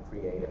having to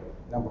create it,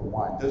 number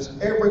one. Does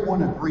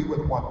everyone agree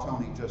with what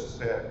Tony just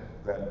said,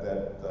 that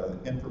the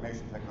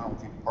information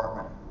technology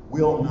department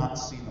will not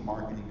see the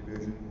marketing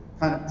division?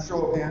 Kind of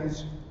show of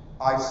hands.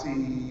 I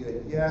see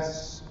a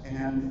yes,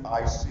 and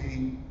I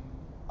see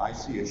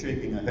a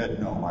shaking of head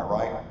no. Am I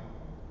right?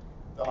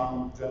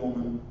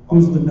 Gentlemen.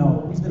 Who's the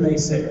no? Who's the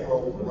naysayer?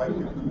 Right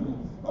here in the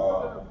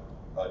middle.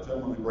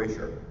 Gentleman in gray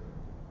shirt.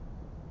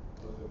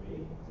 Was it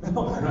me?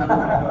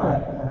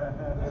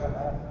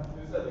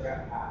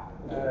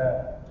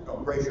 No,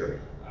 gray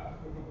shirt.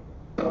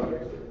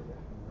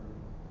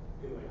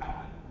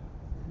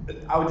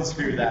 I would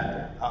disagree with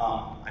that.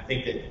 I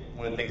think that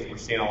one of the things that we're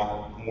seeing a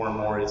lot more and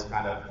more is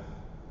kind of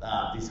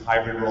these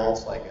hybrid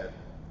roles, like a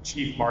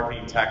chief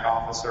marketing tech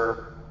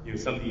officer,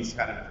 some of these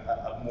kind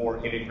of more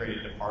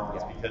integrated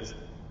departments, because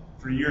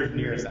for years and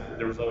years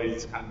there was always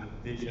this kind of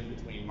division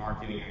between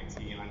marketing and IT,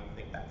 and I don't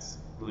think that's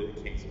really the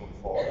case going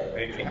forward.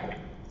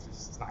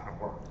 It's not going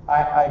to work.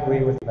 I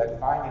agree with you, but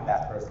finding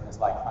that person is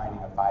like finding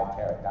a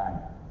 5-carat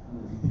diamond.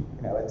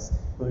 It's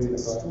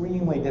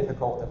extremely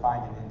difficult to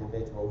find an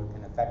individual who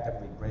can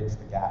effectively bridge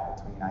the gap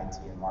between IT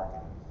and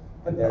marketing.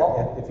 But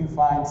if you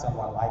find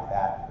someone like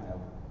that,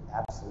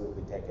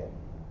 absolutely take it.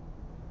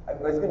 I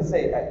was going to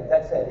say,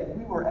 that said, if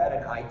we were at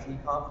an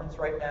IT conference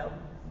right now,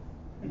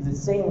 it's the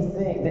same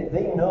thing.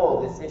 They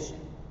know this issue.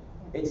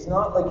 It's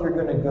not like you're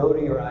going to go to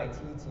your IT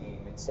team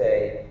and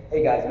say,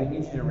 hey guys, we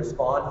need you to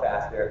respond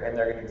faster, and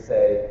they're going to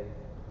say,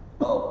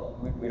 oh,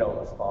 we don't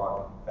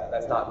respond.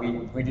 That's not,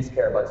 we just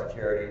care about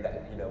security.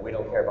 That, you know, we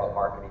don't care about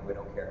marketing. We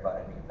don't care about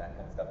any of that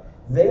kind of stuff.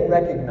 They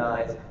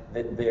recognize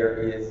that there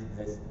is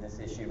this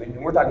issue, and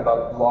we're talking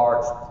about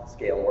large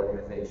scale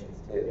organizations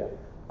too. Yeah.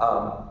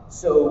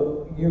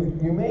 So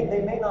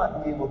they may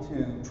not be able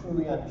to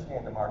truly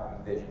understand the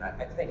marketing vision.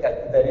 I think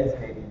that is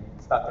maybe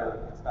it's not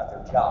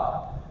their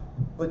job,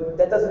 but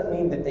that doesn't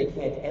mean that they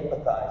can't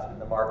empathize with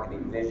the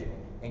marketing vision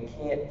and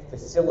can't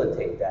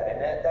facilitate that.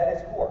 And that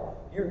is core.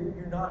 You're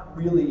not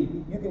really,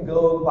 you can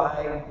go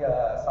buy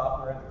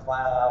software in the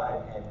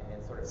cloud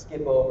and sort of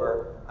skip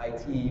over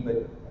IT,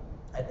 but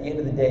at the end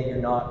of the day, you're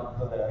not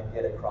going to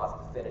get across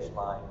the finish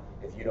line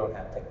if you don't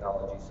have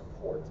technology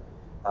support.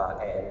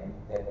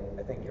 And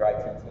I think your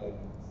IT teams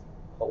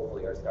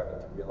hopefully are starting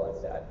to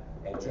realize that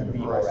and to be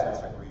more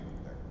active.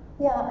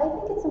 Yeah, I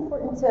think it's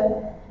important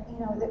to, you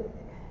know, that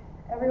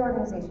every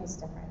organization is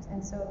different.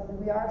 And so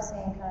we are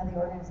seeing kind of the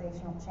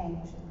organizational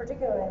change,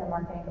 particularly in the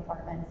marketing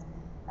departments.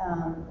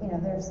 You know,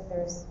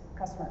 there's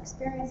customer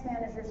experience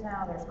managers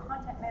now, there's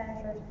content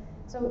managers.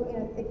 So, you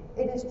know,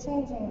 it is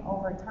changing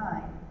over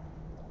time.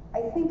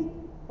 I think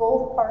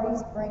both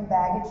parties bring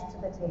baggage to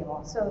the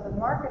table. So the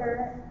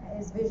marketer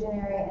is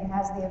visionary and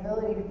has the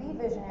ability to be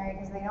visionary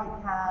because they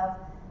don't have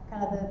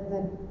kind of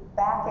the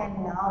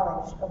back-end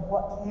knowledge of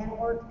what can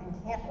work and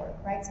can't work,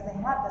 right? So they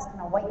have this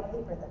kind of white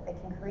paper that they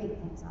can create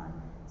things on.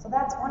 So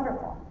that's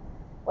wonderful.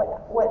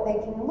 What they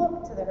can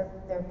look to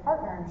their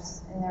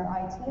partners in their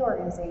IT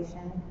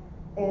organization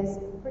is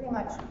pretty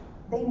much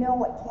they know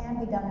what can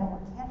be done and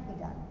what can't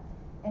be done.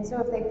 And so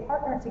if they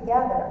partner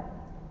together,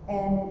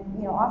 and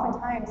you know,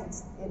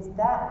 oftentimes it's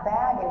that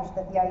baggage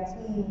that the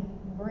IT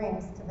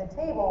brings to the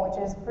table,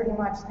 which is pretty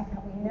much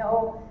we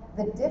know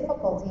the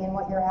difficulty in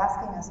what you're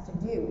asking us to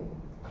do.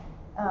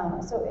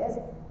 So as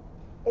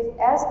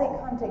they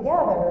come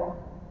together,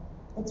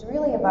 it's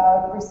really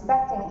about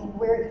respecting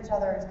where each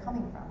other is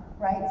coming from,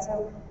 right?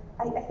 So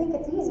I think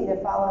it's easy to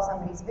follow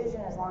somebody's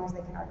vision as long as they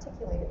can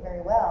articulate it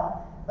very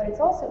well, but it's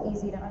also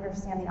easy to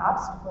understand the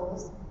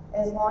obstacles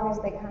as long as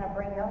they kind of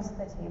bring those to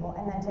the table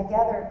and then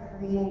together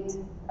create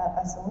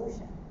a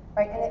solution,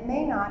 right? And it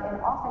may not, and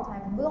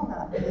oftentimes will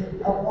not be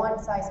a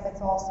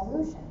one-size-fits-all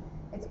solution.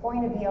 It's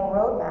going to be a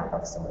roadmap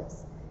of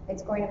sorts.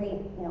 It's going to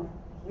be, you know,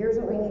 here's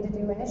what we need to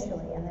do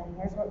initially, and then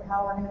here's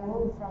how we're going to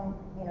move from,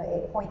 you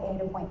know, point A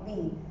to point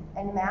B.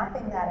 And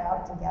mapping that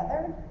out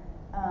together,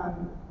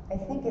 I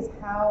think is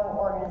how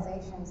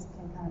organizations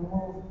can kind of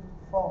move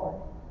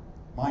forward.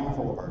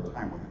 Mindful of our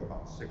time, we have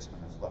about 6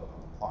 minutes left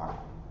on the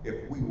clock.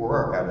 If we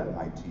were at an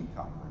IT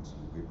conference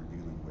and we were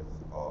dealing with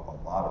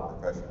a lot of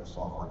professional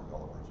software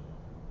developers,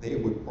 they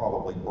would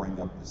probably bring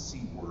up the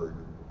C word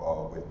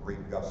with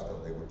great gusto.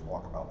 They would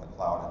talk about the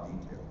cloud in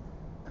detail.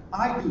 And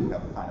I do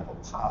have kind of a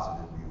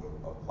positive view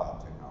of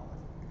cloud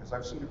technology because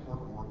I've seen it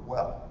work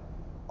well.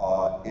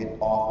 It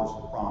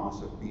offers the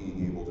promise of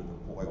being able to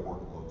deploy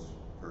workloads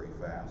very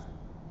fast,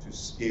 to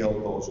scale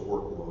those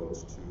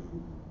workloads to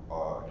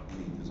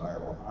any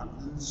desirable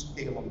amount, and then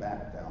scale them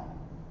back down.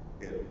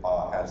 It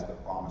has the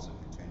promise of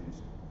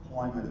continuous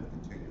deployment, of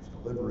continuous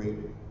delivery,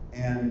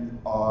 and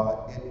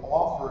it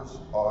offers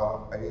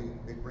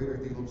a greater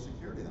deal of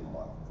security than a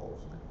lot of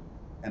folks think.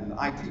 And an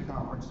IT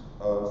conference,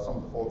 some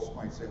of the folks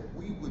might say,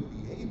 we would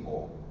be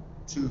able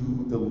to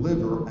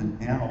deliver an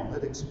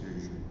analytics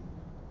vision,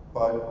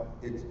 but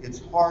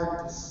it's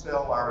hard to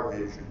sell our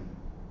vision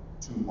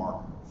to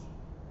marketers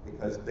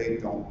because they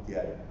don't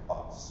get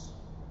us.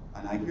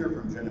 And I hear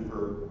from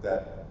Jennifer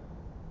that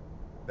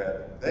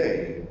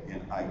they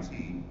in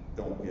IT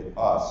don't get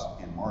us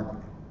in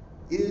marketing.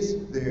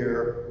 Is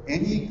there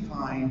any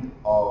kind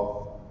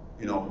of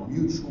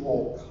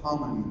mutual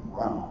common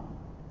ground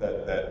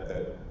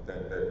that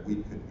we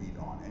could meet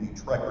on? Any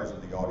trekkers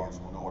in the audience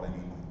will know what I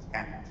mean with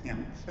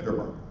Camp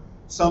Kitterberg.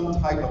 Some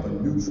type of a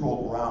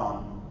neutral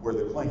ground where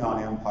the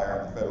Klingon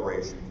Empire and the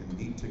Federation can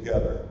meet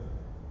together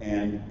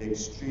and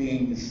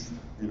exchange,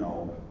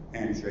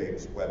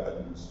 handshakes,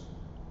 weapons,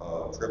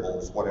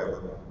 tribbles,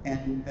 whatever,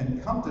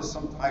 and come to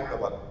some type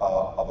of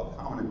a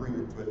common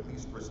agreement to at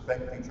least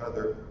respect each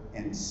other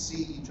and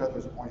see each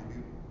other's point of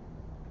view?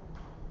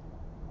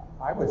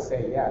 I would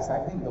say yes. I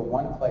think the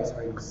one place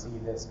where you see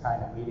this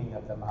kind of meeting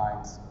of the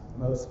minds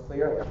most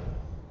clearly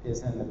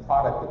is in the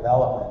product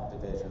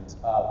development divisions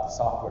of the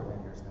software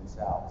vendors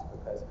themselves,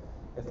 because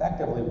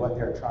effectively what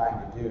they're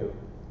trying to do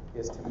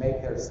is to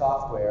make their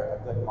software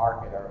a good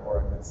marketer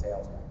or a good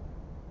salesman.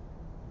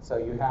 So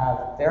you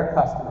have their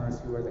customers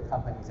who are the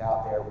companies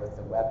out there with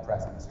the web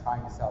presence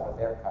trying to sell to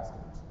their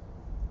customers.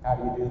 How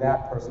do you do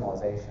that?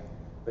 Personalization.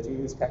 But you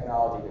use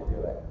technology to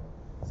do it.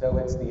 So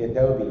it's the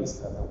Adobes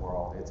of the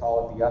world. It's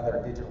all of the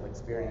other digital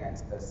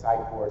experience, the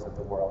Sitecore's of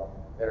the world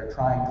that are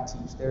trying to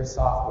teach their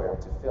software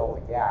to fill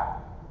the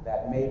gap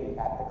that maybe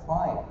at the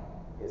client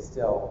is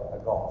still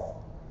a gulf.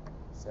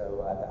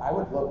 So I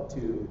would look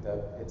to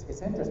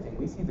it's interesting.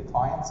 We see the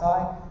client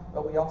side,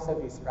 but we also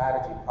do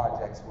strategy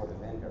projects for the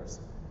vendors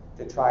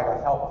to try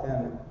to help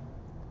them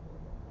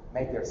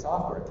make their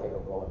software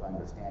capable of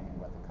understanding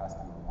what the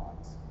customer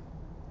wants.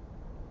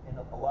 And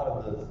a lot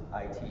of those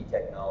IT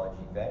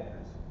technology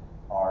vendors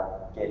are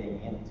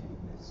getting into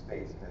this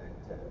space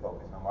to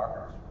focus on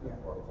marketers.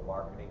 Oracle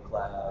Marketing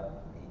Cloud,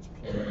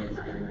 HP is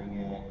doing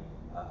it,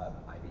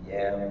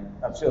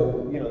 IBM.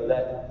 So, you know,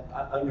 that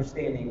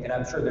understanding, and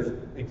I'm sure there's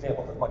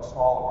examples of much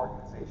smaller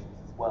organizations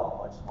as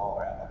well, much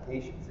smaller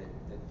applications that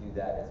do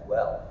that as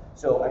well.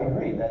 So I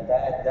agree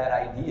that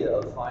idea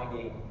of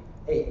finding,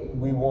 hey,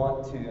 we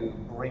want to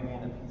bring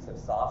in a piece of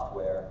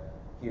software,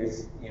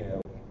 here's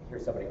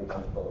somebody who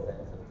knows both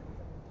ends of it.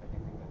 I do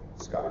think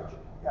that's Scott.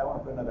 Yeah, I want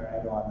to put another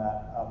angle on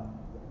that.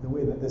 The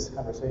way that this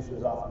conversation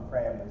is often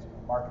framed is,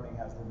 marketing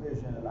has the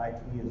vision and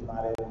IT is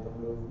not able to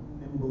move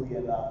nimbly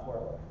enough,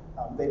 or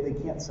they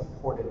can't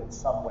support it in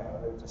some way,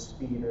 whether it's a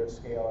speed or a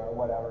scale or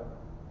whatever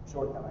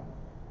shortcoming.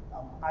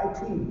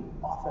 IT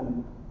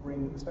often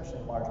brings, especially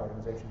in large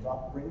organizations,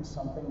 often brings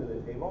something to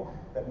the table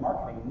that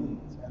marketing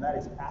needs, and that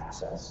is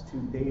access to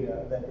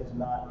data that is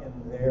not in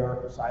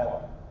their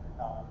silo.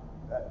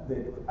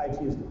 The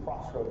IT is the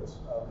crossroads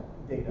of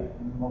data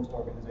in most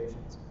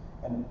organizations,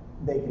 and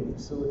they can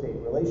facilitate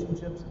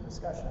relationships and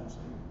discussions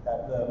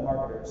that the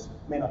marketers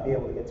may not be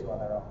able to get to on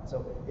their own.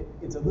 So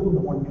it's a little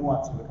bit more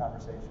nuanced of a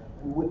conversation.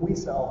 And we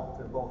sell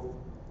to both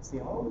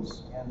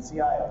CMOs and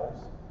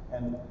CIOs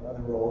and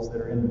other roles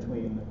that are in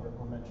between that were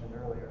mentioned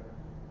earlier.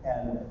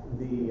 And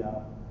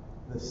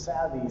the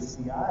savvy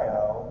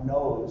CIO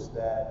knows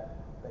that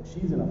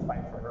she's in a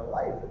fight for her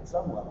life at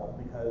some level,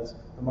 because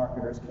the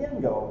marketers can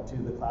go to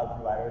the cloud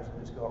providers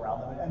and just go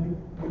around them. And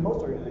in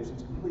most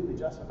organizations, completely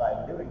justified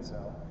in doing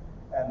so.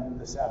 And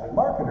the savvy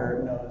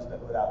marketer knows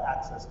that without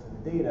access to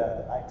the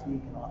data that IT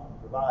can often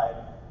provide,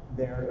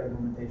 their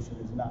implementation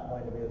is not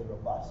going to be as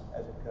robust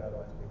as it could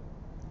otherwise be.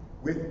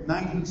 With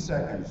 90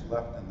 seconds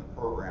left in the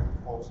program,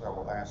 folks, I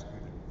will ask you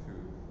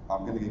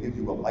I'm going to give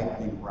you a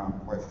lightning round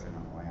question.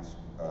 I'll ask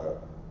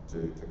to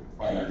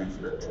confine your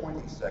answer to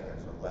 20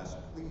 seconds or less.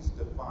 Please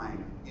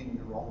define in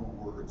your own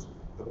words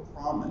the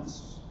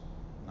promise,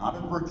 not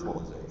in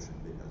virtualization,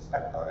 because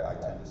I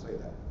tend to say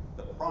that,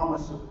 the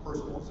promise of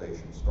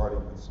personalization,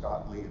 starting with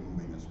Scott Lee and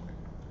moving this way.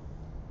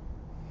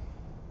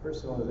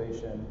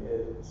 Personalization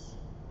is,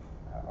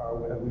 or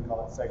what we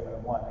call it, segment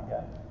of one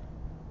again.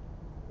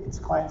 It's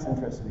client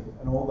centricity,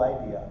 an old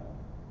idea,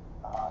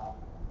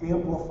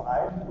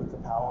 amplified with the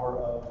power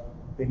of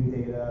big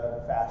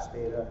data, fast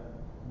data,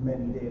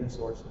 many data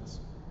sources,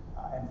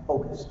 and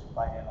focused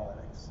by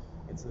analytics.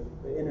 It's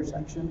the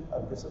intersection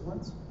of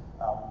disciplines.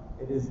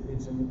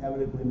 It's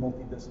inevitably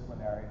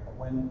multidisciplinary, but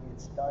when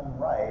it's done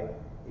right,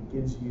 it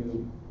gives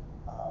you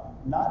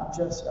not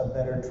just a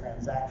better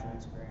transaction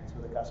experience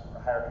with a customer,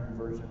 higher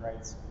conversion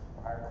rates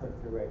or higher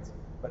click-through rates,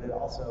 but it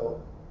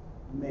also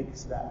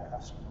makes that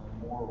customer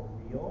more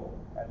real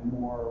and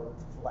more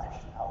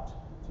fleshed out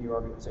to your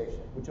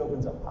organization, which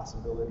opens up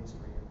possibilities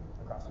for you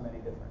across many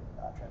different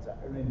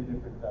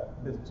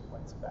business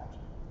points of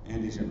action.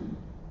 Andy Zimmerman.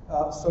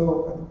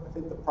 So I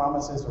think the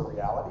promise is a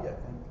reality. I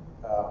think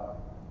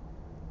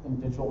in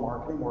digital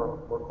marketing,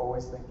 we're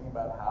always thinking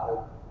about how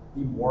to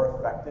be more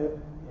effective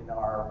in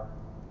our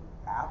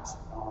apps,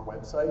 on our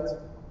websites,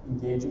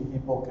 engaging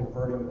people,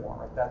 converting more.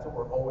 Right? That's what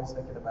we're always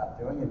thinking about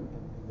doing in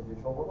the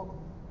digital world.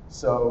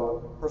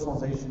 So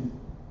personalization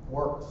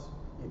works.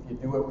 If you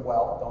do it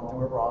well, don't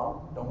do it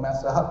wrong, don't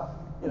mess up.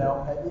 You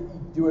know,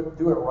 do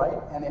it right,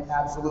 and it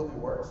absolutely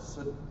works.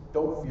 So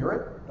don't fear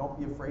it. Don't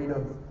be afraid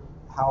of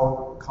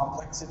how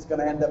complex it's going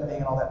to end up being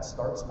and all that.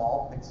 Start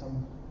small, pick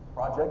some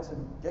projects,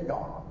 and get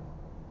going.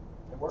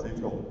 It works.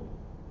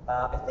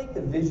 I think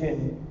the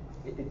vision,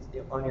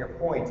 on your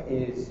point,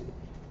 is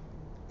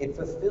it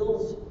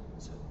fulfills.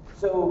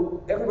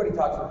 So everybody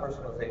talks in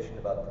personalization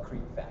about the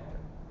creep factor,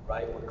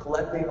 right? We're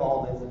collecting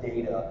all this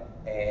data,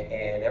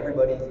 and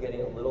everybody's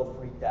getting a little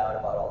freaked out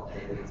about all the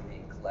data that's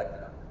being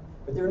collected.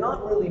 But they're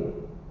not really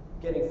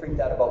getting freaked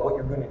out about what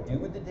you're going to do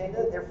with the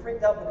data. They're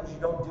freaked out because you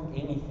don't do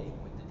anything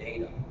with the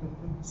data.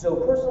 So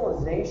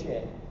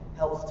personalization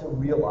helps to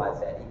realize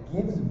that. It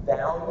gives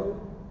value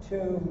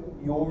to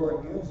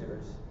your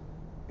users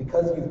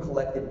because you've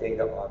collected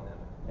data on them.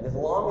 And as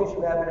long as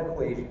you have an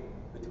equation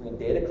between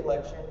data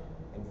collection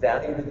and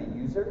value to the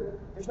user,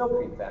 there's no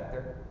creep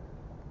factor.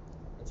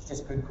 It's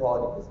just good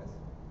quality business.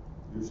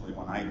 Usually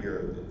when I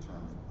hear the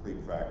term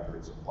creep factor,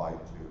 it's applied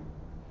to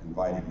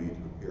inviting me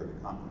to appear at the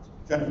conference.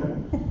 Jennifer.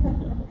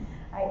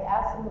 I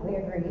absolutely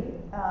agree.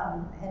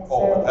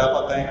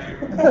 Thank you.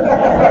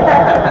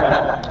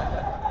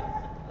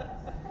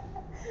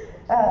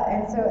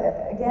 And so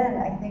again,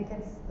 I think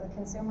it's the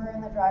consumer in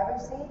the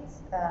driver's seat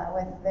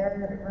with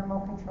their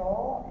remote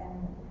control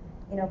and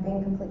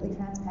being completely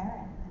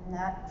transparent. And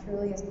that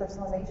truly is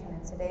personalization.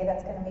 And today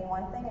that's going to mean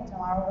one thing, and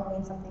tomorrow will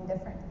mean something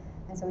different.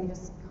 And so we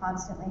just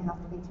constantly have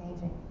to be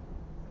changing.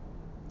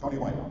 Tony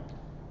White.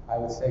 I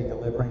would say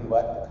delivering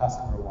what the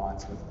customer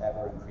wants with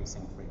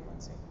ever-increasing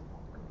frequency.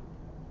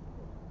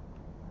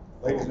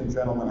 Ladies and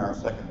gentlemen, our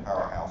second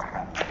powerhouse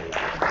conversation.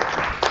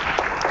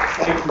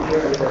 Thank you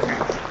very, very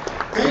much.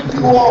 Thank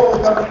you all for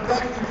coming.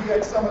 Thank you,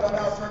 DX Summit. I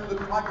now turn the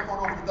microphone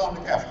over to Don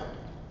DeCastro.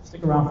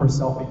 Stick around for a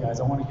selfie, guys.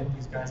 I want to get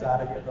these guys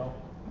out of here, though.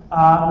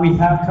 We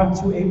have come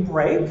to a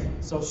break,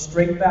 so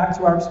straight back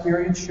to our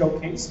experience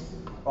showcase.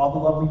 Where all the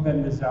lovely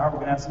vendors are. We're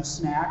going to have some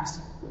snacks.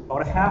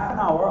 About a half an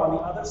hour on the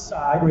other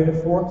side, right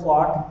at 4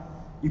 o'clock.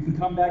 You can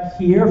come back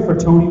here for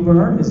Tony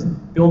Byrne, is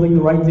building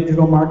the right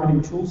digital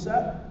marketing tool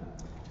set.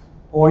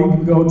 Or you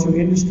can go to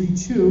Industry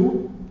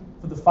 2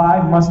 for the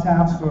 5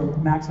 must-haves for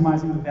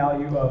maximizing the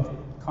value of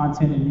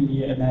content and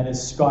media, and that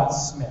is Scott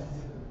Smith.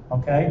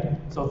 Okay?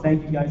 So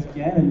thank you guys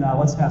again, and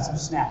let's have some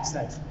snacks.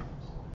 Thanks.